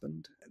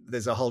ex-husband.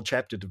 There's a whole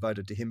chapter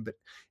devoted to him, but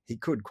he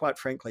could, quite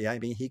frankly,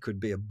 Amy, he could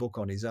be a book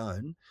on his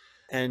own.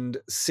 And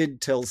Sid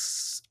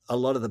tells a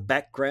lot of the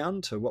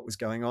background to what was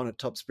going on at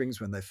Top Springs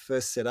when they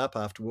first set up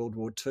after World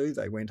War II.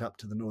 They went up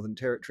to the Northern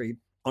Territory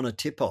on a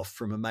tip-off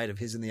from a mate of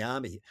his in the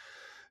army,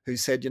 who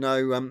said, they're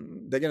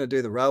going to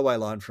do the railway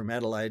line from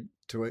Adelaide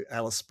to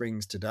Alice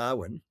Springs to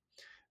Darwin,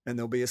 and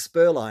there'll be a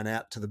spur line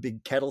out to the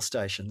big cattle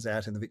stations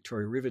out in the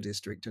Victoria River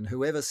District, and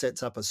whoever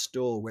sets up a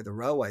store where the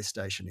railway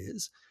station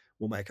is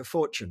will make a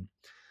fortune.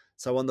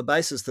 So on the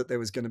basis that there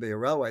was going to be a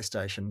railway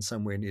station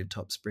somewhere near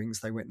Top Springs,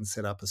 they went and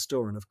set up a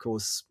store. And of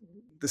course,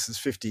 this is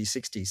 50,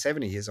 60,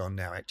 70 years on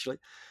now, actually.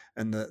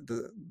 And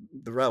the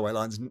railway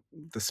lines,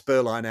 the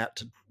spur line out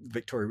to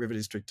Victoria River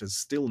District has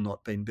still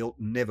not been built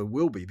and never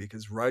will be,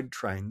 because road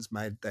trains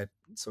made that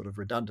sort of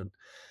redundant.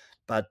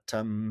 But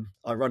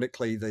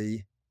ironically,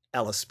 the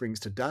Alice Springs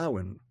to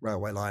Darwin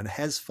railway line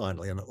has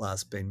finally and at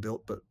last been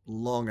built, but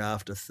long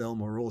after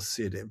Thelma or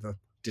Sid ever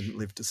didn't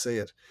live to see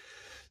it.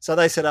 So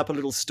they set up a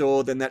little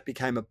store, then that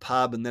became a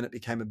pub, and then it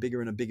became a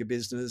bigger and a bigger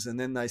business, and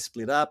then they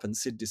split up and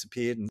Sid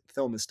disappeared and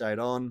Thelma stayed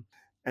on.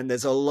 And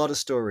there's a lot of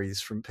stories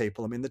from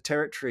people. I mean, the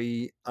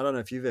Territory, I don't know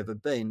if you've ever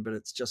been, but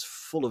it's just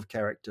full of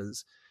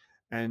characters.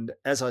 And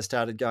as I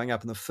started going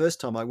up, and the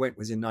first time I went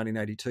was in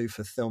 1982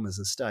 for Thelma's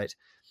estate,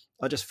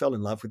 I just fell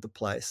in love with the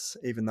place,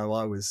 even though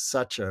I was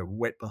such a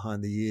wet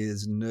behind the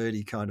ears,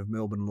 nerdy kind of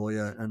Melbourne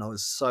lawyer, and I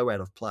was so out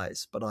of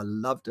place. But I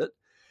loved it,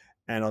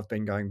 and I've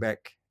been going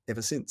back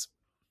ever since.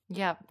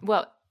 Yeah,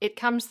 well, it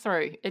comes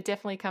through. It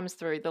definitely comes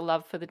through, the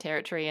love for the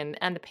Territory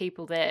and the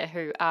people there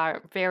who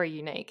are very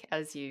unique,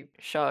 as you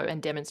show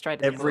and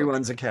demonstrate.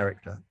 Everyone's a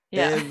character.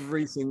 Yeah.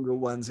 Every single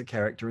one's a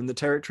character. In the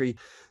Territory,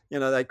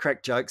 they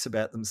crack jokes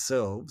about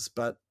themselves,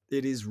 but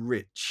it is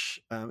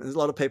rich. There's a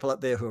lot of people up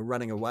there who are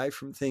running away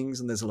from things,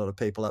 and there's a lot of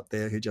people up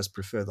there who just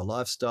prefer the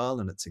lifestyle,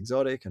 and it's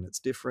exotic and it's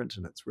different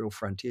and it's real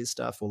frontier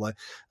stuff, although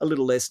a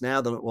little less now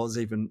than it was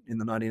even in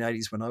the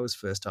 1980s when I was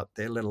first up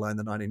there, let alone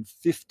the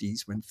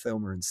 1950s when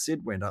Thelma and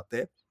Sid went up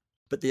there.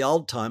 But the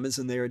old timers,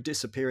 and they're a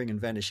disappearing and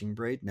vanishing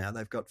breed now.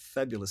 They've got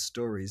fabulous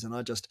stories, and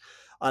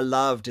I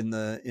loved in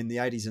the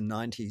 80s and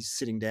 90s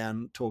sitting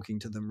down, talking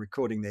to them,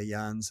 recording their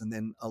yarns, and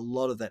then a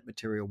lot of that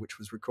material, which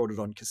was recorded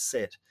on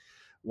cassette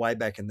way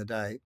back in the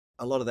day,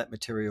 a lot of that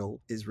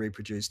material is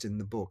reproduced in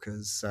the book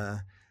as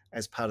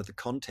part of the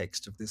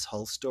context of this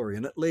whole story,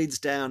 and it leads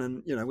down.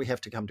 And we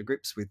have to come to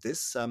grips with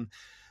this. I'm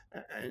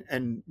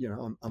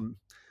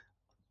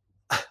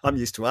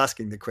used to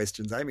asking the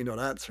questions, Amy, not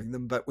answering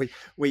them. But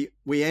I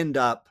end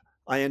up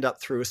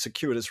through a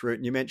circuitous route.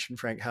 And you mentioned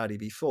Frank Hardy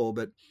before,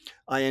 but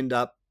I end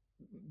up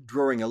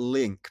drawing a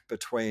link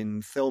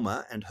between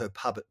Thelma and her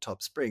pub at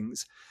Top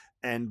Springs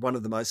and one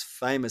of the most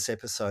famous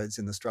episodes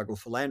in the struggle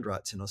for land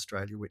rights in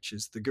Australia, which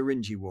is the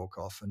Gurindji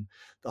Walk-Off. And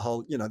the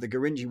whole, the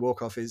Gurindji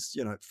Walk-Off is,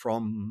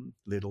 from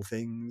little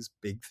things,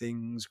 big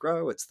things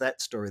grow. It's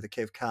that story, the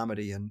Kev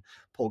Carmody and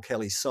Paul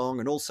Kelly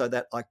song, and also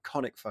that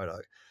iconic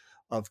photo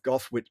of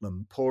Gough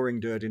Whitlam pouring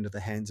dirt into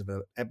the hands of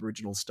an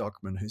Aboriginal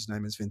stockman whose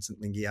name is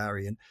Vincent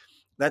Lingiari. And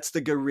that's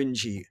the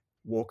Gurindji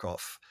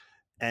Walk-Off.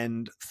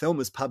 And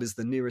Thelma's pub is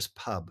the nearest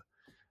pub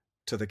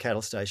to the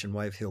cattle station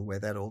Wave Hill where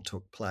that all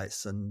took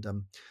place. And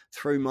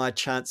through my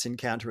chance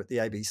encounter at the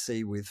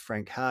ABC with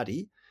Frank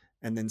Hardy,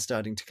 and then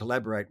starting to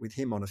collaborate with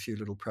him on a few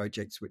little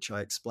projects, which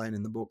I explain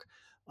in the book,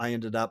 I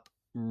ended up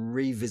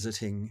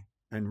revisiting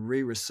and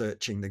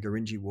re-researching the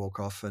Gurindji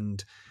Walk-Off,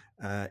 and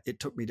it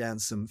took me down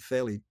some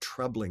fairly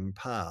troubling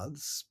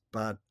paths,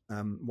 but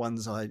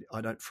ones I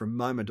don't for a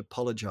moment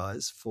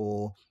apologise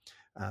for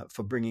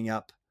bringing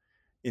up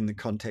in the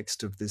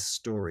context of this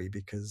story,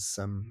 because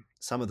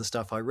some of the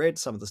stuff I read,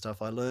 some of the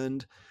stuff I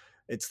learned,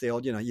 it's the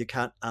old, you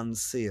can't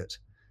unsee it,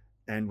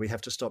 and we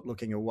have to stop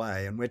looking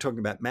away. And we're talking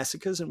about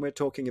massacres, and we're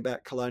talking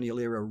about colonial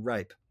era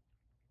rape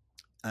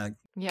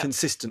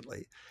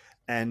consistently.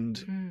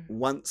 And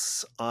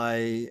once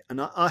I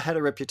had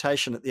a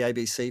reputation at the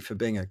ABC for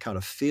being a kind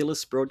of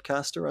fearless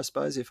broadcaster, I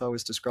suppose, if I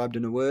was described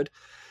in a word,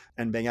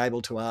 and being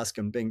able to ask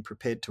and being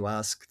prepared to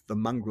ask the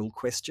mongrel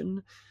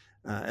question.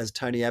 As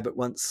Tony Abbott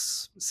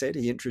once said,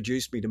 he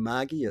introduced me to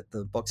Margie at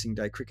the Boxing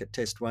Day cricket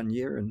test one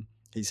year, and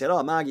he said,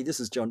 "Oh, Margie, this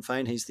is Jon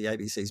Faine. He's the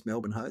ABC's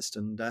Melbourne host,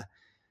 and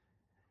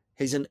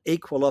he's an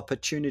equal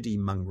opportunity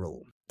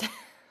mongrel."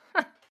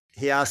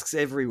 He asks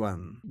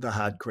everyone the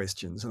hard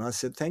questions. And I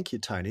said, "Thank you,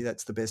 Tony.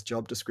 That's the best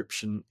job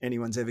description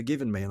anyone's ever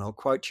given me, and I'll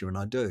quote you," and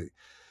I do.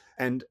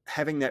 And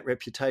having that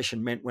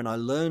reputation meant when I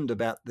learned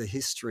about the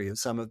history of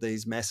some of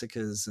these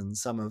massacres and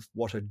some of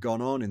what had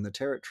gone on in the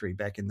Territory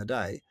back in the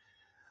day,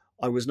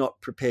 I was not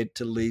prepared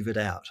to leave it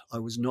out. I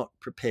was not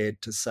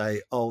prepared to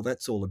say, "Oh,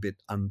 that's all a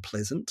bit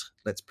unpleasant.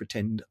 Let's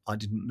pretend I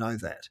didn't know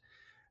that."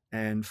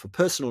 And for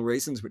personal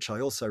reasons, which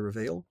I also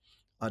reveal,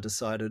 I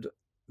decided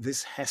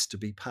this has to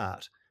be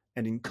part.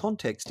 And in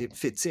context, it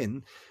fits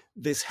in.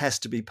 This has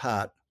to be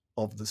part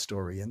of the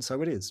story. And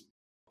so it is.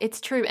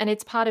 It's true. And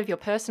it's part of your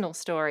personal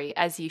story,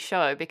 as you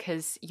show,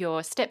 because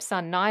your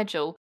stepson,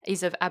 Nigel,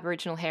 is of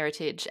Aboriginal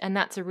heritage. And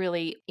that's a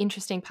really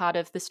interesting part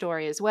of the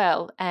story as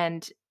well.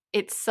 And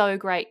it's so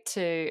great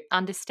to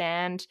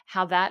understand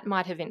how that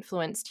might have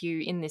influenced you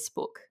in this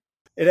book.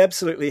 It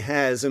absolutely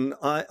has. And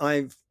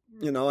I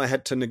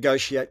had to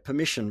negotiate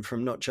permission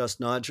from not just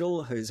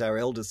Nigel, who's our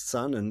eldest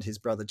son, and his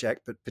brother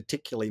Jack, but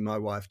particularly my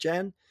wife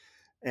Jan.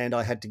 And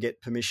I had to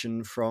get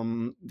permission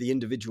from the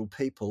individual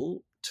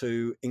people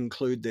to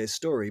include their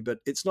story. But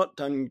it's not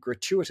done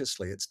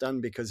gratuitously. It's done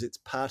because it's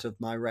part of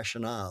my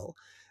rationale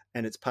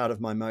and it's part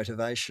of my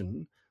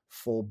motivation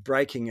for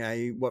breaking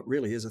what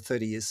really is a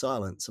 30-year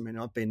silence. I mean,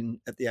 I've been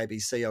at the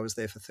ABC, I was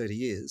there for 30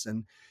 years.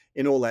 And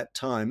in all that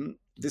time,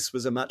 this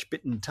was a much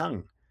bitten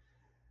tongue,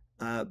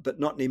 but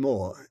not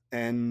anymore.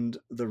 And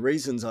the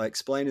reasons I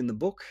explain in the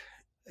book,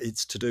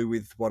 It's to do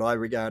with what I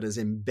regard as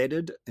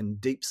embedded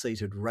and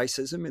deep-seated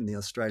racism in the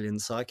Australian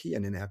psyche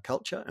and in our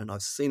culture, and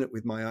I've seen it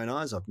with my own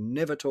eyes. I've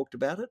never talked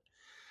about it,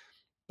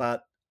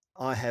 but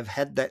I have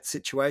had that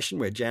situation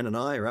where Jan and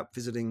I are up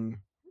visiting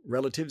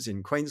relatives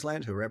in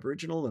Queensland who are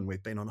Aboriginal, and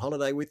we've been on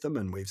holiday with them,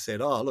 and we've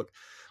said, oh, look,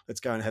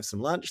 let's go and have some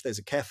lunch. There's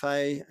a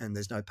cafe and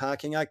there's no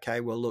parking. Okay,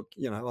 well, look,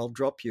 I'll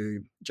drop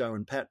you, Joe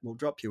and Pat, we'll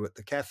drop you at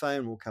the cafe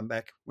and we'll come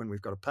back when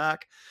we've got a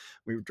park.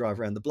 We drive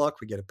around the block,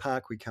 we get a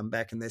park, we come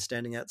back and they're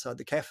standing outside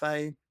the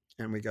cafe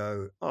and we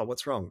go, oh,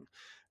 what's wrong?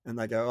 And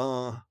they go,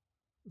 oh,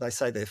 they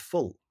say they're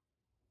full.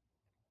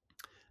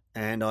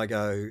 And I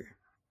go,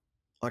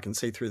 I can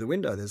see through the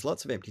window, there's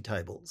lots of empty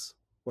tables.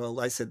 Well,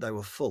 they said they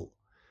were full.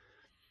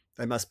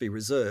 They must be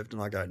reserved.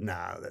 And I go,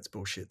 no, that's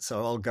bullshit.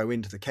 So I'll go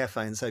into the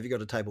cafe and say, have you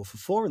got a table for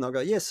 4? And they'll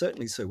go, yes,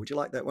 certainly, Sue. Would you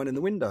like that one in the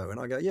window? And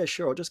I go, yeah,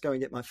 sure. I'll just go and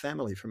get my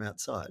family from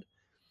outside.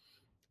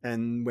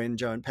 And when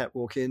Joe and Pat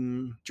walk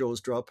in,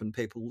 jaws drop and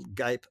people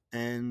gape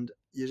and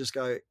you just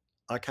go,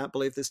 I can't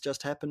believe this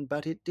just happened,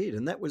 but it did.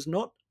 And that was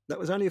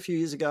only a few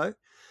years ago.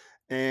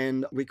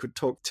 And we could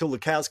talk till the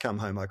cows come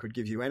home. I could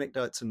give you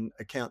anecdotes and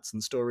accounts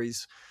and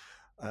stories,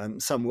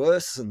 some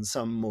worse and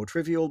some more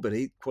trivial, but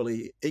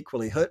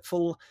equally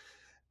hurtful.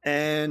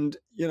 And,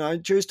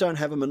 Jews don't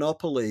have a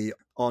monopoly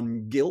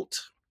on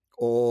guilt,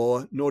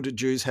 nor do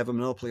Jews have a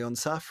monopoly on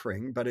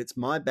suffering, but it's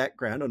my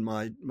background and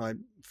my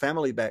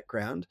family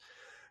background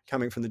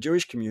coming from the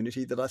Jewish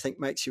community that I think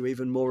makes you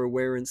even more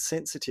aware and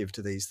sensitive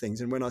to these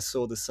things. And when I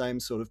saw the same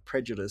sort of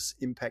prejudice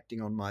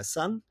impacting on my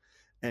son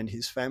and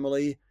his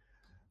family,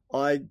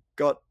 I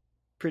got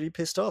pretty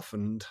pissed off,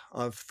 and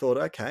I've thought,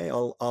 okay,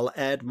 I'll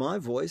add my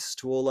voice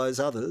to all those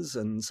others,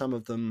 and some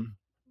of them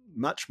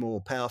much more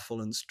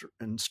powerful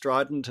and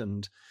strident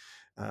and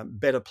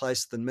better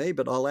placed than me,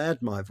 but I'll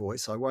add my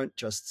voice. I won't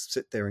just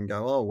sit there and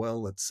go, oh,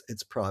 well,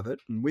 it's private.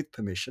 And with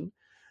permission,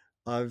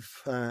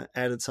 I've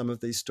added some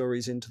of these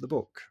stories into the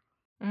book.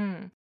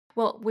 Mm.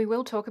 Well, we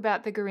will talk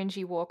about the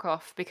Gurindji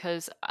walk-off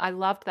because I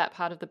loved that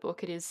part of the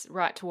book. It is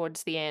right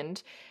towards the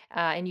end,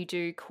 and you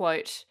do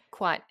quote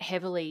quite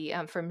heavily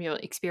from your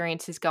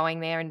experiences going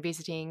there and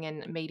visiting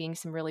and meeting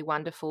some really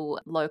wonderful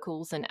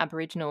locals and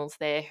Aboriginals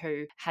there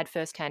who had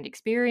first-hand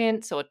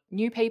experience or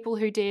knew people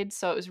who did.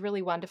 So it was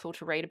really wonderful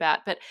to read about.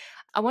 But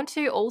I want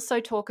to also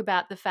talk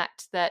about the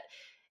fact that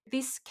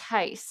this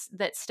case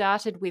that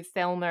started with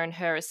Thelma and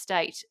her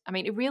estate, I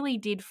mean, it really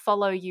did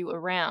follow you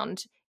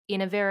around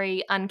in a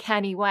very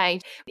uncanny way.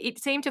 It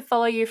seemed to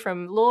follow you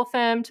from law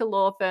firm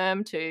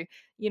to,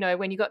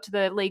 when you got to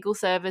the legal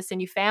service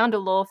and you found a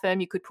law firm,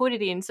 you could put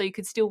it in so you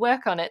could still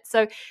work on it.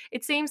 So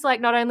it seems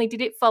like not only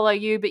did it follow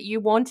you, but you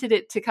wanted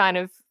it to kind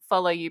of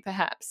follow you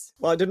perhaps.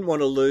 Well, I didn't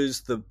want to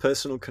lose the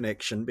personal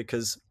connection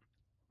because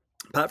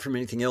apart from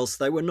anything else,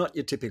 they were not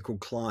your typical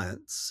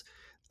clients.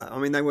 I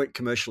mean, they weren't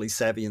commercially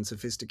savvy and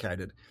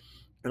sophisticated.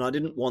 And I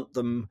didn't want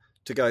them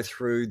to go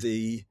through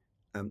the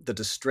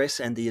distress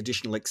and the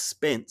additional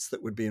expense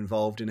that would be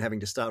involved in having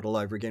to start all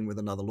over again with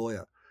another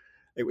lawyer.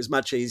 It was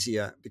much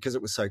easier, because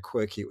it was so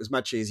quirky, it was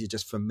much easier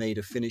just for me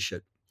to finish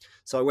it.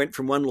 So I went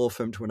from one law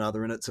firm to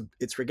another, and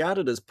it's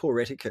regarded as poor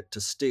etiquette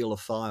to steal a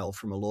file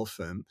from a law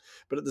firm.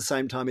 But at the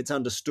same time, it's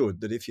understood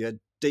that if you're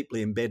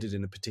deeply embedded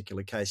in a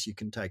particular case, you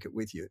can take it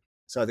with you.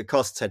 So the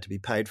costs had to be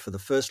paid for the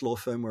first law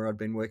firm where I'd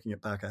been working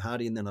at Barker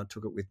Hardy, and then I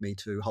took it with me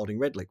to Holding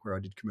Redlich, where I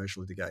did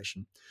commercial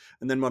litigation.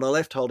 And then when I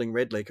left Holding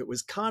Redlich, it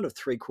was kind of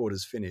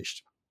 3/4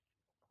 finished.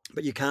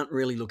 But you can't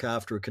really look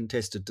after a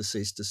contested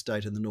deceased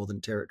estate in the Northern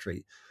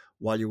Territory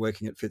while you're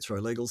working at Fitzroy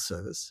Legal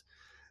Service.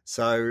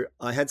 So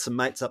I had some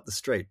mates up the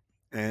street,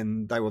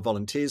 and they were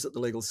volunteers at the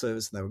legal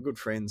service, and they were good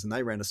friends, and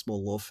they ran a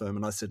small law firm.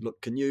 And I said, look,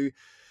 can you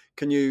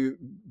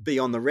be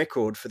on the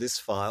record for this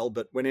file,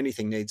 but when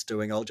anything needs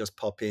doing, I'll just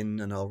pop in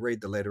and I'll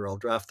read the letter, I'll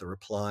draft the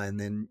reply, and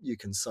then you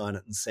can sign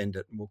it and send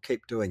it, and we'll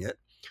keep doing it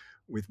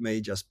with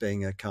me just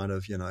being a kind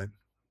of,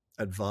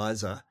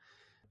 advisor.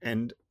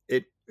 And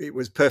it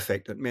was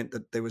perfect. It meant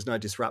that there was no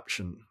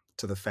disruption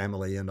to the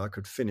family, and I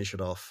could finish it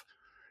off,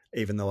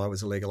 even though I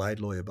was a legal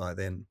aid lawyer by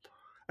then.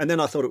 And then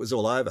I thought it was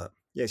all over.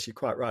 Yes, you're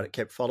quite right. It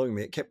kept following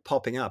me. It kept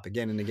popping up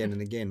again and again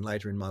and again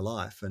later in my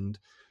life. And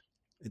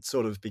it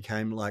sort of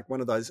became like one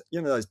of those,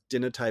 those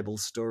dinner table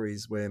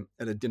stories where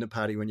at a dinner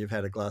party when you've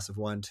had a glass of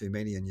wine too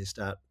many and you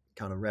start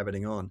kind of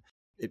rabbiting on.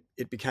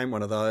 It became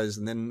one of those.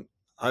 And then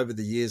over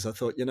the years, I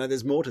thought,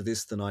 there's more to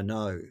this than I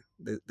know.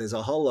 There's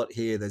a whole lot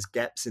here. There's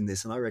gaps in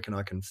this, and I reckon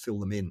I can fill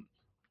them in.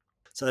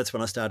 So that's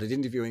when I started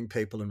interviewing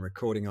people and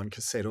recording on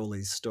cassette all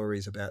these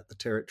stories about the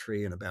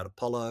territory and about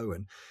Apollo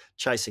and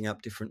chasing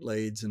up different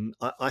leads. And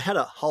I had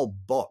a whole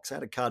box. I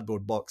had a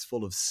cardboard box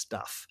full of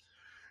stuff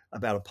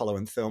about Apollo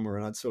and Thelma,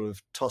 and I'd sort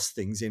of toss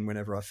things in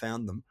whenever I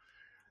found them.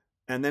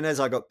 And then as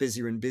I got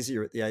busier and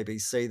busier at the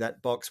ABC,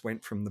 that box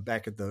went from the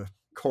back of the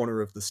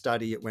corner of the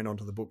study, it went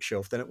onto the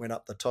bookshelf, then it went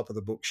up the top of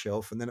the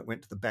bookshelf, and then it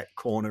went to the back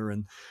corner,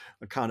 and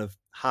I kind of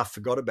half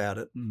forgot about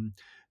it. And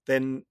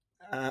then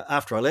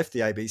after I left the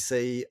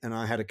ABC and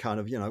I had a kind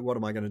of, what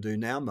am I going to do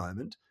now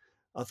moment,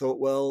 I thought,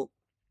 well,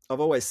 I've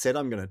always said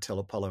I'm going to tell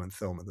Apollo and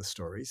Thelma the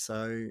story,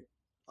 so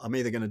I'm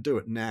either going to do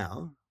it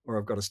now or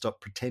I've got to stop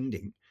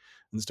pretending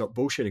and stop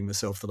bullshitting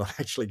myself that I'm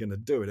actually going to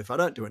do it. If I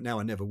don't do it now,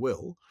 I never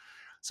will.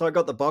 So I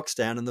got the box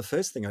down, and the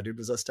first thing I did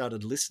was I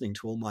started listening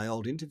to all my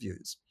old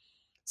interviews,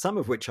 some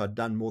of which I'd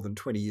done more than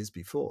 20 years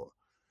before.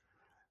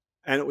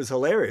 And it was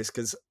hilarious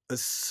because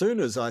as soon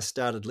as I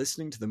started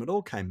listening to them, it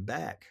all came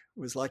back. It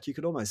was like you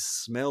could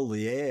almost smell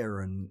the air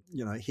and,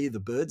 hear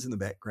the birds in the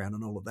background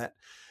and all of that.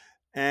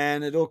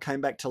 And it all came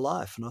back to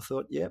life. And I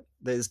thought,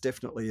 there's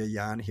definitely a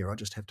yarn here. I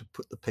just have to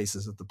put the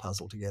pieces of the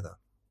puzzle together.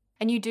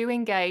 And you do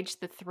engage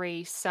the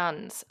three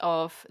sons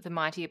of the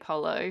mighty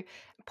Apollo,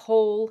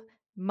 Paul,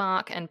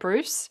 Mark and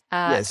Bruce.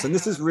 Yes, and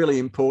this is really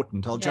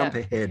important. I'll jump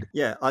ahead.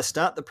 Yeah, I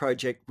start the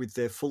project with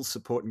their full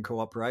support and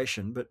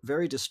cooperation, but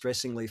very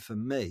distressingly for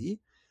me,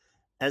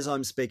 as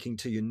I'm speaking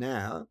to you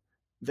now,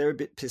 they're a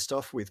bit pissed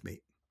off with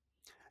me.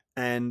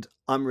 And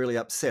I'm really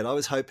upset. I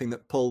was hoping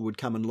that Paul would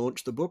come and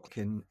launch the book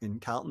in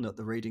Carlton at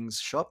the Readings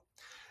shop.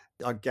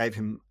 I gave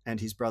him and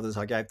his brothers,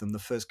 I gave them the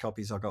first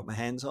copies I got my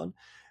hands on.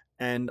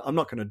 And I'm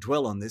not going to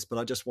dwell on this, but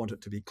I just want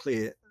it to be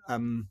clear.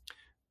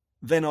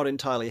 They're not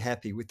entirely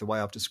happy with the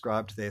way I've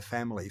described their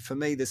family. For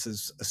me, this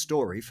is a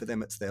story. For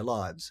them, it's their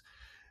lives.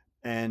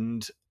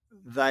 And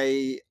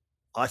I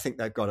think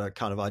they've got a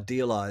kind of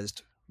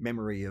idealized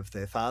memory of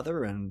their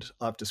father, and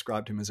I've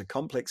described him as a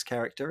complex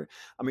character.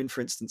 I mean, for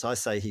instance, I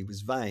say he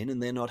was vain,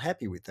 and they're not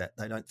happy with that.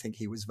 They don't think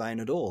he was vain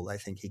at all. They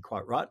think he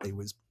quite rightly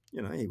was,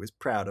 he was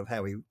proud of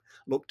how he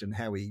looked and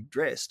how he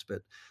dressed,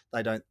 but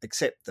they don't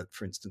accept that,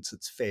 for instance,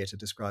 it's fair to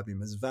describe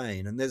him as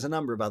vain. And there's a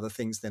number of other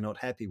things they're not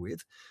happy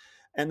with.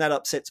 And that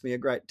upsets me a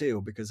great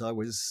deal because I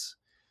was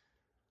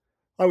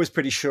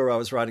pretty sure I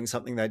was writing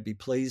something they'd be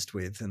pleased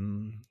with.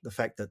 And the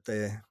fact that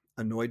they're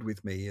annoyed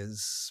with me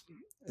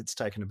it's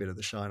taken a bit of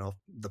the shine off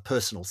the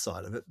personal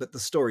side of it. But the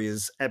story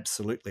is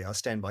absolutely, I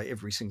stand by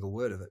every single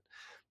word of it.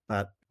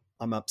 But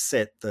I'm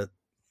upset that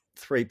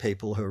three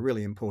people who are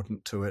really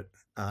important to it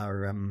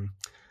are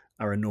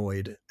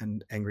annoyed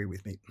and angry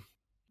with me.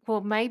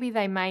 Well, maybe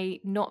they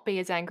may not be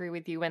as angry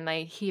with you when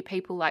they hear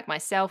people like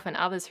myself and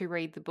others who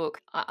read the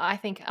book. I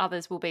think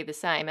others will be the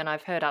same, and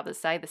I've heard others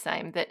say the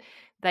same, that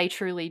they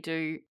truly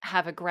do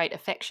have a great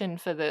affection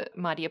for the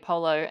mighty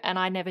Apollo, and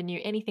I never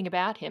knew anything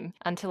about him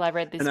until I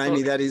read this book. And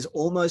Amy, that is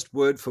almost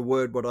word for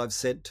word what I've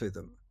said to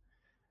them.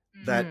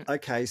 That,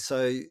 okay,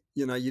 so,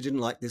 you didn't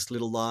like this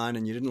little line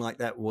and you didn't like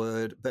that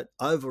word, but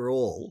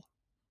overall,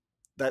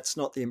 that's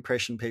not the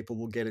impression people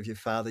will get of your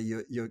father.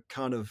 You're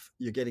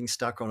getting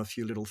stuck on a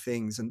few little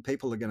things, and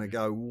people are going to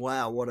go,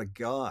 wow, what a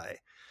guy.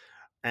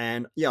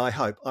 And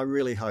I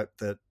really hope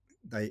that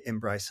they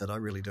embrace it. I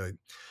really do.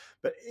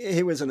 But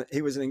he was an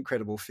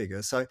incredible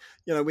figure. So,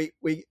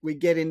 we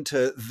get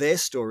into their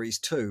stories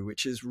too,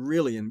 which is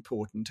really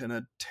important and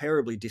a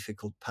terribly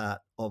difficult part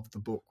of the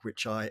book,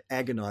 which I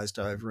agonized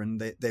over. And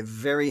they're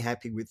very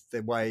happy with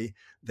the way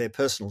their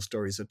personal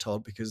stories are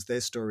told, because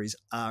their stories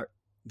are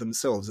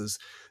themselves as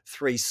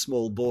three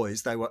small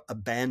boys. They were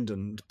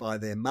abandoned by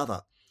their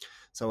mother.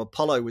 So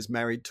Apollo was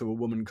married to a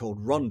woman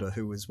called Rhonda,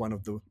 who was one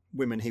of the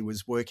women he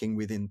was working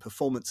with in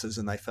performances,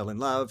 and they fell in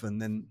love,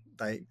 and then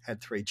they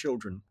had three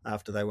children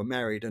after they were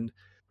married. And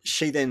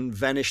she then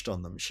vanished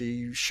on them.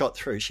 She shot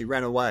through. She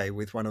ran away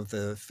with one of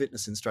the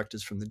fitness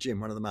instructors from the gym,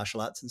 one of the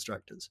martial arts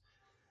instructors,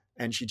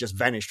 and she just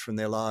vanished from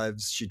their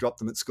lives. She dropped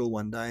them at school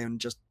one day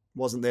and just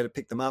wasn't there to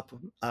pick them up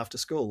after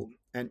school.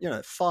 And,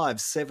 5,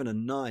 7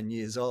 and 9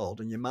 years old,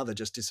 and your mother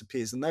just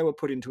disappears. And they were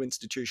put into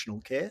institutional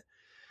care,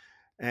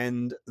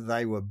 and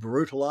they were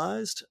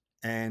brutalized,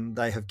 and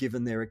they have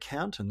given their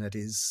account, and that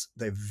is,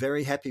 they're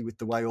very happy with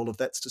the way all of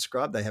that's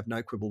described. They have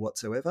no quibble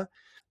whatsoever.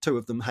 2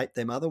 of them hate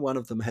their mother. 1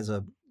 of them has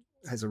a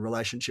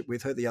relationship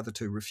with her. The other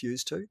 2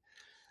 refuse to.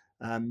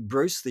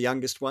 Bruce, the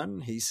youngest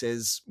one, he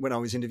says, when I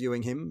was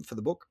interviewing him for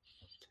the book,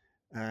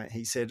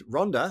 he said,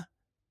 Rhonda,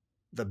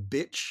 the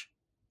bitch,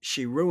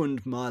 she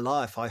ruined my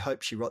life. I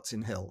hope she rots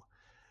in hell.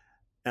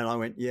 And I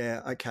went,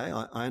 yeah, okay,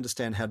 I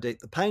understand how deep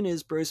the pain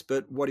is, Bruce,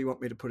 but what do you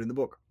want me to put in the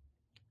book?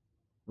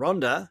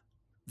 Rhonda,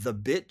 the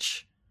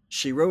bitch,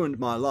 she ruined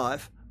my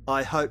life.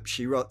 I hope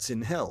she rots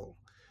in hell.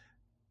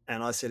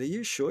 And I said, are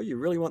you sure you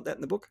really want that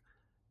in the book?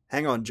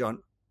 Hang on,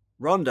 John.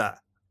 Rhonda,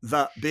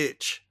 the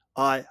bitch,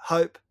 I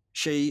hope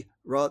she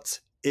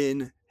rots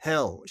in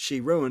hell. She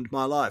ruined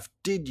my life.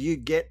 Did you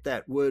get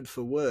that word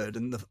for word?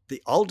 And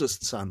the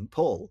oldest son,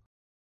 Paul,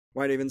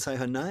 won't even say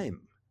her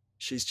name.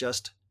 She's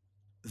just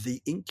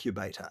the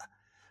incubator.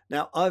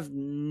 Now, I've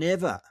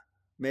never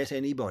met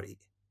anybody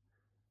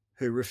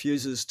who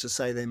refuses to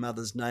say their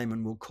mother's name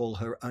and will call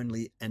her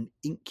only an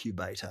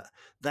incubator.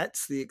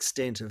 That's the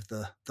extent of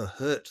the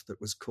hurt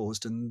that was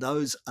caused, and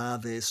those are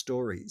their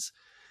stories.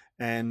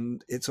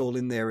 And it's all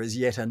in there as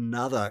yet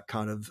another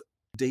kind of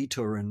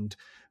detour,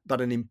 but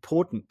an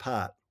important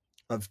part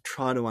of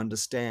trying to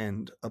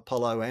understand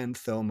Apollo and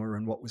Thelma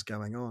and what was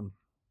going on.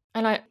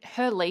 And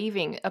her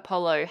leaving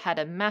Apollo had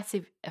a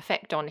massive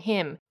effect on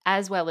him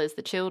as well as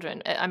the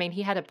children. I mean,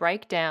 he had a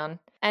breakdown.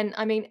 And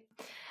I mean,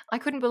 I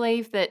couldn't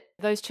believe that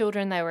those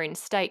children, they were in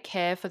state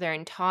care for their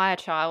entire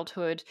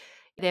childhood.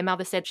 Their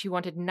mother said she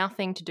wanted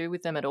nothing to do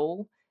with them at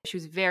all. She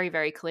was very,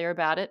 very clear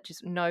about it,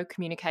 just no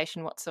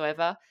communication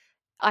whatsoever.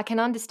 I can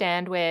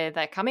understand where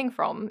they're coming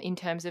from in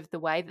terms of the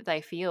way that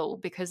they feel,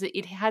 because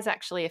it has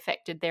actually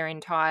affected their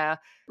entire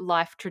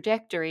life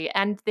trajectory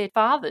and their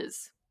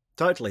fathers.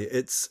 Totally.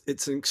 It's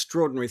an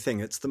extraordinary thing.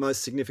 It's the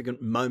most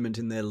significant moment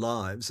in their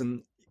lives.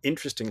 And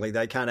interestingly,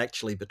 they can't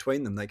actually,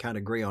 between them, they can't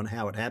agree on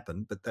how it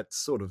happened, but that's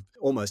sort of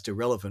almost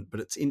irrelevant. But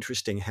it's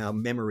interesting how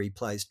memory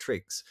plays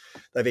tricks.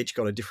 They've each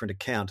got a different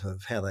account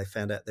of how they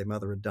found out their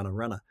mother had done a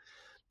runner.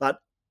 But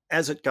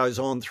as it goes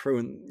on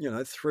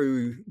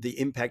through the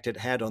impact it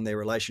had on their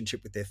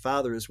relationship with their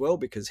father as well,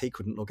 because he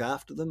couldn't look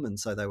after them. And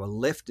so they were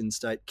left in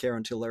state care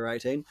until they were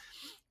 18.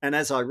 And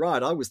as I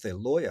write, I was their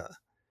lawyer.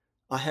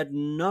 I had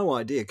no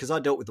idea, because I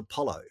dealt with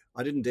Apollo.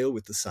 I didn't deal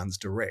with the sons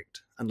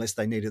direct unless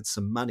they needed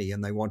some money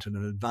and they wanted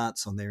an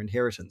advance on their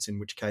inheritance, in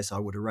which case I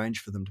would arrange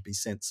for them to be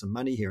sent some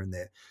money here and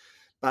there.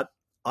 But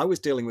I was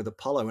dealing with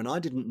Apollo and I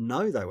didn't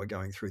know they were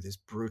going through this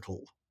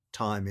brutal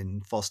time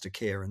in foster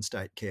care and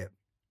state care.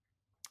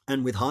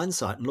 And with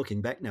hindsight and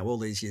looking back now all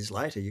these years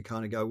later, you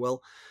kind of go,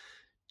 well,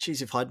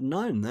 geez, if I'd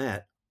known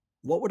that,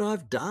 what would I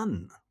have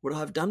done? Would I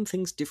have done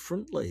things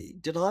differently?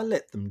 Did I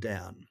let them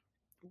down?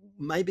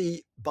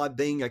 Maybe by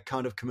being a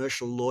kind of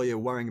commercial lawyer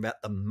worrying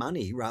about the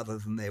money rather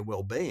than their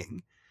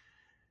well-being,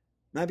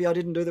 maybe I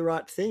didn't do the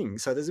right thing.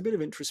 So there's a bit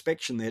of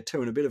introspection there too,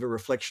 and a bit of a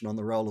reflection on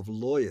the role of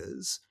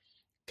lawyers,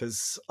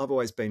 because I've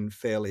always been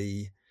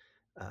fairly,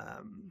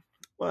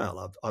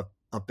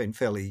 I've been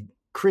fairly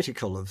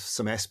critical of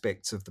some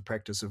aspects of the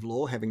practice of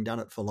law, having done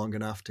it for long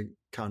enough to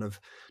kind of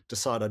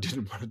decide I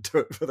didn't want to do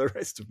it for the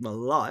rest of my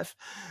life.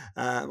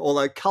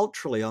 Although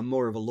culturally I'm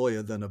more of a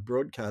lawyer than a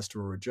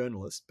broadcaster or a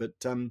journalist, but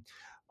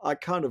I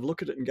kind of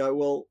look at it and go,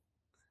 well,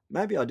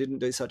 maybe I didn't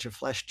do such a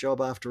flash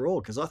job after all,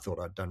 because I thought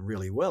I'd done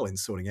really well in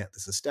sorting out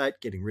this estate,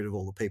 getting rid of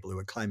all the people who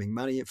were claiming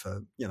money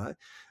for,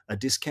 a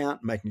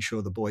discount, making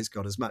sure the boys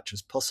got as much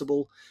as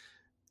possible.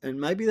 And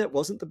maybe that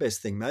wasn't the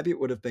best thing. Maybe it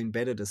would have been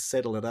better to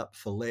settle it up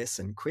for less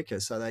and quicker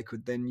so they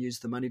could then use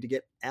the money to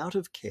get out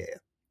of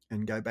care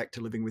and go back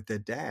to living with their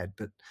dad.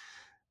 But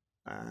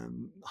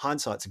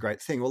hindsight's a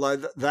great thing, although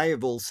they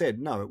have all said,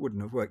 no, it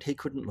wouldn't have worked. He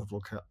couldn't have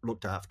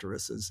looked after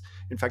us.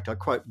 In fact, I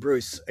quote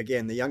Bruce,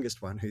 again, the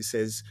youngest one, who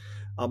says,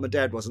 oh, my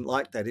dad wasn't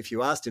like that. If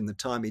you asked him the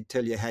time, he'd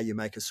tell you how you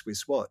make a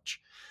Swiss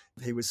watch.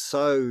 He was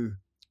so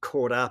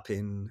caught up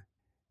in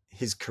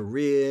his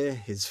career,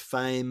 his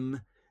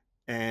fame,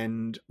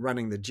 and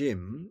running the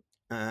gym.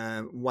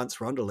 Once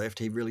Rhonda left,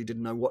 he really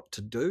didn't know what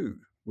to do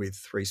with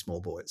 3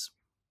 small boys.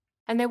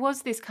 And there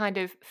was this kind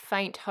of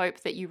faint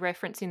hope that you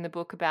reference in the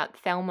book about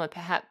Thelma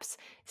perhaps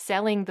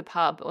selling the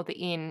pub or the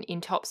inn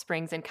in Top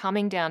Springs and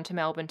coming down to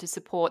Melbourne to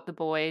support the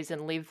boys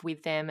and live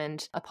with them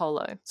and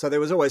Apollo. So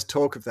there was always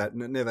talk of that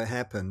and it never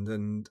happened.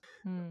 And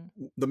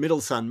the middle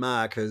son,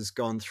 Mark, has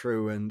gone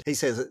through and he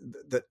says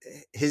that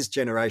his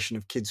generation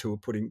of kids who were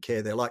put in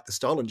care, they're like the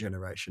stolen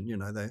generation,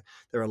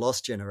 they're a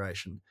lost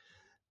generation.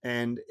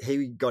 And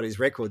he got his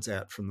records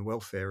out from the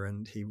welfare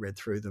and he read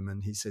through them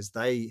and he says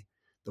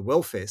the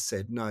welfare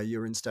said, no,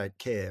 you're in state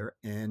care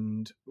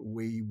and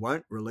we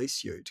won't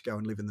release you to go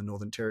and live in the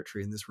Northern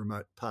Territory in this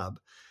remote pub,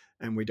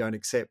 and we don't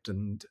accept.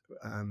 And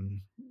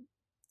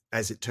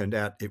as it turned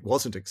out, it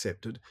wasn't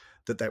accepted,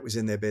 that was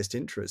in their best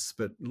interests.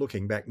 But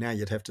looking back now,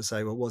 you'd have to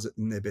say, well, was it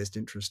in their best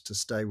interest to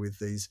stay with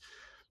these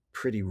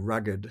pretty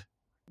rugged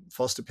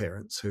foster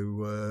parents who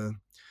were,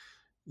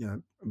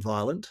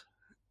 violent,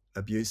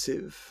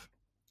 abusive,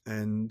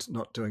 and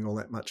not doing all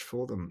that much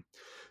for them?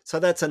 So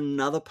that's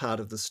another part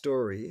of the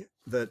story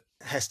that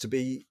has to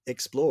be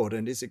explored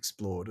and is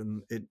explored.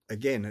 And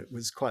it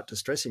was quite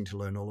distressing to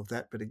learn all of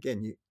that. But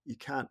again, you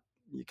can't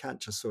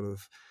just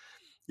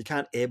you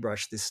can't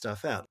airbrush this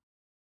stuff out.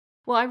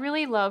 Well, I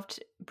really loved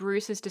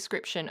Bruce's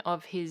description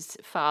of his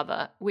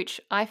father,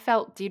 which I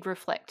felt did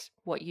reflect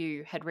what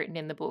you had written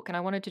in the book. And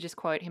I wanted to just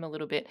quote him a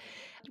little bit.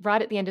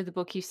 Right at the end of the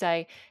book, you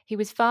say, he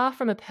was far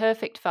from a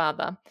perfect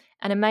father,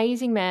 an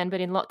amazing man,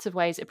 but in lots of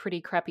ways a pretty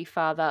crappy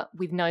father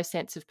with no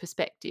sense of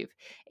perspective.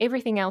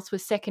 Everything else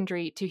was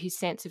secondary to his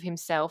sense of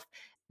himself.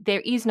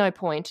 There is no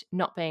point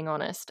not being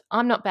honest.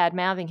 I'm not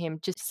bad-mouthing him,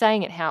 just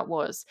saying it how it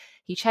was.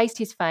 He chased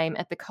his fame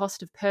at the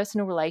cost of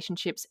personal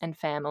relationships and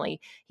family.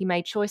 He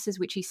made choices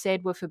which he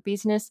said were for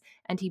business,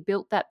 and he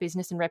built that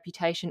business and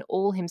reputation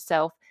all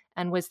himself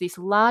and was this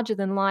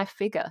larger-than-life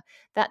figure.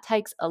 That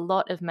takes a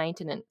lot of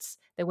maintenance.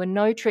 There were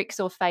no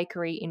tricks or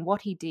fakery in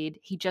what he did.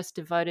 He just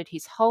devoted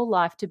his whole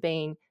life to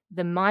being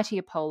the mighty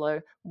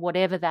Apollo,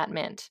 whatever that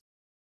meant.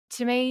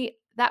 To me,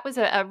 that was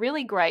a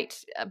really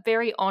great,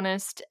 very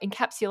honest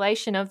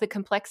encapsulation of the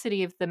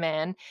complexity of the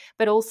man,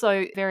 but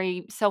also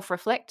very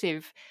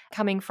self-reflective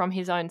coming from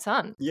his own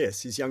son.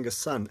 Yes, his youngest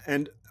son.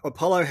 And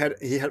Apollo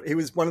he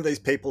was one of these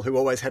people who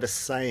always had a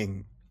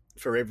saying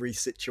for every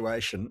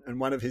situation. And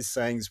one of his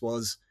sayings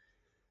was,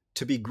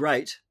 to be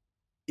great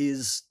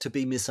is to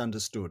be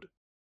misunderstood.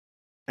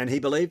 And he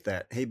believed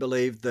that. He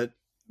believed that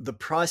the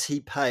price he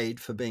paid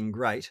for being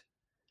great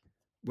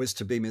was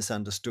to be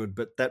misunderstood,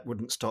 but that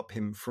wouldn't stop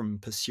him from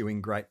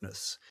pursuing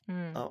greatness.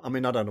 I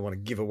mean, I don't want to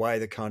give away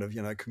the kind of,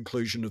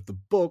 conclusion of the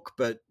book,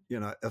 but,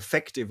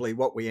 effectively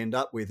what we end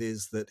up with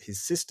is that his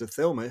sister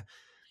Thelma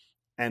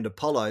and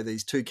Apollo,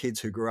 these two kids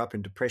who grew up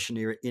in Depression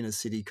era inner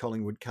city,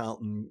 Collingwood,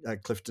 Carlton,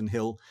 Clifton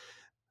Hill,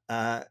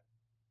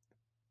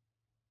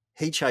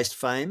 he chased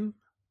fame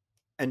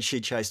and she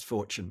chased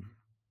fortune.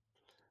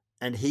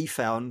 And he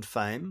found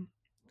fame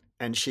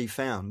and she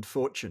found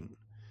fortune.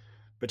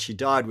 But she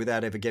died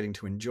without ever getting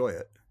to enjoy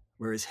it,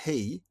 whereas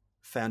he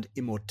found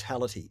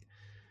immortality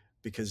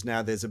because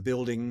now there's a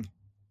building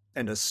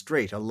and a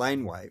street, a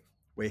laneway,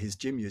 where his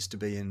gym used to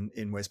be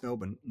in West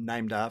Melbourne,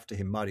 named after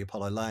him, Mighty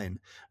Apollo Lane.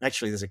 And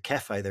actually, there's a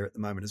cafe there at the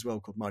moment as well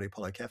called Mighty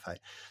Apollo Cafe.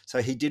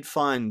 So he did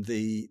find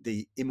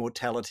the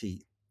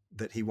immortality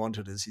that he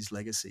wanted as his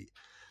legacy.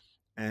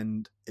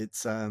 And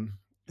it's a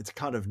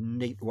kind of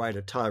neat way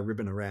to tie a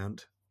ribbon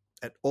around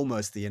at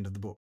almost the end of the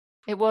book.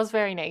 It was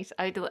very neat.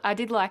 I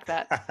did like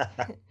that.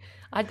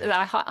 I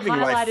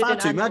highlighted far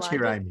too much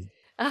here, Amy.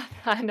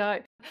 I know.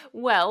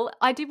 Well,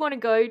 I did want to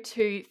go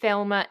to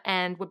Thelma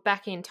and we're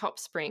back in Top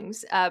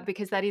Springs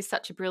because that is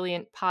such a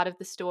brilliant part of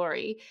the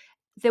story.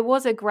 There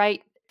was a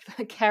great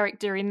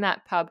character in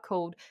that pub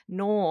called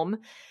Norm,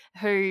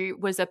 who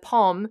was a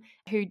pom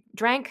who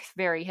drank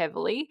very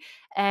heavily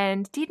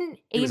and didn't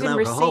he even was an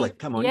alcoholic. receive.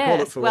 Come on, yes,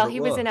 call it for well, what it he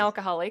was an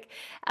alcoholic.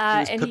 He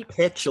was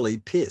perpetually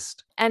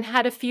pissed. And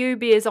had a few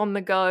beers on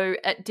the go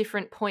at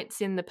different points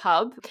in the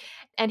pub.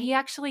 And he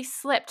actually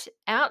slept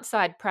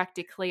outside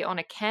practically on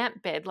a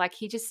camp bed. Like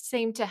he just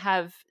seemed to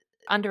have,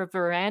 under a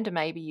veranda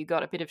maybe you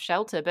got a bit of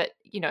shelter, but,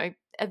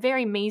 a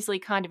very measly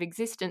kind of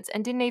existence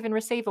and didn't even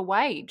receive a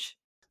wage.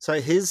 So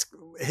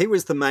he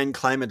was the main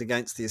claimant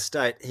against the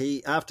estate.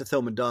 After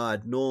Thelma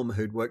died, Norm,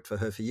 who'd worked for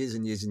her for years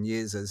and years and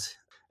years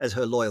as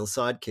her loyal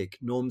sidekick,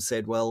 Norm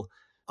said, well,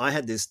 I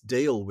had this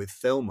deal with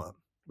Thelma,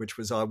 which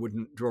was I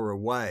wouldn't draw a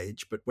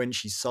wage, but when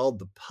she sold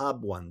the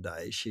pub one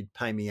day, she'd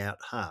pay me out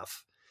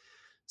half.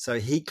 So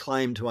he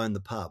claimed to own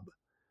the pub.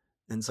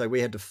 And so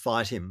we had to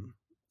fight him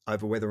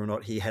over whether or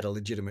not he had a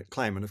legitimate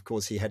claim. And of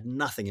course, he had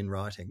nothing in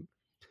writing.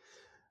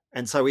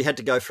 And so we had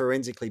to go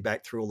forensically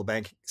back through all the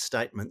bank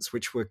statements,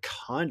 which were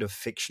kind of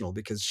fictional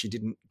because she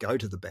didn't go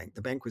to the bank.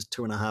 The bank was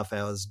 2.5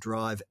 hours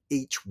drive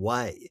each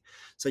way.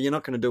 So you're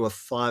not going to do a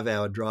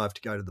 5-hour drive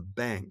to go to the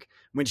bank.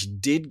 When she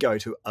did go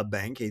to a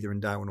bank, either in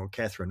Darwin or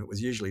Katherine, it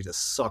was usually to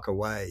sock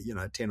away,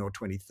 $10,000 or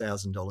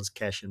 $20,000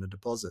 cash in a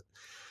deposit.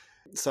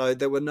 So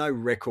there were no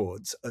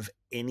records of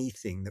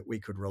anything that we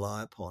could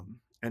rely upon.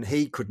 And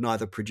he could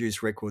neither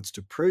produce records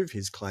to prove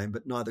his claim,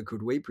 but neither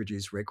could we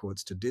produce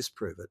records to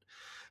disprove it.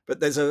 But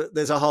there's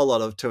a whole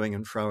lot of toing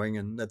and froing,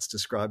 and that's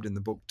described in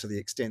the book to the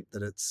extent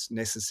that it's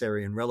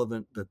necessary and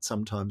relevant, but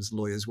sometimes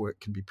lawyers' work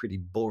can be pretty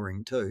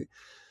boring too.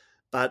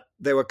 But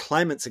there were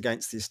claimants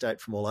against the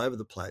estate from all over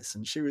the place.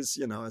 And she was,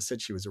 I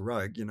said she was a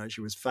rogue.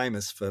 She was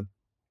famous for,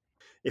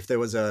 if there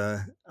was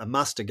a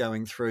muster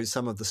going through,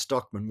 some of the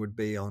stockmen would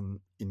be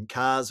in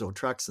cars or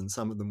trucks and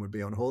some of them would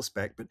be on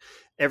horseback, but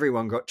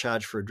everyone got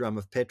charged for a drum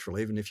of petrol.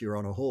 Even if you were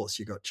on a horse,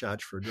 you got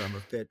charged for a drum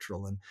of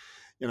petrol. And,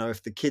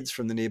 if the kids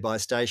from the nearby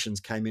stations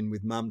came in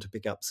with mum to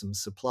pick up some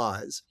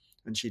supplies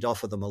and she'd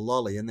offer them a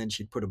lolly and then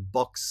she'd put a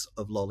box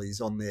of lollies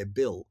on their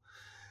bill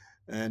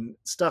and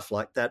stuff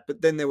like that.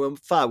 But then there were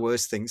far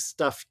worse things.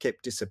 Stuff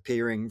kept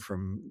disappearing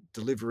from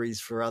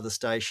deliveries for other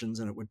stations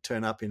and it would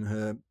turn up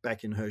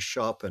back in her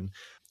shop and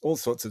all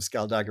sorts of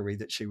skullduggery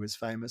that she was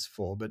famous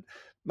for. But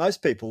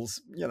most people's,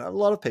 a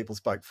lot of people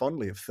spoke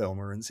fondly of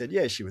Thelma and said,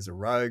 yeah, she was a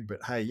rogue,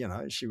 but hey,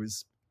 she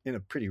was in a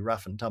pretty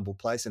rough and tumble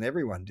place and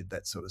everyone did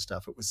that sort of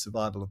stuff. It was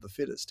survival of the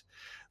fittest.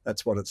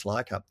 That's what it's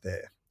like up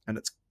there. And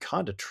it's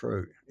kind of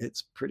true.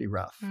 It's pretty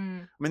rough.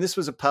 I mean, this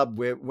was a pub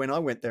where when I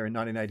went there in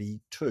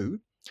 1982,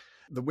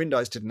 the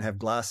windows didn't have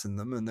glass in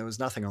them and there was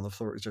nothing on the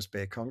floor. It was just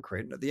bare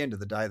concrete. And at the end of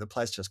the day, the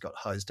place just got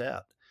hosed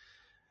out.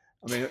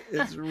 I mean,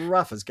 it's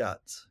rough as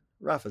guts.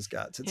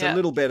 It's a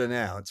little better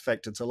now. In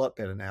fact, it's a lot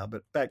better now.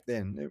 But back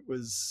then, it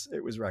was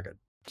rugged.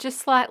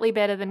 Just slightly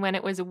better than when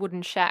it was a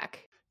wooden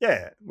shack.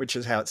 Yeah, which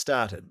is how it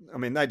started. I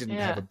mean, they didn't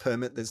have a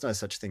permit. There's no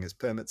such thing as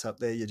permits up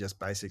there. You just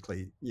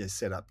basically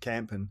set up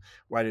camp and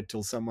waited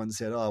till someone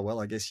said, oh, well,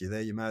 I guess you're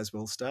there. You may as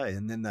well stay.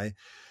 And then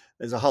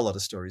there's a whole lot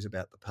of stories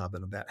about the pub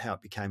and about how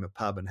it became a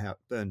pub and how it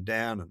burned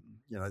down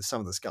and, some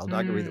of the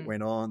skullduggery that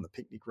went on, the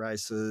picnic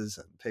races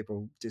and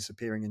people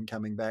disappearing and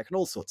coming back and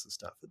all sorts of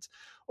stuff.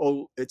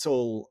 It's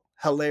all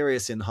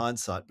hilarious in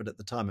hindsight, but at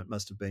the time it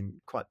must have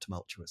been quite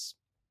tumultuous.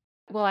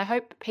 Well, I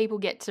hope people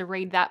get to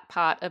read that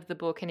part of the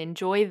book and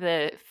enjoy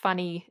the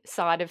funny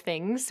side of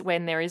things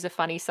when there is a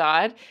funny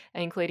side,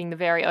 including the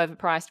very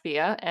overpriced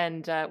beer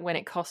and when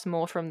it costs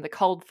more from the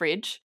cold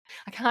fridge.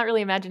 I can't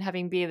really imagine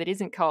having beer that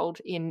isn't cold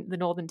in the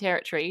Northern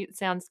Territory. It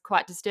sounds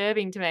quite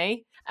disturbing to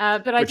me.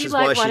 But I did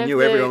like one of the... Which is why she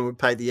knew everyone would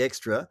pay the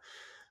extra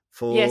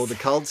for the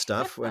cold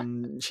stuff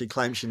when she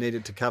claimed she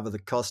needed to cover the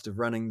cost of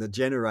running the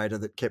generator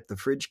that kept the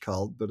fridge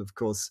cold. But of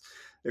course,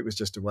 it was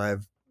just a way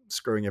of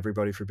screwing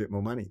everybody for a bit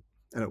more money.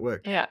 And it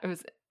worked. Yeah, it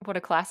was What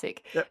a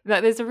classic. Yep.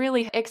 There's a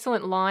really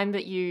excellent line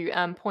that you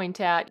point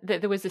out,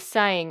 that there was a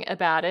saying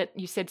about it.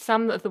 You said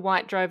some of the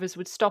white drovers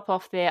would stop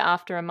off there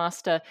after a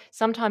muster,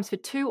 sometimes for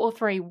 2 or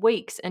 3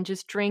 weeks, and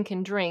just drink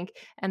and drink.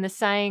 And the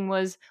saying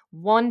was,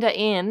 Wanda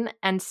Inn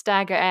and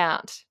stagger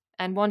out.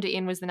 And Wanda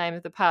Inn was the name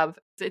of the pub.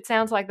 It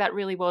sounds like that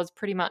really was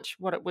pretty much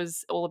what it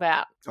was all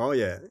about. Oh,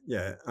 yeah,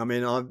 yeah. I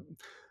mean,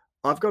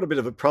 I've got a bit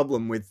of a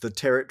problem with the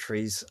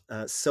Territory's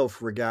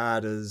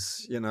self-regard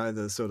as,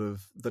 the sort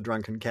of the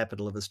drunken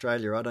capital of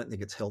Australia. I don't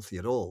think it's healthy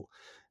at all.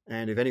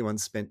 And if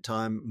anyone's spent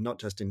time, not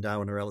just in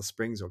Darwin or Alice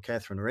Springs or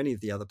Katherine or any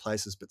of the other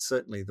places, but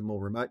certainly the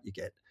more remote you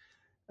get,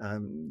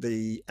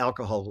 the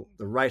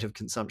rate of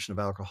consumption of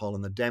alcohol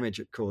and the damage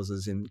it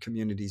causes in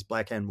communities,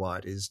 black and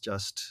white, is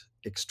just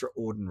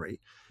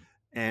extraordinary.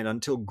 And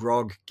until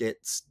grog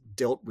gets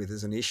dealt with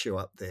as an issue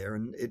up there,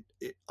 and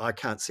I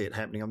can't see it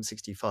happening. I'm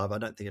 65. I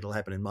don't think it'll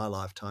happen in my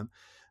lifetime.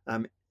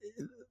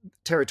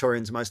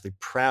 Territorians are mostly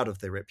proud of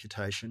their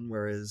reputation,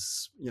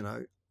 whereas,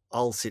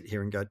 I'll sit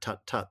here and go,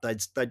 tut, tut.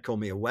 They'd call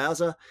me a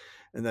wowser,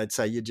 and they'd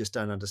say, you just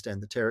don't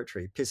understand the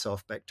Territory. Piss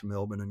off back to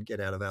Melbourne and get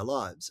out of our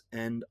lives.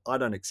 And I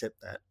don't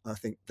accept that. I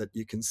think that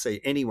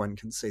anyone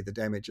can see the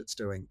damage it's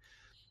doing,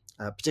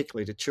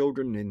 particularly to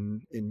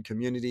children in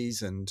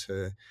communities and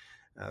to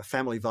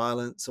family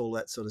violence, all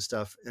that sort of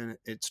stuff. And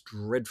it's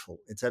dreadful.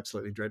 It's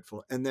absolutely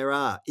dreadful. And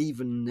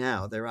even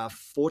now, there are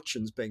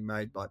fortunes being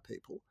made by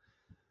people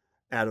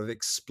out of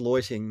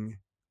exploiting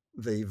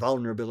the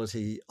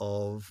vulnerability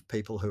of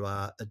people who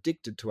are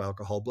addicted to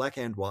alcohol, black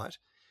and white.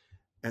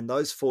 And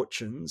those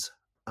fortunes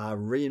are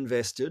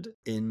reinvested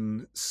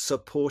in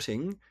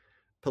supporting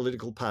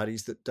political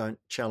parties that don't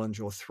challenge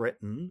or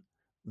threaten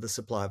the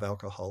supply of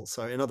alcohol.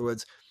 So in other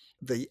words,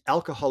 the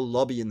alcohol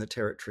lobby in the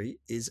Territory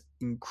is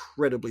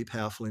incredibly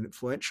powerful and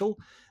influential,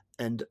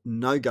 and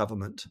no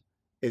government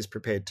is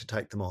prepared to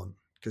take them on,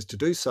 because to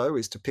do so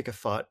is to pick a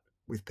fight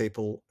with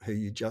people who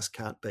you just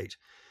can't beat.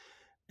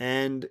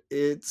 And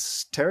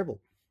it's terrible.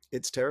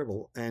 It's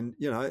terrible. And,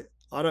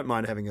 I don't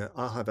mind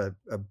I'll have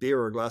a beer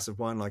or a glass of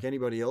wine like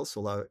anybody else,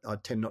 although I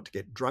tend not to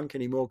get drunk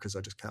anymore because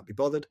I just can't be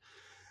bothered.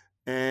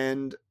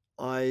 And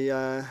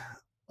I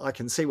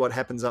can see what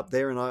happens up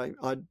there, and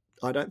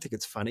I don't think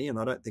it's funny, and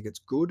I don't think it's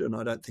good, and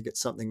I don't think it's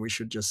something we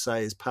should just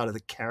say is part of the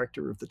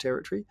character of the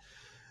Territory.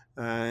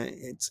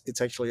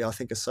 It's actually, I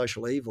think, a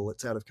social evil.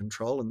 It's out of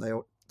control, and they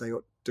ought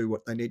to do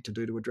what they need to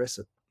do to address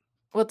it.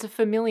 Well, it's a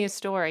familiar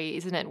story,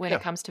 isn't it, when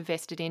it comes to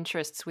vested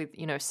interests with,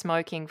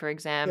 smoking, for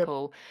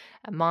example,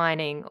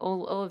 mining,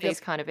 all of these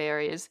kind of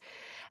areas.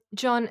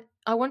 Jon,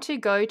 I want to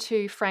go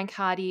to Frank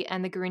Hardy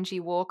and the Gurindji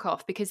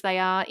walk-off because they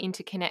are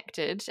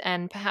interconnected,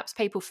 and perhaps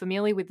people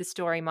familiar with the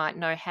story might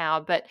know how,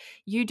 but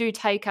you do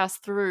take us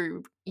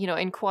through,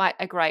 in quite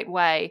a great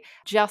way,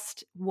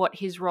 just what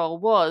his role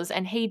was.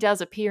 And he does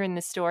appear in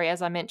this story,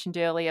 as I mentioned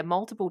earlier,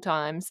 multiple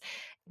times.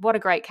 What a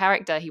great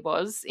character he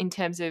was in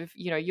terms of,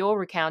 your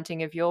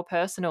recounting of your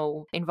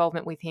personal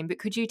involvement with him. But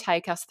could you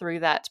take us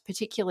through that,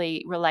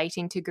 particularly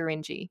relating to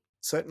Gurindji?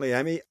 Certainly,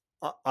 Amy.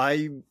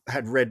 I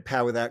had read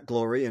Power Without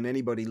Glory, and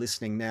anybody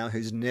listening now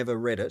who's never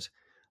read it,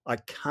 I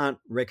can't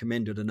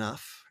recommend it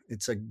enough.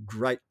 It's a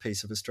great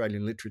piece of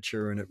Australian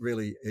literature, and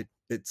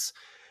it's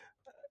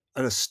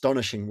an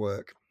astonishing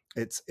work.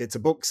 It's a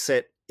book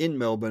set in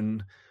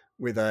Melbourne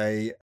with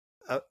a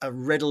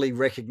readily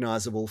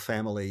recognisable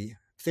family,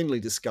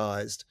 thinly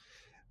disguised,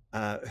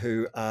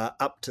 who are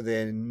up to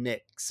their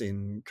necks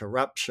in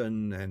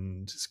corruption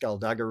and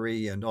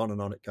skullduggery, and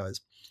on it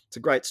goes. It's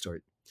a great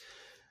story.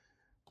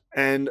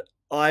 And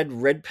I'd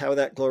read Power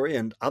Without Glory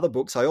and other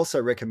books. I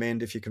also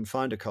recommend, if you can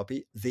find a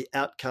copy, The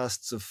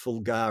Outcasts of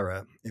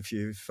Fulgara, if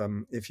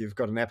you've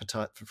got an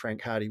appetite for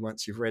Frank Hardy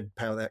once you've read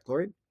Power Without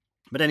Glory.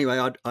 But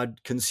anyway,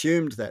 I'd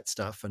consumed that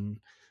stuff and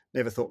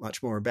never thought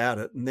much more about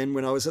it. And then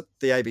when I was at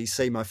the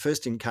ABC, my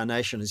first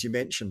incarnation, as you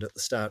mentioned at the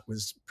start,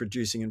 was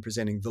producing and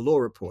presenting The Law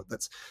Report.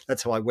 That's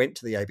how I went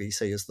to the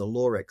ABC, as the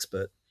law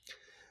expert.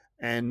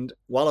 And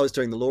while I was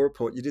doing the Law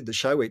Report, you did the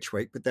show each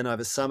week, but then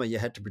over summer you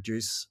had to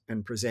produce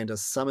and present a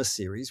summer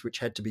series, which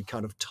had to be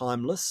kind of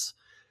timeless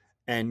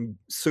and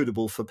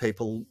suitable for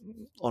people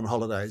on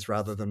holidays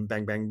rather than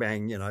bang, bang,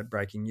 bang,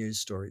 breaking news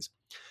stories.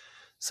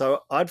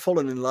 So I'd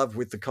fallen in love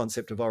with the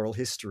concept of oral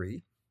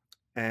history,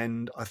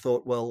 and I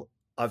thought, well,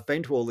 I've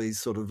been to all these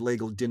sort of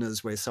legal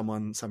dinners where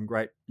some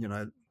great,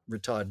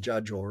 retired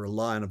judge or a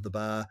lion of the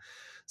bar,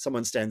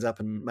 someone stands up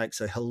and makes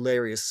a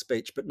hilarious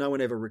speech, but no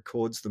one ever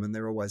records them and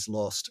they're always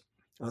lost.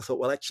 And I thought,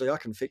 well, actually, I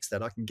can fix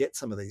that. I can get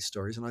some of these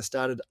stories. And I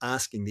started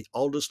asking the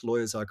oldest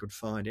lawyers I could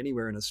find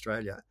anywhere in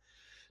Australia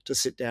to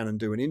sit down and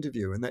do an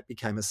interview. And that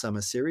became a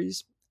summer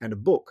series and a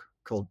book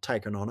called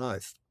Taken on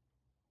Oath.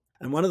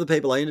 And one of the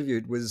people I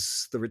interviewed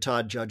was the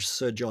retired judge,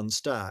 Sir John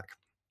Stark.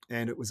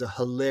 And it was a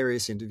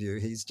hilarious interview.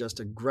 He's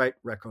just a great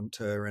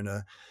raconteur and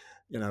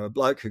a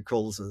bloke who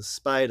calls a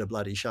spade a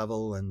bloody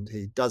shovel, and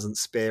he doesn't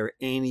spare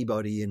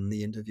anybody in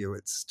the interview.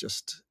 It's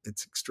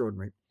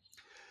extraordinary.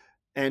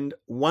 And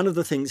one of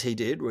the things he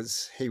did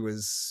was he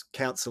was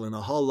counsel in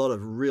a whole lot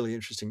of really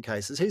interesting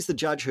cases. He's the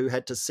judge who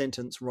had to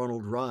sentence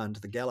Ronald Ryan to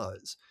the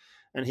gallows.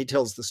 And he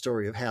tells the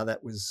story of how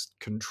that was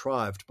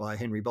contrived by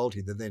Henry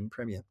Bolte, the then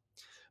Premier.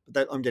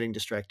 But I'm getting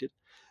distracted.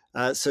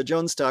 Sir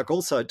John Stark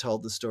also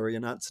told the story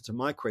in answer to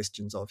my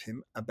questions of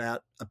him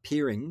about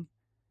appearing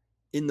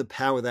in the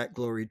Power That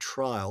Glory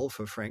trial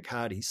for Frank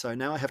Hardy. So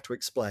now I have to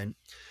explain.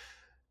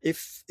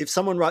 If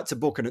someone writes a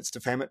book and it's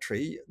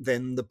defamatory,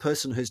 then the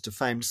person who's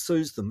defamed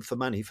sues them for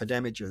money for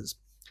damages.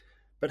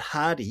 But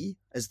Hardy,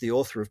 as the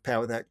author of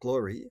Power That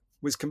Glory,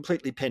 was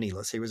completely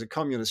penniless. He was a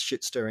communist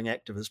shit-stirring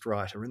activist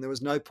writer, and there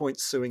was no point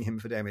suing him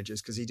for damages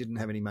because he didn't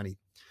have any money.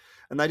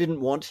 And they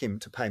didn't want him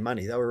to pay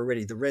money.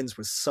 The Wrens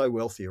were so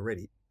wealthy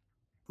already.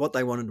 What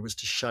they wanted was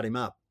to shut him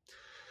up.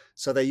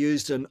 So they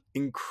used an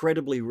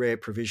incredibly rare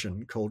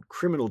provision called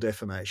criminal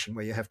defamation,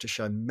 where you have to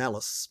show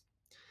malice.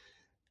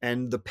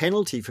 And the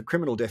penalty for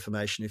criminal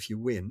defamation, if you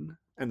win,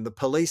 and the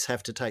police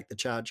have to take the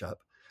charge up,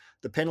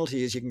 the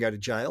penalty is you can go to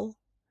jail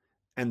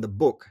and the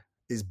book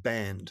is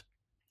banned.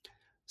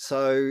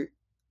 So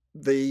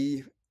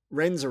the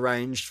Wrens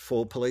arranged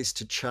for police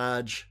to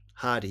charge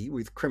Hardy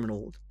with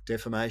criminal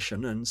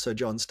defamation, and Sir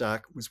John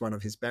Stark was one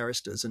of his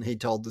barristers, and he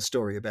told the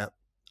story about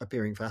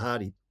appearing for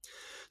Hardy.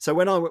 So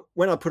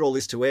when I put all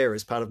this to air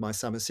as part of my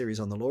summer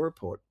series on the Law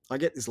Report, I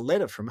get this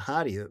letter from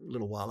Hardy a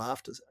little while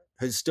after,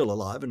 who's still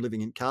alive and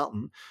living in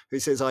Carlton, who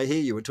says, I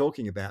hear you were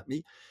talking about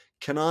me.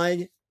 Can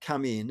I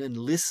come in and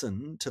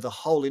listen to the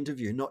whole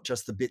interview, not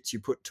just the bits you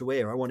put to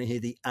air? I want to hear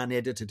the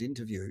unedited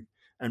interview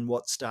and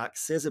what Stark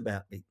says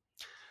about me.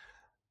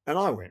 And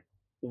I went,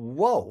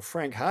 whoa,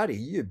 Frank Hardy,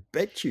 you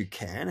bet you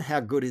can. How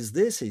good is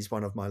this? He's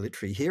one of my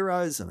literary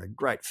heroes and a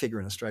great figure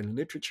in Australian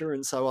literature.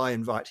 And so I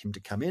invite him to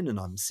come in, and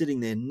I'm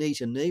sitting there knee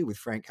to knee with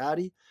Frank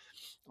Hardy.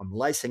 I'm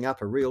lacing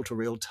up a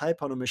reel-to-reel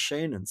tape on a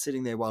machine and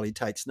sitting there while he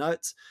takes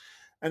notes.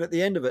 And at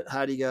the end of it,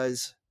 Hardy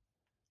goes,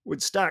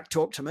 would Stark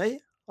talk to me?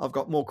 I've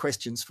got more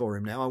questions for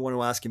him now. I want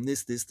to ask him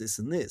this, this, this,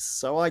 and this.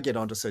 So I get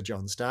onto Sir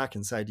John Stark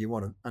and say, do you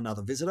want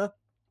another visitor?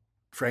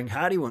 Frank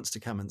Hardy wants to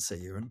come and see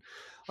you. And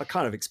I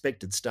kind of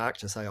expected Stark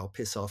to say, oh,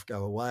 piss off,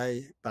 go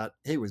away. But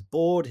he was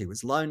bored. He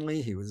was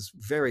lonely. He was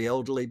very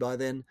elderly by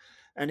then.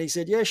 And he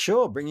said, yeah,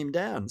 sure, bring him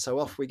down. So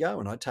off we go.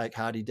 And I take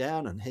Hardy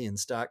down and he and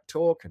Stark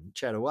talk and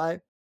chat away.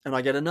 And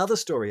I get another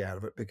story out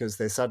of it because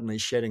they're suddenly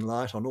shedding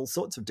light on all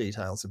sorts of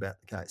details about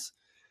the case.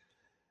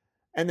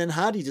 And then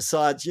Hardy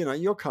decides,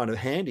 you're kind of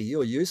handy,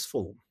 you're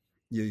useful,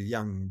 you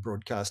young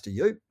broadcaster,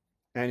 you.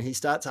 And he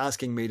starts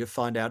asking me to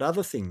find out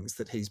other things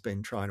that he's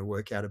been trying to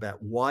work out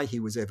about why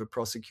he was ever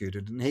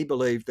prosecuted. And he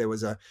believed there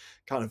was a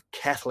kind of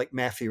Catholic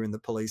mafia in the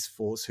police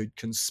force who'd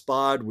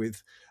conspired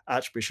with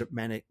Archbishop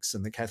Mannix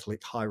and the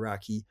Catholic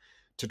hierarchy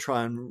to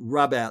try and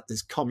rub out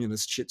this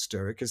communist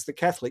shitstirrer, because the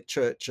Catholic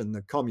Church and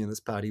the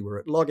Communist Party were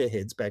at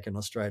loggerheads back in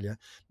Australia.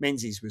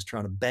 Menzies was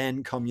trying to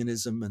ban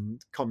communism,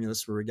 and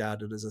communists were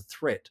regarded as a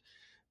threat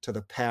to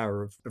the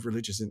power of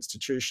religious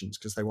institutions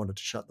because they wanted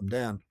to shut them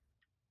down.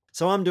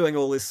 So I'm doing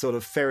all this sort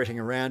of ferreting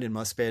around in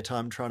my spare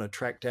time, trying to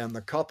track down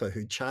the copper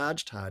who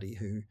charged Hardy,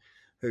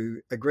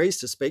 who agrees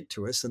to speak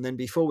to us. And then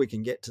before we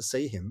can get to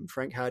see him,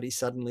 Frank Hardy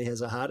suddenly has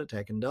a heart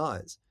attack and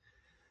dies.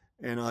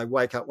 And I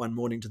wake up one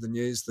morning to the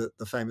news that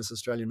the famous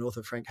Australian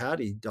author Frank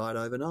Hardy died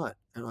overnight.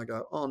 And I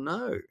go, oh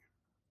no,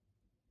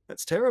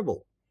 that's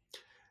terrible.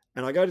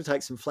 And I go to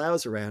take some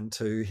flowers around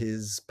to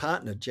his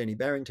partner, Jenny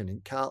Barrington,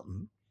 in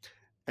Carlton.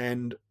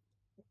 And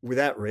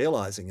without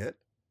realising it,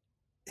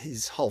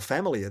 his whole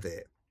family are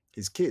there,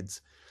 his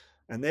kids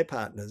and their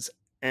partners.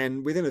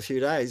 And within a few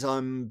days,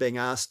 I'm being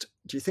asked,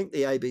 do you think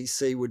the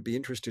ABC would be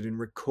interested in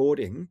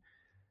recording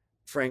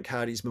Frank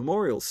Hardy's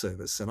memorial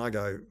service? And I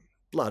go,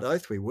 blood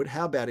oath we would.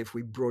 How about if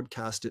we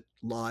broadcast it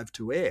live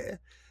to air?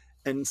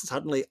 And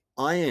suddenly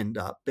I end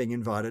up being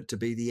invited to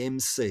be the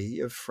MC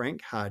of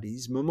Frank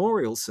Hardy's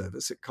memorial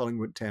service at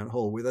Collingwood Town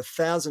Hall, with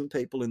 1,000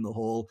 people in the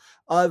hall,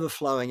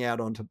 overflowing out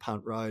onto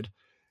Punt Road,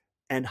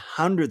 and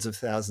hundreds of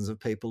thousands of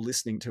people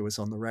listening to us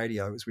on the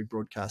radio as we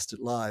broadcast it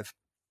live.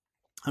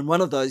 And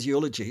one of those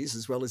eulogies,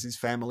 as well as his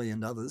family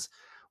and others,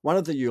 one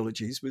of the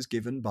eulogies was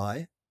given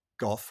by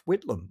Gough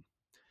Whitlam.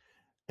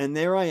 And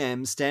there I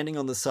am standing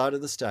on the side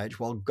of the stage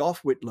while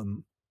Gough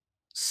Whitlam,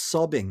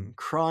 sobbing,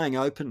 crying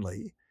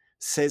openly,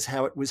 says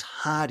how it was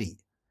Hardy.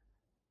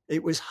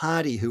 It was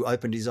Hardy who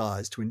opened his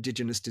eyes to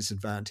Indigenous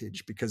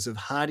disadvantage because of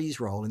Hardy's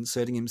role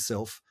inserting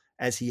himself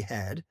as he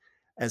had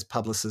as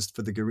publicist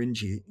for the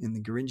Gurindji in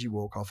the Gurindji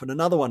walk-off. And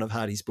another one of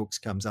Hardy's books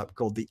comes up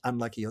called The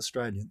Unlucky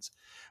Australians,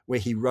 where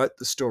he wrote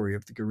the story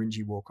of the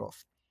Gurindji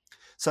walk-off.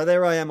 So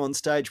there I am on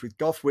stage with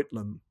Gough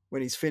Whitlam.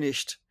 When he's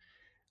finished,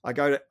 I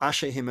go to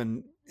usher him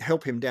and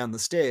help him down the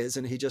stairs,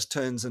 and he just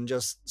turns and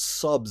just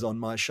sobs on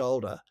my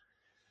shoulder.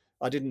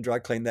 I didn't dry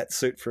clean that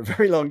suit for a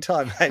very long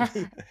time,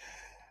 maybe.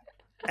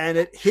 And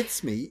it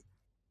hits me.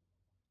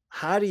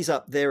 Hardy's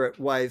up there at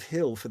Wave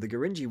Hill for the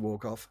Gurindji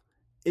walk-off.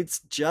 It's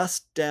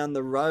just down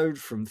the road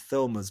from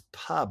Thelma's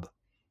pub.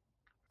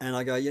 And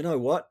I go, you know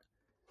what?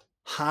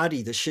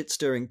 Hardy, the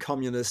shit-stirring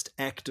communist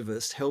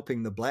activist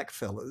helping the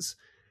blackfellas,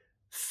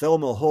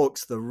 Thelma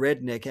Hawkes, the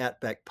redneck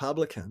outback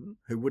publican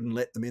who wouldn't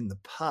let them in the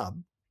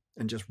pub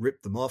and just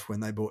ripped them off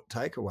when they bought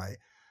takeaway.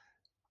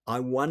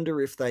 I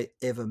wonder if they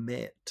ever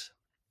met.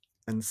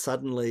 and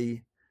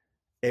suddenly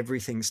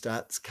everything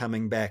starts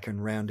coming back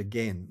and round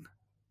again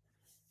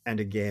and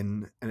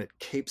again, and it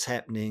keeps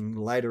happening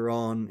later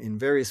on in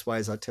various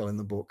ways I tell in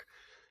the book.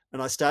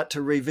 And I start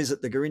to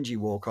revisit the Gurindji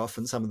walk-off,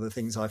 and some of the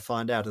things I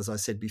find out, as I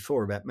said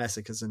before, about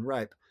massacres and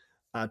rape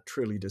are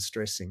truly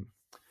distressing.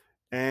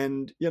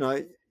 And, you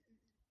know,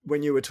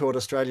 when you were taught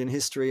Australian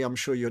history, I'm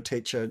sure your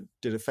teacher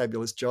did a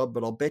fabulous job,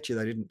 but I'll bet you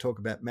they didn't talk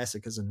about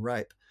massacres and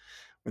rape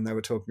when they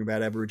were talking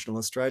about Aboriginal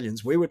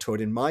Australians. We were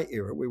taught, in my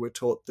era, we were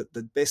taught that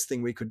the best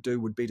thing we could do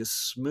would be to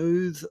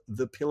smooth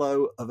the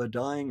pillow of a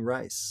dying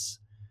race.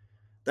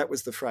 That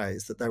was the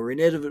phrase, that they were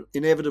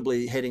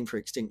inevitably heading for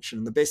extinction,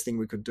 and the best thing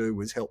we could do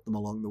was help them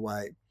along the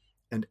way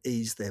and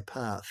ease their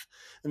path.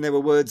 And there were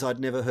words I'd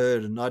never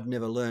heard and I'd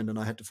never learned, and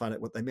I had to find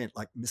out what they meant,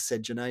 like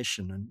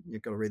miscegenation, and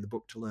you've got to read the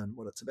book to learn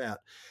what it's about.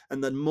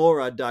 And the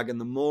more I dug and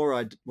the more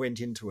I went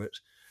into it,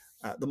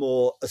 the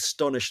more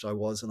astonished I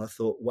was, and I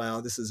thought,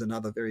 wow, this is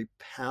another very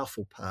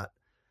powerful part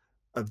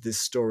of this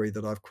story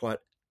that I've quite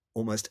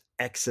almost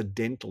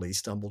accidentally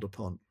stumbled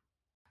upon.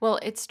 Well,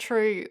 it's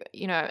true,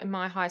 you know, in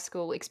my high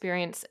school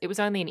experience, it was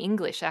only in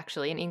English,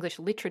 actually, in English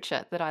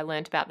literature, that I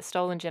learned about the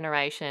stolen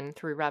generation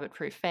through Rabbit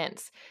Proof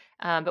Fence.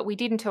 But we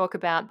didn't talk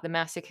about the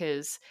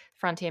massacres,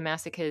 frontier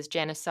massacres,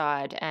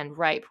 genocide and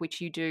rape, which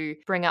you do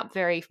bring up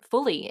very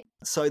fully.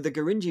 So the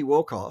Gurindji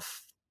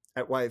walk-off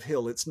at Wave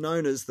Hill, it's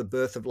known as the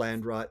birth of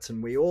land rights,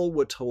 and we all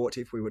were taught,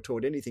 if we were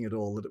taught anything at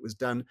all, that it was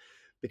done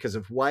because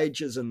of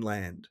wages and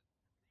land.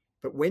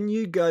 But when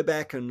you go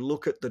back and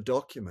look at the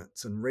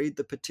documents and read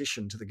the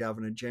petition to the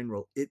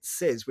Governor-General, it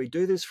says we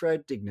do this for our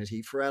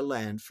dignity, for our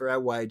land, for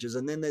our wages.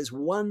 And then there's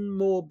one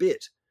more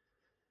bit,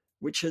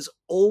 which has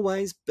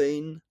always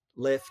been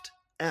left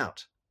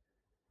out.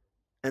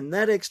 And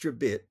that extra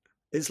bit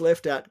is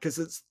left out because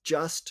it's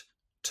just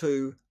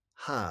too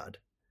hard.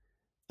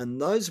 And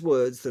those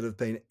words that have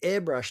been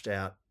airbrushed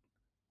out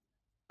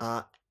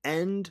are,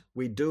 and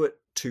we do it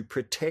to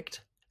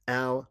protect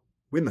our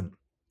women.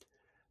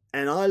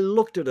 And I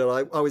looked at it,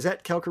 I was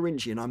at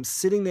Kalkarinji, and I'm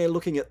sitting there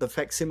looking at the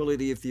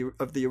facsimile of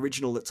the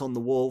original that's on the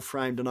wall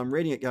framed, and I'm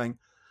reading it going,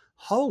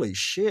 holy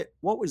shit,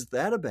 what was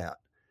that about?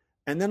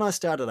 And then I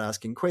started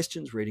asking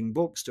questions, reading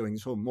books, doing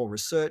some more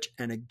research,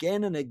 and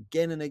again and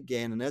again and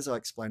again, and as I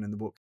explain in the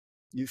book,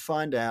 you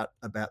find out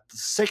about the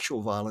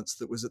sexual violence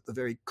that was at the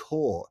very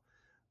core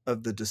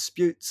of the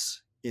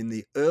disputes in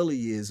the early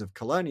years of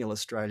colonial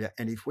Australia.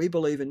 And if we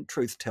believe in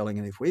truth-telling,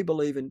 and if we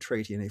believe in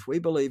treaty, and if we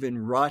believe in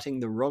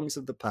righting the wrongs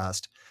of the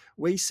past,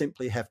 we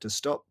simply have to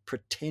stop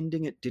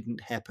pretending it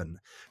didn't happen.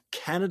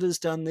 Canada's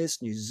done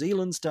this. New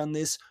Zealand's done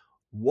this.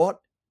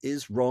 What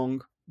is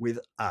wrong with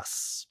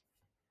us?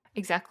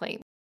 Exactly.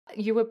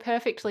 You were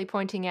perfectly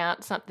pointing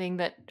out something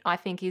that I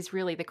think is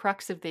really the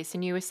crux of this,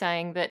 and you were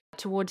saying that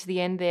towards the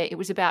end there, it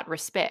was about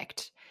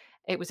respect.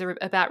 It was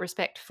about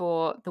respect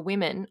for the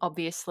women,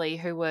 obviously,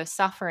 who were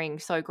suffering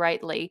so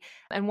greatly.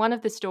 And one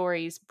of the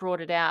stories brought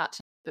it out,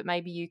 but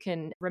maybe you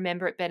can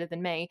remember it better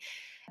than me,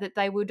 that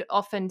they would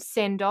often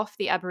send off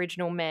the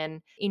Aboriginal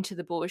men into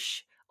the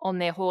bush on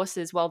their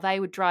horses while they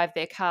would drive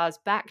their cars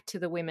back to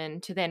the women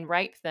to then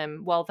rape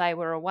them while they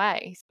were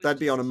away. They'd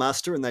be on a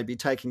muster and they'd be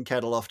taking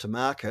cattle off to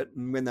market.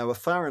 And when they were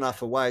far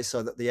enough away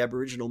so that the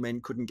Aboriginal men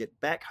couldn't get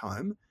back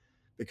home,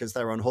 because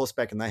they were on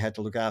horseback and they had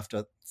to look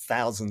after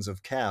thousands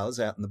of cows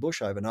out in the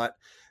bush overnight,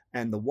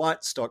 and the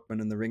white stockmen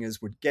and the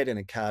ringers would get in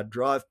a car,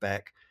 drive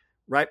back,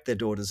 rape their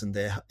daughters and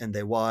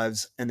their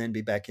wives, and then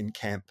be back in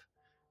camp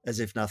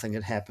as if nothing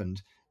had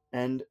happened.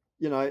 And,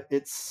 you know,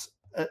 it's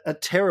a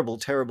terrible,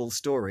 terrible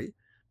story,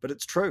 but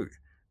it's true.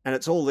 And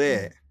it's all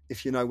there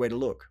if you know where to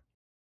look.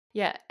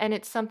 Yeah, and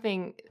it's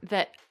something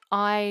that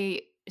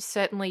I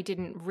certainly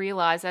didn't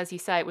realise, as you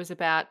say, it was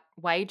about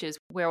wages.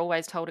 We're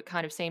always told it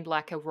kind of seemed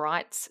like a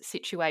rights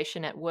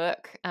situation at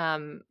work.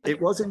 It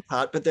was in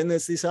part, but then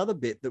there's this other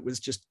bit that was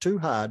just too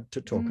hard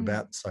to talk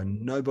about, so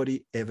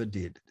nobody ever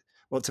did.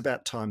 Well, it's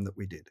about time that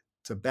we did.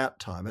 It's about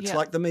time. It's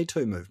like the Me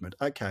Too movement.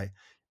 Okay,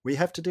 we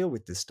have to deal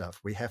with this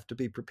stuff. We have to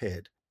be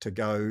prepared to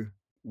go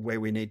where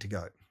we need to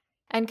go.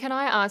 And can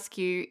I ask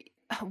you,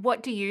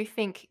 what do you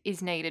think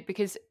is needed?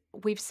 Because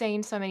we've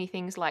seen so many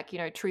things like, you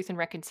know, truth and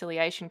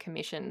reconciliation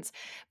commissions,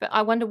 but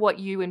I wonder what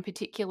you in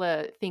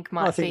particular think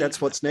might be. I think that's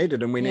what's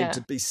needed, and we need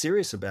to be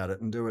serious about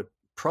it and do it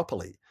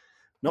properly,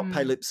 not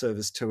pay lip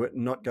service to it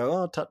and not go,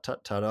 oh, tut,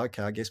 tut, tut,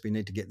 okay, I guess we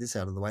need to get this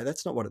out of the way.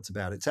 That's not what it's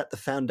about. It's at the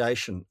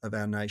foundation of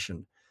our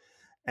nation.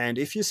 And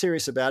if you're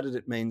serious about it,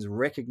 it means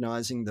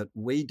recognising that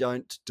we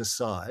don't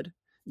decide.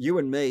 You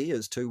and me,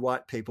 as two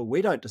white people,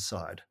 we don't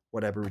decide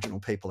what Aboriginal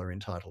people are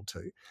entitled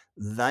to.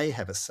 They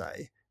have a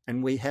say,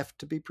 and we have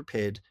to be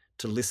prepared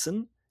to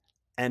listen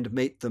and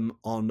meet them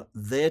on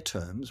their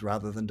terms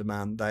rather than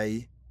demand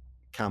they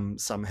come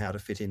somehow to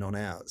fit in on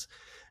ours.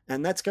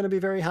 And that's going to be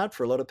very hard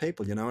for a lot of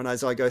people, you know. And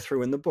as I go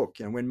through in the book,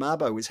 you know, when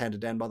Mabo was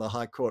handed down by the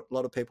High Court, a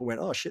lot of people went,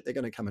 oh, shit, they're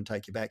going to come and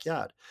take your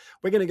backyard.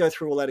 We're going to go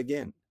through all that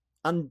again.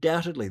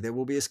 Undoubtedly, there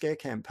will be a scare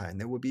campaign.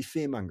 There will be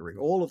fear-mongering,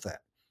 all of that.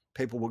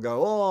 People will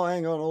go, oh,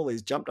 hang on, all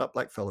these jumped-up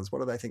black fellas, what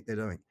do they think they're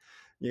doing?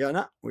 You go,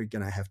 no, we're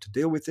going to have to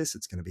deal with this.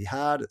 It's going to be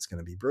hard. It's going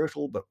to be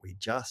brutal, but we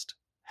just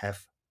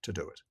have to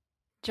do it.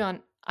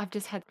 Jon, I've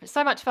just had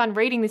so much fun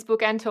reading this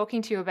book and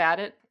talking to you about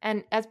it.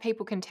 And as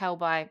people can tell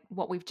by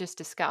what we've just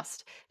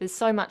discussed, there's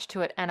so much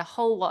to it and a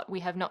whole lot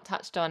we have not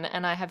touched on.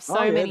 And I have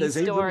so many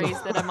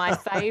stories that are my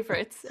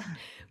favourites.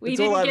 It's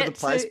all over the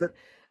place, but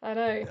I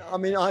know. I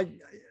mean,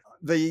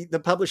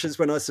 the publishers,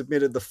 when I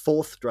submitted the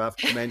fourth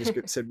draft of the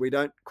manuscript, said we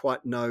don't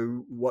quite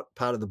know what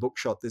part of the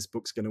bookshop this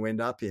book's going to end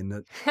up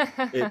in.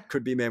 It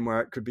could be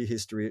memoir, it could be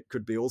history, it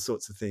could be all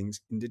sorts of things,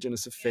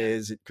 indigenous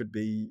affairs, it could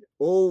be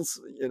all,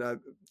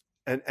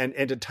 and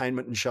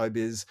entertainment and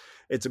showbiz.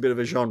 It's a bit of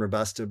a genre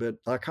buster, but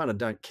I kind of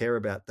don't care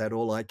about that.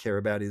 All I care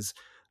about is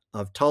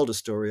I've told a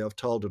story, I've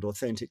told it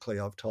authentically,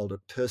 I've told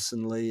it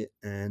personally,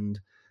 and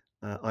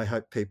I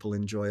hope people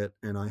enjoy it,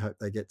 and I hope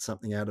they get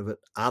something out of it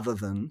other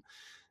than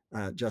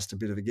just a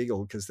bit of a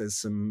giggle, because there's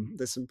some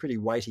pretty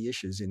weighty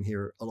issues in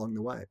here along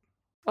the way.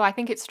 Well, I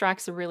think it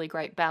strikes a really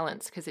great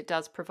balance because it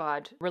does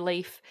provide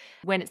relief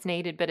when it's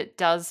needed, but it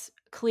does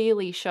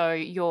clearly show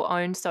your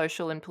own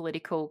social and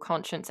political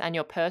conscience and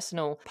your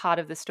personal part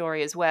of the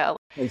story as well.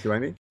 Thank you,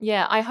 Amy.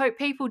 Yeah, I hope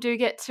people do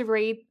get to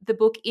read the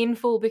book in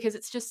full because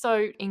it's just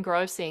so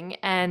engrossing.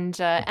 And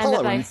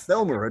Apollo and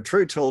Thelma, A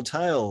True Tall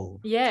Tale.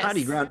 Yes.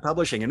 Hardy Grant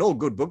Publishing and all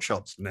good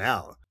bookshops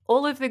now.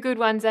 All of the good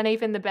ones and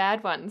even the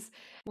bad ones.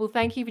 Well,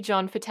 thank you,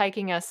 Jon, for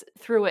taking us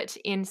through it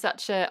in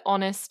such an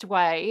honest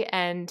way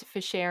and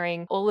for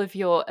sharing all of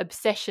your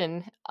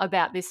obsession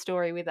about this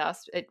story with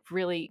us. It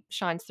really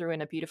shines through in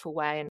a beautiful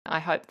way, and I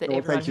hope that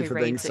everyone who reads it gets it. Thank you for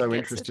being so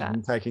interested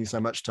and taking so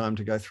much time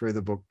to go through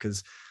the book,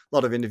 because a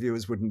lot of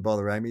interviewers wouldn't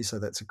bother, Amy, so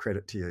that's a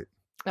credit to you.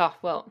 Oh,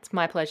 well, it's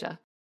my pleasure.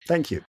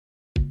 Thank you.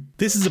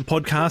 This is a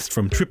podcast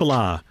from Triple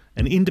R,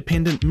 an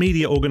independent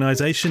media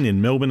organisation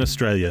in Melbourne,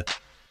 Australia.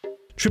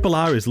 Triple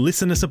R is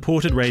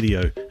listener-supported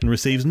radio and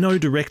receives no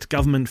direct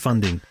government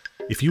funding.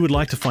 If you would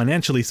like to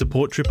financially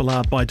support Triple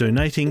R by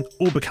donating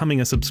or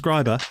becoming a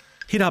subscriber,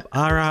 hit up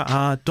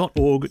rrr.org.au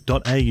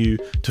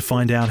to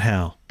find out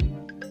how.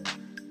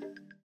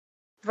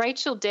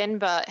 Rachel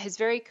Denber has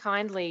very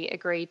kindly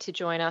agreed to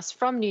join us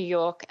from New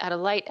York at a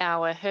late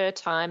hour, her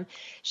time.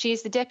 She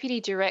is the Deputy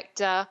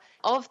Director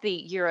of the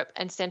Europe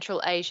and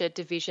Central Asia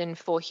Division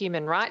for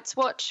Human Rights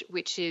Watch,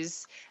 which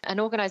is an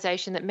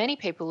organisation that many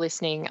people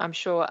listening, I'm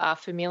sure, are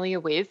familiar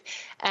with.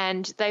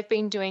 And they've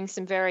been doing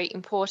some very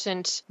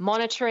important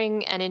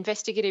monitoring and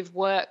investigative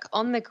work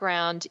on the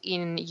ground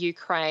in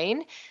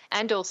Ukraine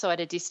and also at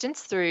a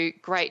distance through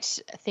great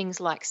things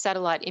like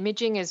satellite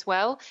imaging as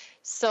well.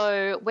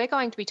 So we're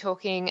going to be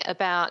talking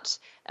about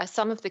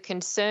some of the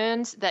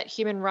concerns that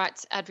human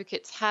rights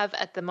advocates have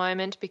at the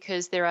moment,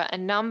 because there are a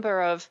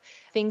number of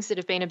things that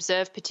have been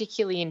observed,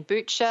 particularly in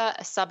Bucha,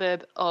 a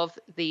suburb of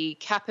the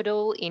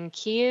capital in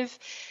Kiev,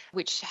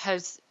 which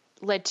has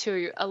led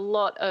to a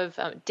lot of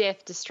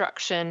death,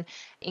 destruction,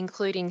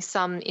 including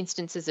some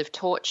instances of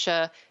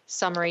torture,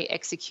 summary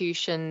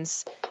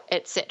executions,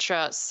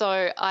 etc.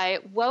 So I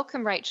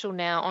welcome Rachel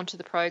now onto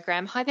the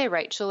program. Hi there,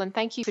 Rachel, and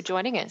thank you for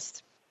joining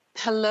us.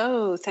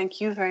 Hello.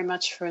 Thank you very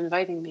much for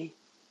inviting me.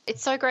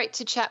 It's so great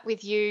to chat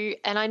with you,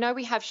 and I know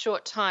we have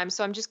short time,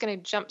 so I'm just going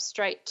to jump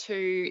straight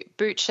to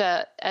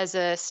Bucha as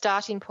a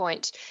starting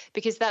point,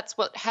 because that's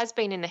what has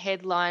been in the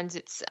headlines.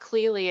 It's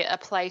clearly a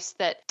place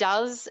that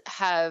does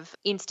have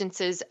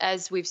instances,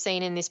 as we've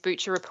seen in this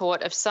Bucha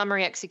report, of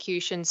summary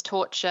executions,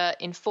 torture,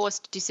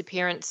 enforced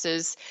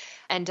disappearances,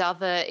 and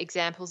other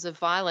examples of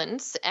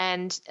violence.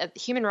 And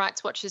Human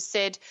Rights Watch has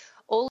said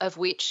all of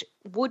which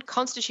would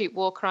constitute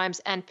war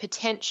crimes and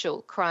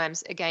potential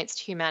crimes against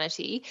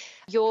humanity.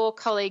 Your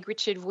colleague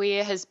Richard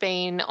Weir has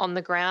been on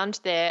the ground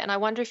there, and I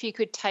wonder if you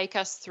could take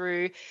us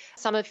through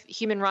some of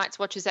Human Rights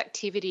Watch's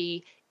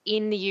activity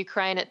in the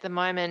Ukraine at the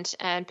moment,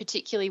 and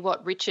particularly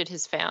what Richard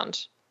has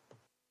found.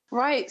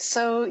 Right.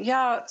 So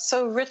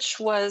Rich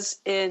was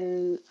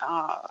in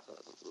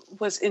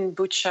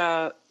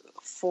Bucha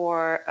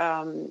for.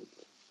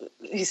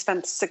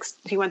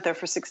 He went there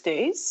for 6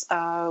 days,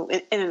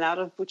 in and out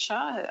of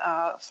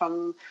Bucha,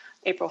 from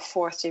April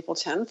 4th to April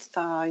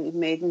 10th. He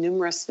made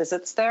numerous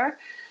visits there.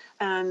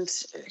 And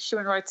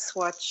Human Rights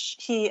Watch,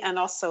 he and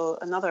also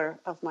another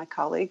of my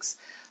colleagues,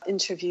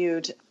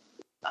 interviewed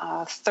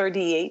a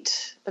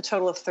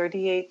total of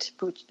 38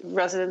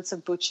 residents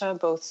of Bucha,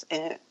 both,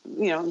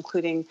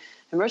 including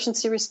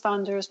emergency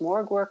responders,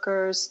 morgue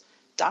workers,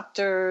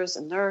 doctors,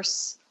 a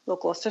nurse,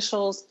 local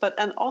officials,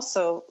 and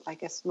also, I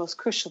guess most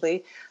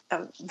crucially,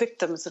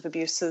 victims of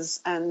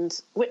abuses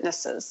and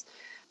witnesses.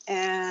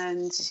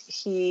 And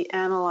we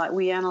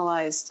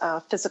analyzed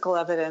physical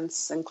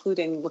evidence,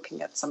 including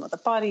looking at some of the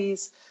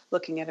bodies,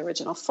 looking at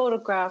original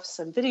photographs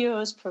and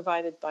videos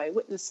provided by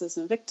witnesses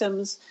and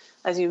victims.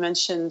 As you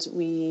mentioned,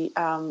 we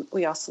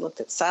also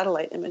looked at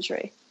satellite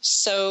imagery.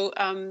 So,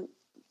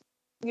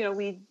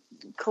 we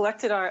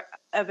collected our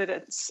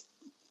evidence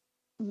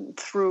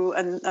through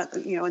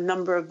a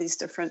number of these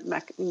different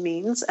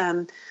means.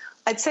 And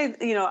I'd say,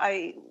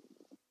 I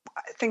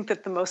think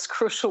that the most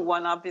crucial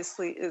one,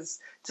 obviously, is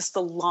just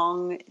the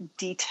long,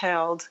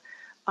 detailed,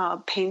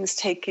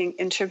 painstaking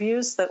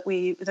interviews that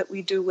we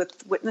do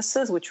with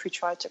witnesses, which we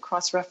try to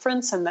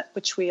cross-reference, and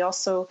which we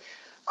also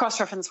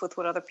cross-reference with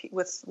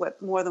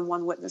what more than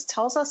one witness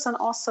tells us, and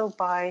also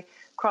by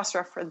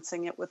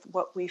cross-referencing it with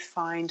what we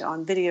find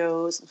on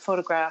videos and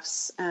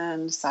photographs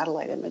and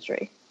satellite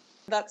imagery.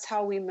 That's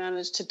how we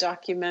managed to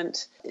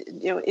document,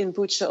 in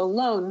Bucha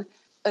alone,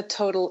 a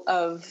total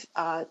of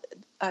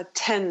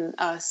 10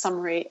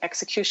 summary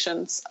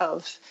executions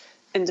of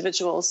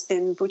individuals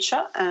in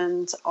Bucha,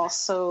 and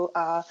also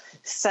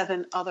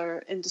 7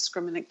 other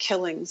indiscriminate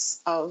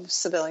killings of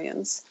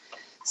civilians.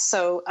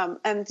 So,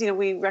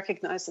 we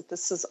recognize that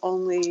this is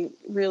only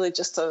really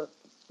just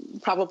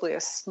probably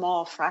a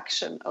small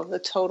fraction of the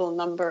total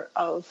number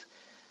of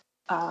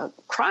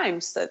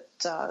crimes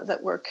that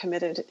were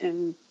committed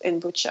in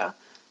Bucha,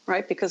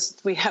 right? Because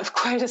we have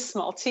quite a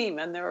small team,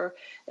 and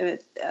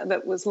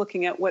that was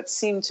looking at what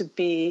seemed to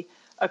be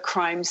a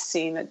crime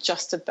scene at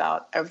just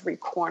about every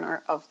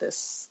corner of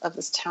this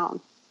town.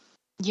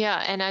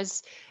 Yeah, and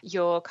as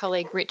your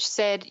colleague Rich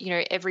said,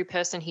 every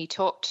person he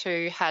talked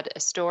to had a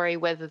story,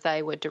 whether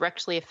they were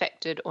directly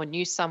affected or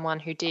knew someone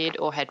who did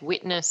or had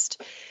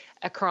witnessed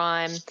a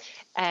crime.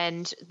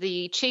 And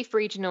the chief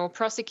regional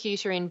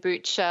prosecutor in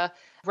Bucha,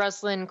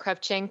 Ruslan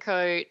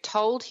Kravchenko,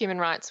 told Human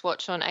Rights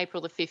Watch on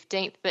April the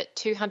 15th that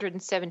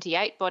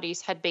 278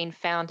 bodies had been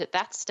found at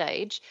that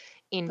stage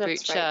in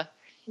Bucha. Right.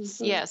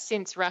 Mm-hmm. Yeah,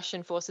 since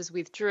Russian forces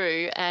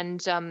withdrew.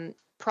 And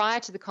prior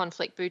to the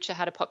conflict, Bucha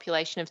had a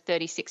population of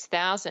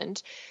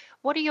 36,000.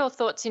 What are your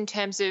thoughts in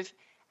terms of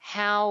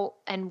how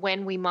and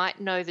when we might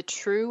know the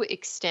true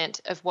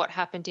extent of what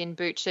happened in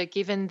Bucha,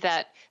 given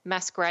that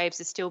mass graves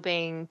are still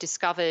being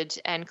discovered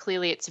and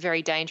clearly it's a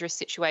very dangerous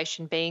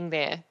situation being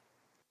there?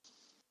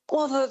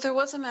 Well, there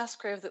was a mass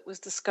grave that was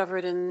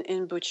discovered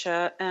in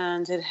Bucha,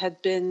 and it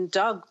had been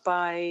dug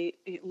by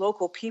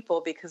local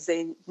people because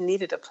they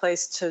needed a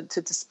place to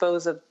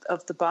dispose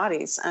of the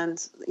bodies.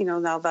 And,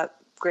 now that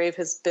grave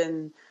has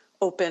been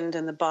opened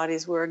and the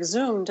bodies were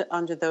exhumed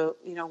under the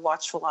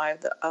watchful eye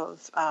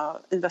of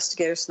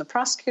investigators from the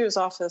prosecutor's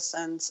office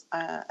and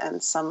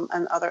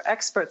other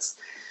experts.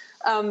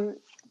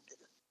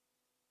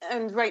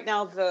 And right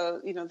now,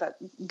 that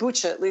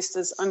Bucha at least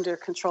is under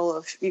control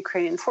of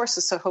Ukrainian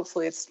forces. So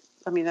hopefully,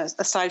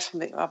 aside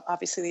from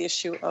obviously the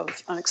issue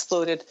of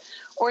unexploded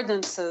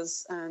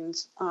ordnances and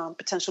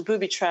potential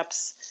booby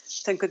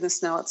traps, thank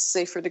goodness now it's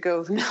safer to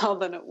go now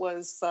than it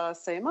was,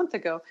 say, a month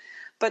ago.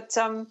 But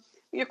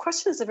your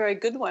question is a very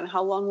good one.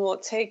 How long will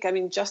it take?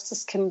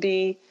 Justice can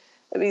be.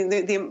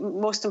 The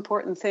most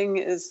important thing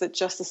is that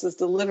justice is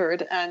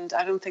delivered, and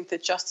I don't think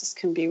that justice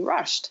can be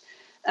rushed.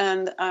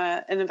 And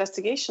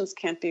investigations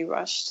can't be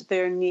rushed.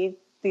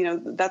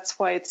 That's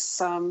why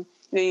it's, you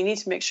need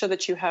to make sure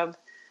that you have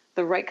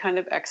the right kind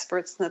of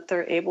experts and that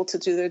they're able to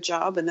do their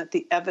job and that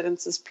the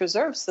evidence is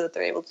preserved so that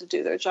they're able to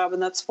do their job.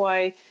 And that's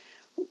why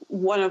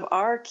one of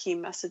our key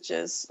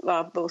messages,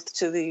 both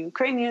to the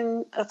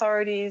Ukrainian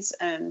authorities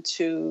and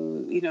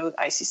to,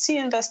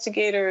 ICC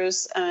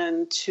investigators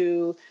and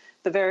to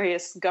the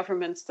various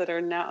governments that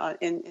are now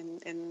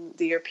in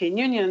the European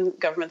Union,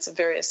 governments of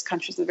various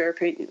countries of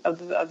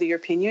the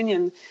European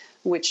Union,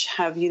 which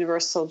have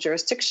universal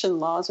jurisdiction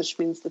laws, which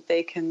means that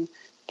they can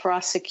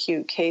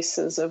prosecute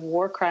cases of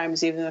war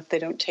crimes even if they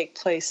don't take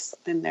place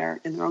in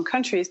their own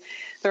countries.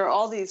 There are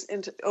all these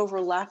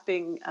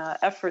overlapping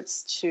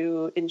efforts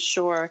to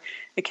ensure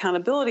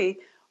accountability.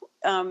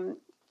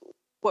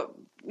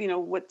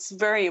 What's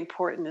very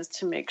important is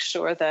to make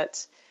sure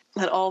that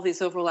all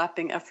these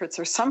overlapping efforts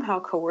are somehow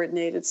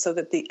coordinated so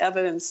that the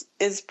evidence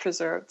is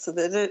preserved, so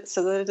that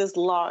it is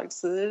logged,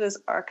 so that it is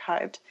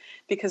archived,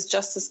 because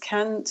justice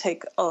can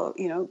take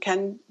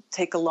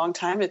a long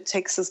time. It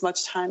takes as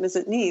much time as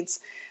it needs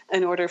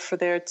in order for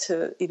there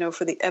to,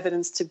 for the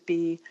evidence to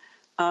be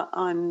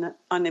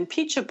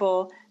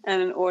unimpeachable,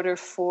 and in order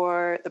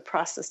for the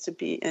process to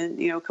be,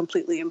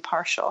 completely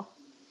impartial.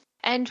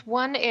 And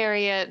one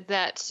area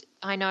that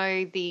I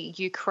know the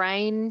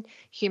Ukraine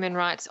Human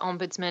Rights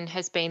Ombudsman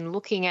has been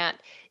looking at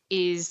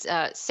is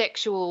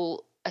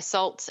sexual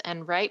assaults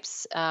and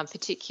rapes,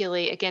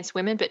 particularly against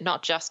women, but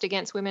not just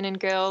against women and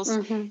girls.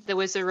 Mm-hmm. There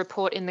was a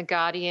report in The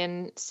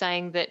Guardian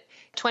saying that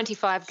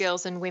 25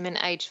 girls and women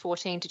aged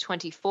 14 to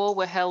 24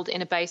 were held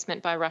in a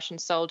basement by Russian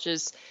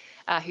soldiers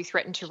who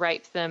threatened to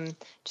rape them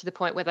to the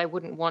point where they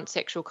wouldn't want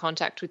sexual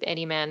contact with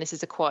any man, this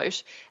is a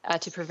quote,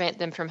 to prevent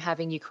them from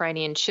having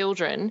Ukrainian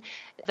children.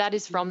 That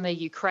is from the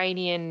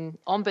Ukrainian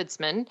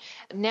Ombudsman.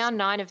 Now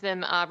 9 of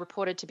them are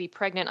reported to be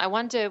pregnant. I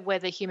wonder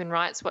whether Human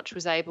Rights Watch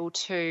was able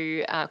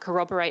to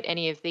corroborate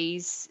any of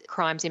these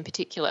crimes in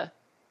particular.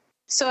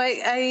 So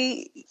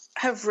I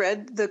have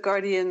read The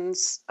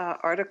Guardian's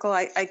article.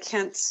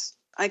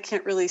 I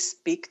can't really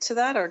speak to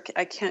that, or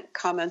I can't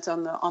comment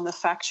on the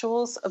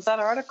factuals of that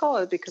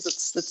article because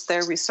it's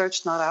their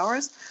research, not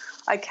ours.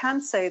 I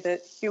can say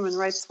that Human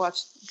Rights Watch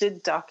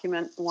did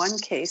document one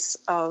case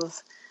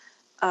of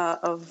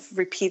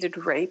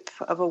repeated rape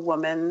of a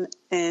woman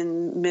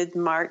in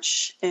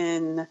mid-March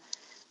in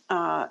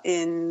a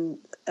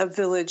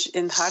village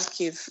in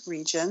Kharkiv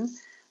region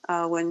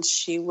when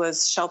she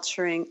was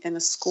sheltering in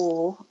a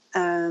school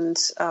and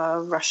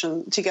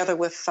together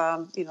with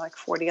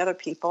 40 other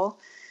people.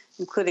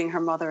 including her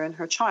mother and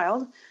her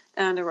child.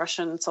 And a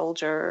Russian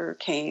soldier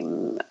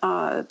came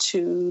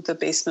to the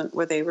basement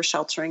where they were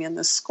sheltering in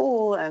the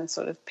school and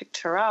sort of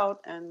picked her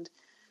out and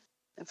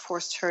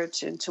forced her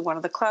into one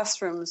of the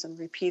classrooms and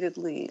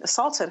repeatedly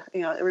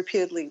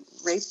repeatedly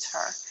raped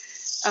her.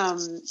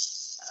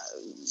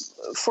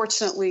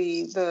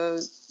 Fortunately,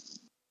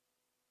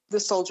 the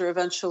soldier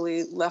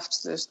eventually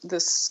left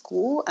this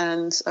school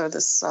and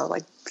this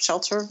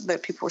shelter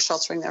that people were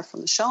sheltering there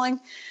from the shelling.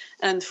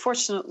 And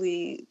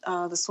fortunately,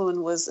 this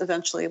woman was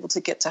eventually able to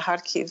get to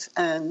Kharkiv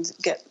and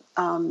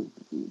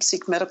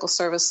seek medical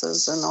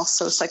services and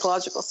also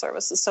psychological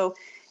services. So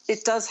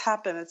it does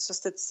happen. It's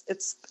just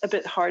it's a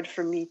bit hard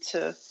for me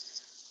to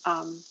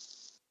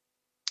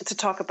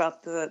talk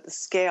about the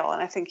scale.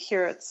 And I think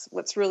here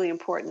what's really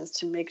important is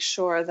to make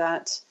sure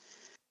that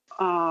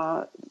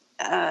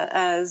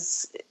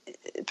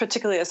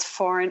particularly as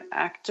foreign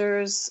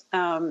actors,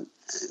 and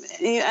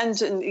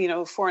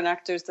foreign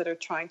actors that are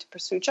trying to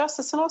pursue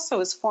justice, and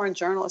also as foreign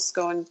journalists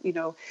go and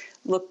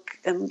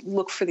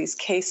look for these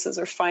cases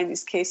or find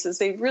these cases,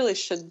 they really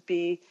should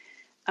be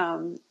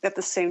at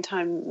the same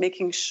time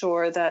making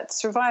sure that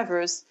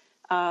survivors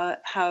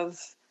have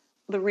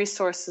the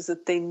resources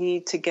that they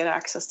need to get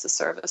access to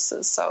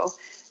services. So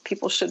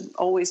people should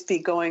always be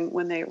going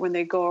when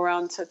they go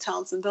around to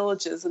towns and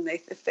villages, and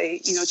if they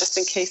just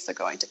in case they're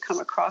going to come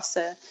across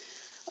a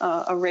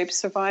rape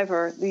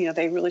survivor,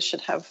 they really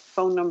should have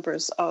phone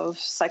numbers of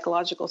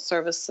psychological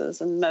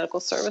services and medical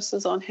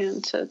services on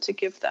hand to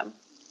give them.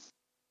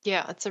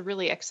 Yeah, that's a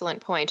really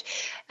excellent point.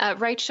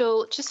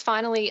 Rachel, just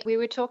finally, we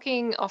were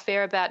talking off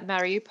air about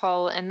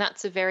Mariupol, and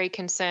that's a very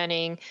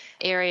concerning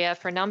area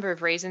for a number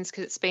of reasons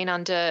because it's been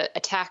under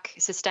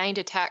sustained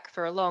attack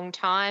for a long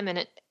time,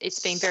 and it's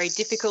been very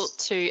difficult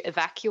to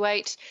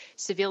evacuate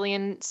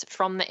civilians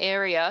from the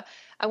area.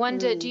 I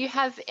wonder, do you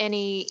have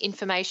any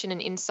information and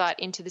insight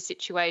into the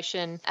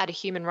situation at a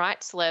human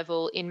rights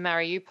level in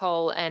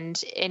Mariupol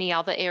and any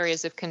other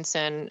areas of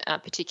concern,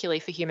 particularly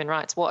for Human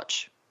Rights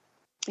Watch?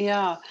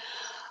 Yeah.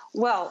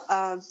 Well,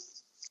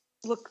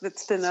 look,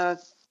 it's been a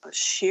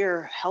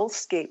sheer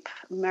hellscape.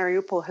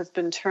 Mariupol has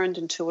been turned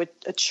into a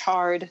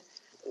charred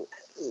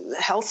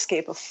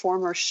hellscape, a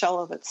former shell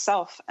of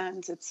itself,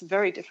 and it's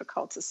very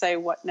difficult to say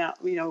what now.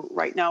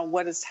 Right now,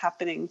 what is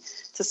happening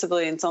to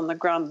civilians on the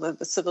ground?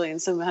 The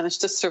civilians who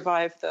managed to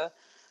survive the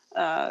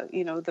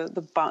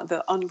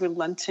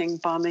unrelenting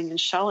bombing and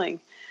shelling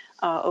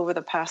over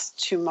the past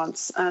 2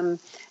 months,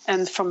 and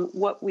from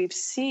what we've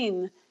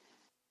seen.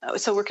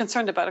 So we're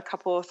concerned about a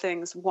couple of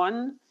things.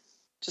 One,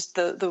 just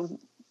the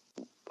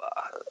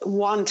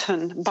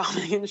wanton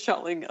bombing and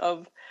shelling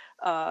of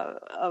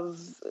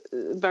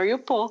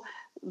Mariupol,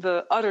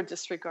 the utter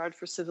disregard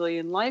for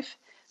civilian life,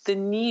 the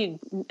need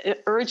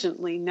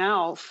urgently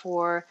now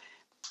for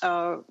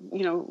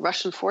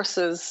Russian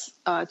forces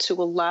to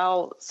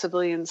allow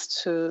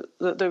civilians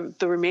the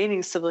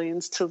remaining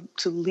civilians to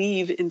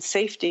leave in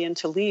safety and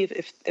to leave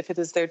if it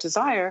is their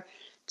desire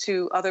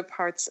to other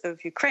parts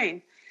of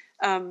Ukraine.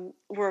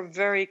 We're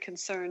very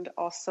concerned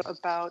also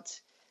about,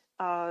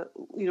 what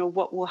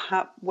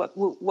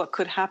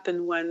could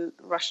happen when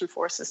Russian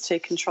forces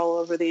take control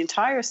over the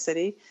entire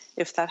city.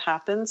 If that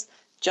happens,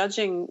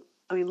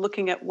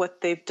 looking at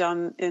what they've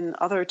done in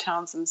other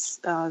towns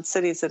and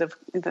cities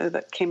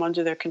that came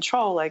under their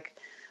control, like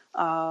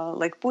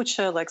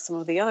Bucha, like some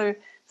of the other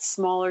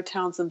smaller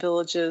towns and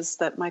villages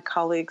that my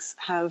colleagues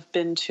have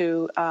been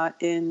to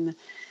in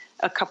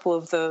a couple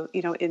of the,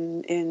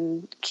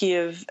 in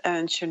Kiev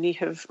and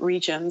Chernihiv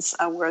regions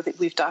where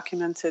we've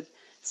documented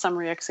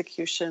summary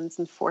executions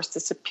and forced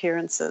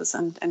disappearances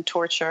and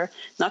torture,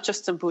 not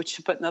just in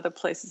Bucha, but in other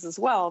places as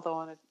well, though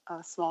on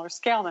a smaller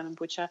scale than in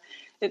Bucha.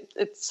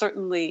 It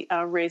certainly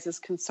raises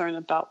concern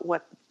about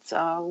what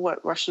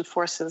Russian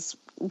forces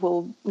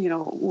will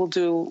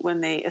do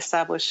when they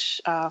establish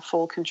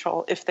full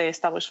control, if they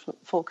establish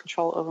full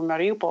control over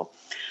Mariupol.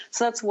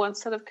 So that's one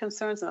set of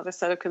concerns. Another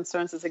set of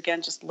concerns is,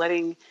 again, just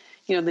letting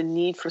the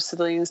need for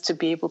civilians to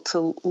be able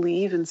to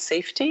leave in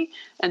safety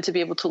and to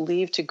be able to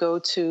leave to go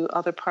to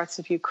other parts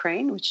of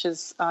Ukraine, which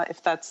is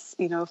if that's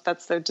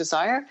their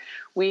desire.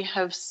 We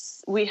have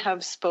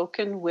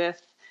spoken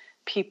with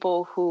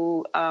people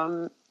who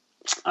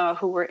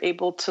were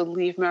able to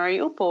leave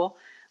Mariupol,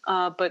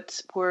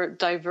 but were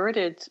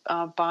diverted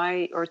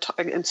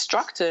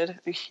instructed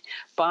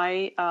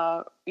by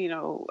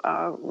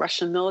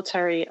Russian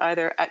military,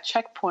 either at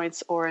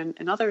checkpoints or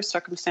in other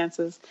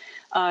circumstances,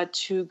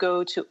 to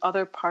go to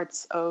other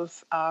parts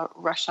of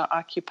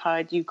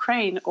Russia-occupied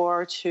Ukraine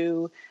or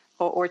to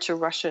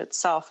Russia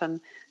itself,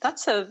 and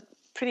that's a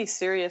pretty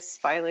serious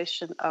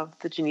violation of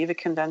the Geneva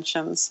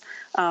Conventions.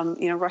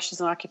 Russia's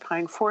an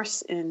occupying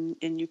force in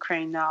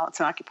Ukraine now. It's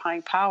an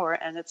occupying power,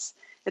 and it's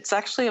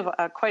actually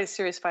quite a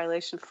serious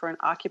violation for an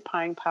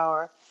occupying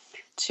power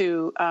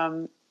to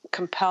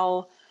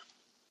compel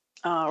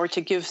or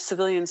to give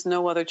civilians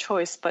no other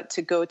choice but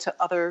to go to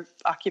other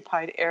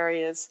occupied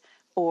areas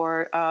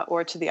or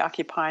to the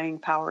occupying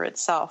power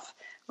itself,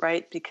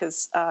 right?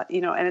 Because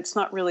and it's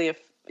not really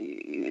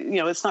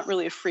it's not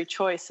really a free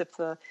choice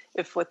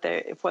if what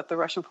the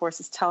Russian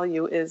forces tell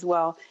you is,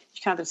 well,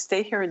 you can either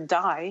stay here and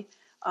die,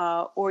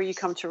 or you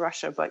come to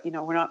Russia, but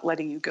we're not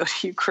letting you go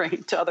to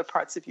Ukraine, to other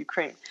parts of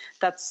Ukraine.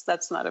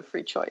 That's not a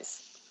free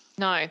choice.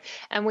 No.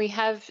 And we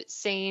have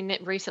seen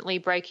recently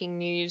breaking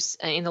news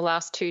in the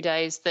last 2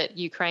 days that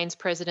Ukraine's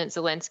President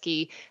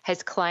Zelensky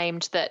has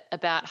claimed that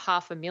about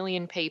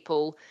 500,000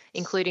 people,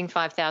 including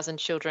 5,000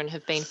 children,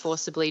 have been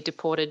forcibly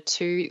deported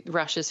to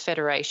Russia's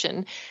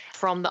Federation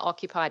from the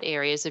occupied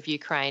areas of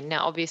Ukraine.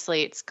 Now,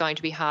 obviously, it's going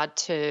to be hard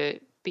to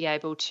be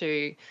able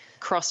to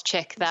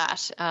cross-check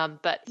that,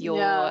 but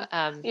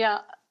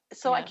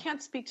I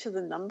can't speak to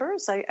the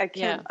numbers.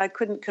 I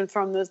couldn't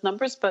confirm those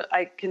numbers, but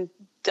I can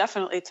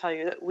definitely tell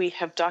you that we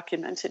have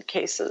documented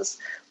cases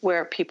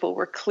where people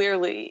were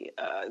clearly,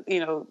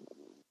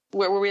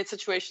 where we had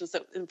situations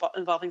that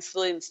involving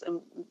civilians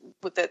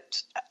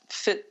that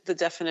fit the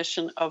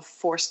definition of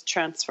forced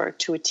transfer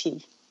to a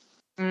T.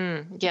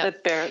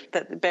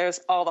 That bears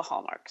all the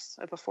hallmarks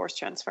of a forced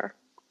transfer.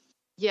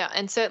 Yeah,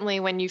 and certainly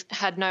when you've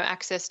had no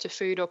access to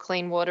food or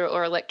clean water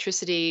or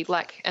electricity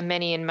like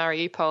many in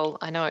Mariupol,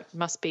 I know it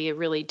must be a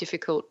really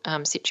difficult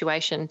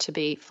situation to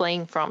be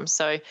fleeing from.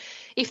 So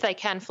if they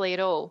can flee at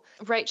all.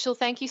 Rachel,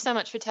 thank you so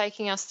much for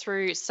taking us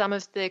through some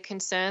of the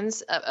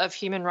concerns of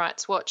Human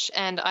Rights Watch,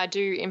 and I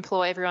do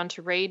implore everyone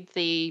to read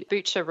the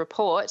Bucha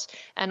report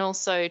and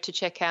also to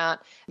check out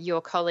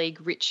your colleague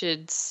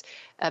Richard's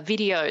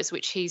videos,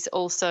 which he's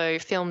also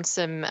filmed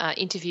some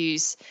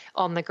interviews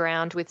on the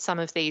ground with some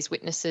of these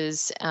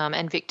witnesses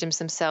and victims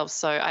themselves.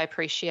 So I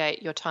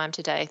appreciate your time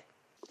today.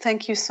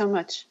 Thank you so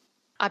much.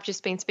 I've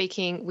just been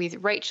speaking with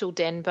Rachel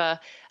Denber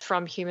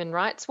from Human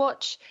Rights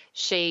Watch.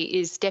 She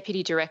is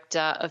Deputy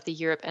Director of the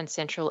Europe and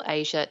Central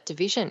Asia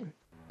Division.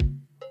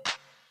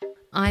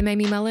 I'm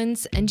Amy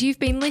Mullins, and you've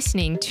been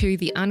listening to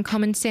the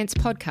Uncommon Sense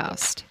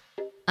podcast.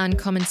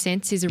 Uncommon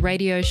Sense is a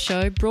radio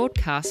show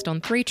broadcast on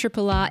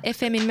 3RRR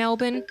FM in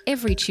Melbourne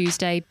every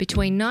Tuesday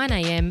between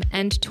 9am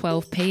and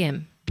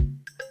 12pm.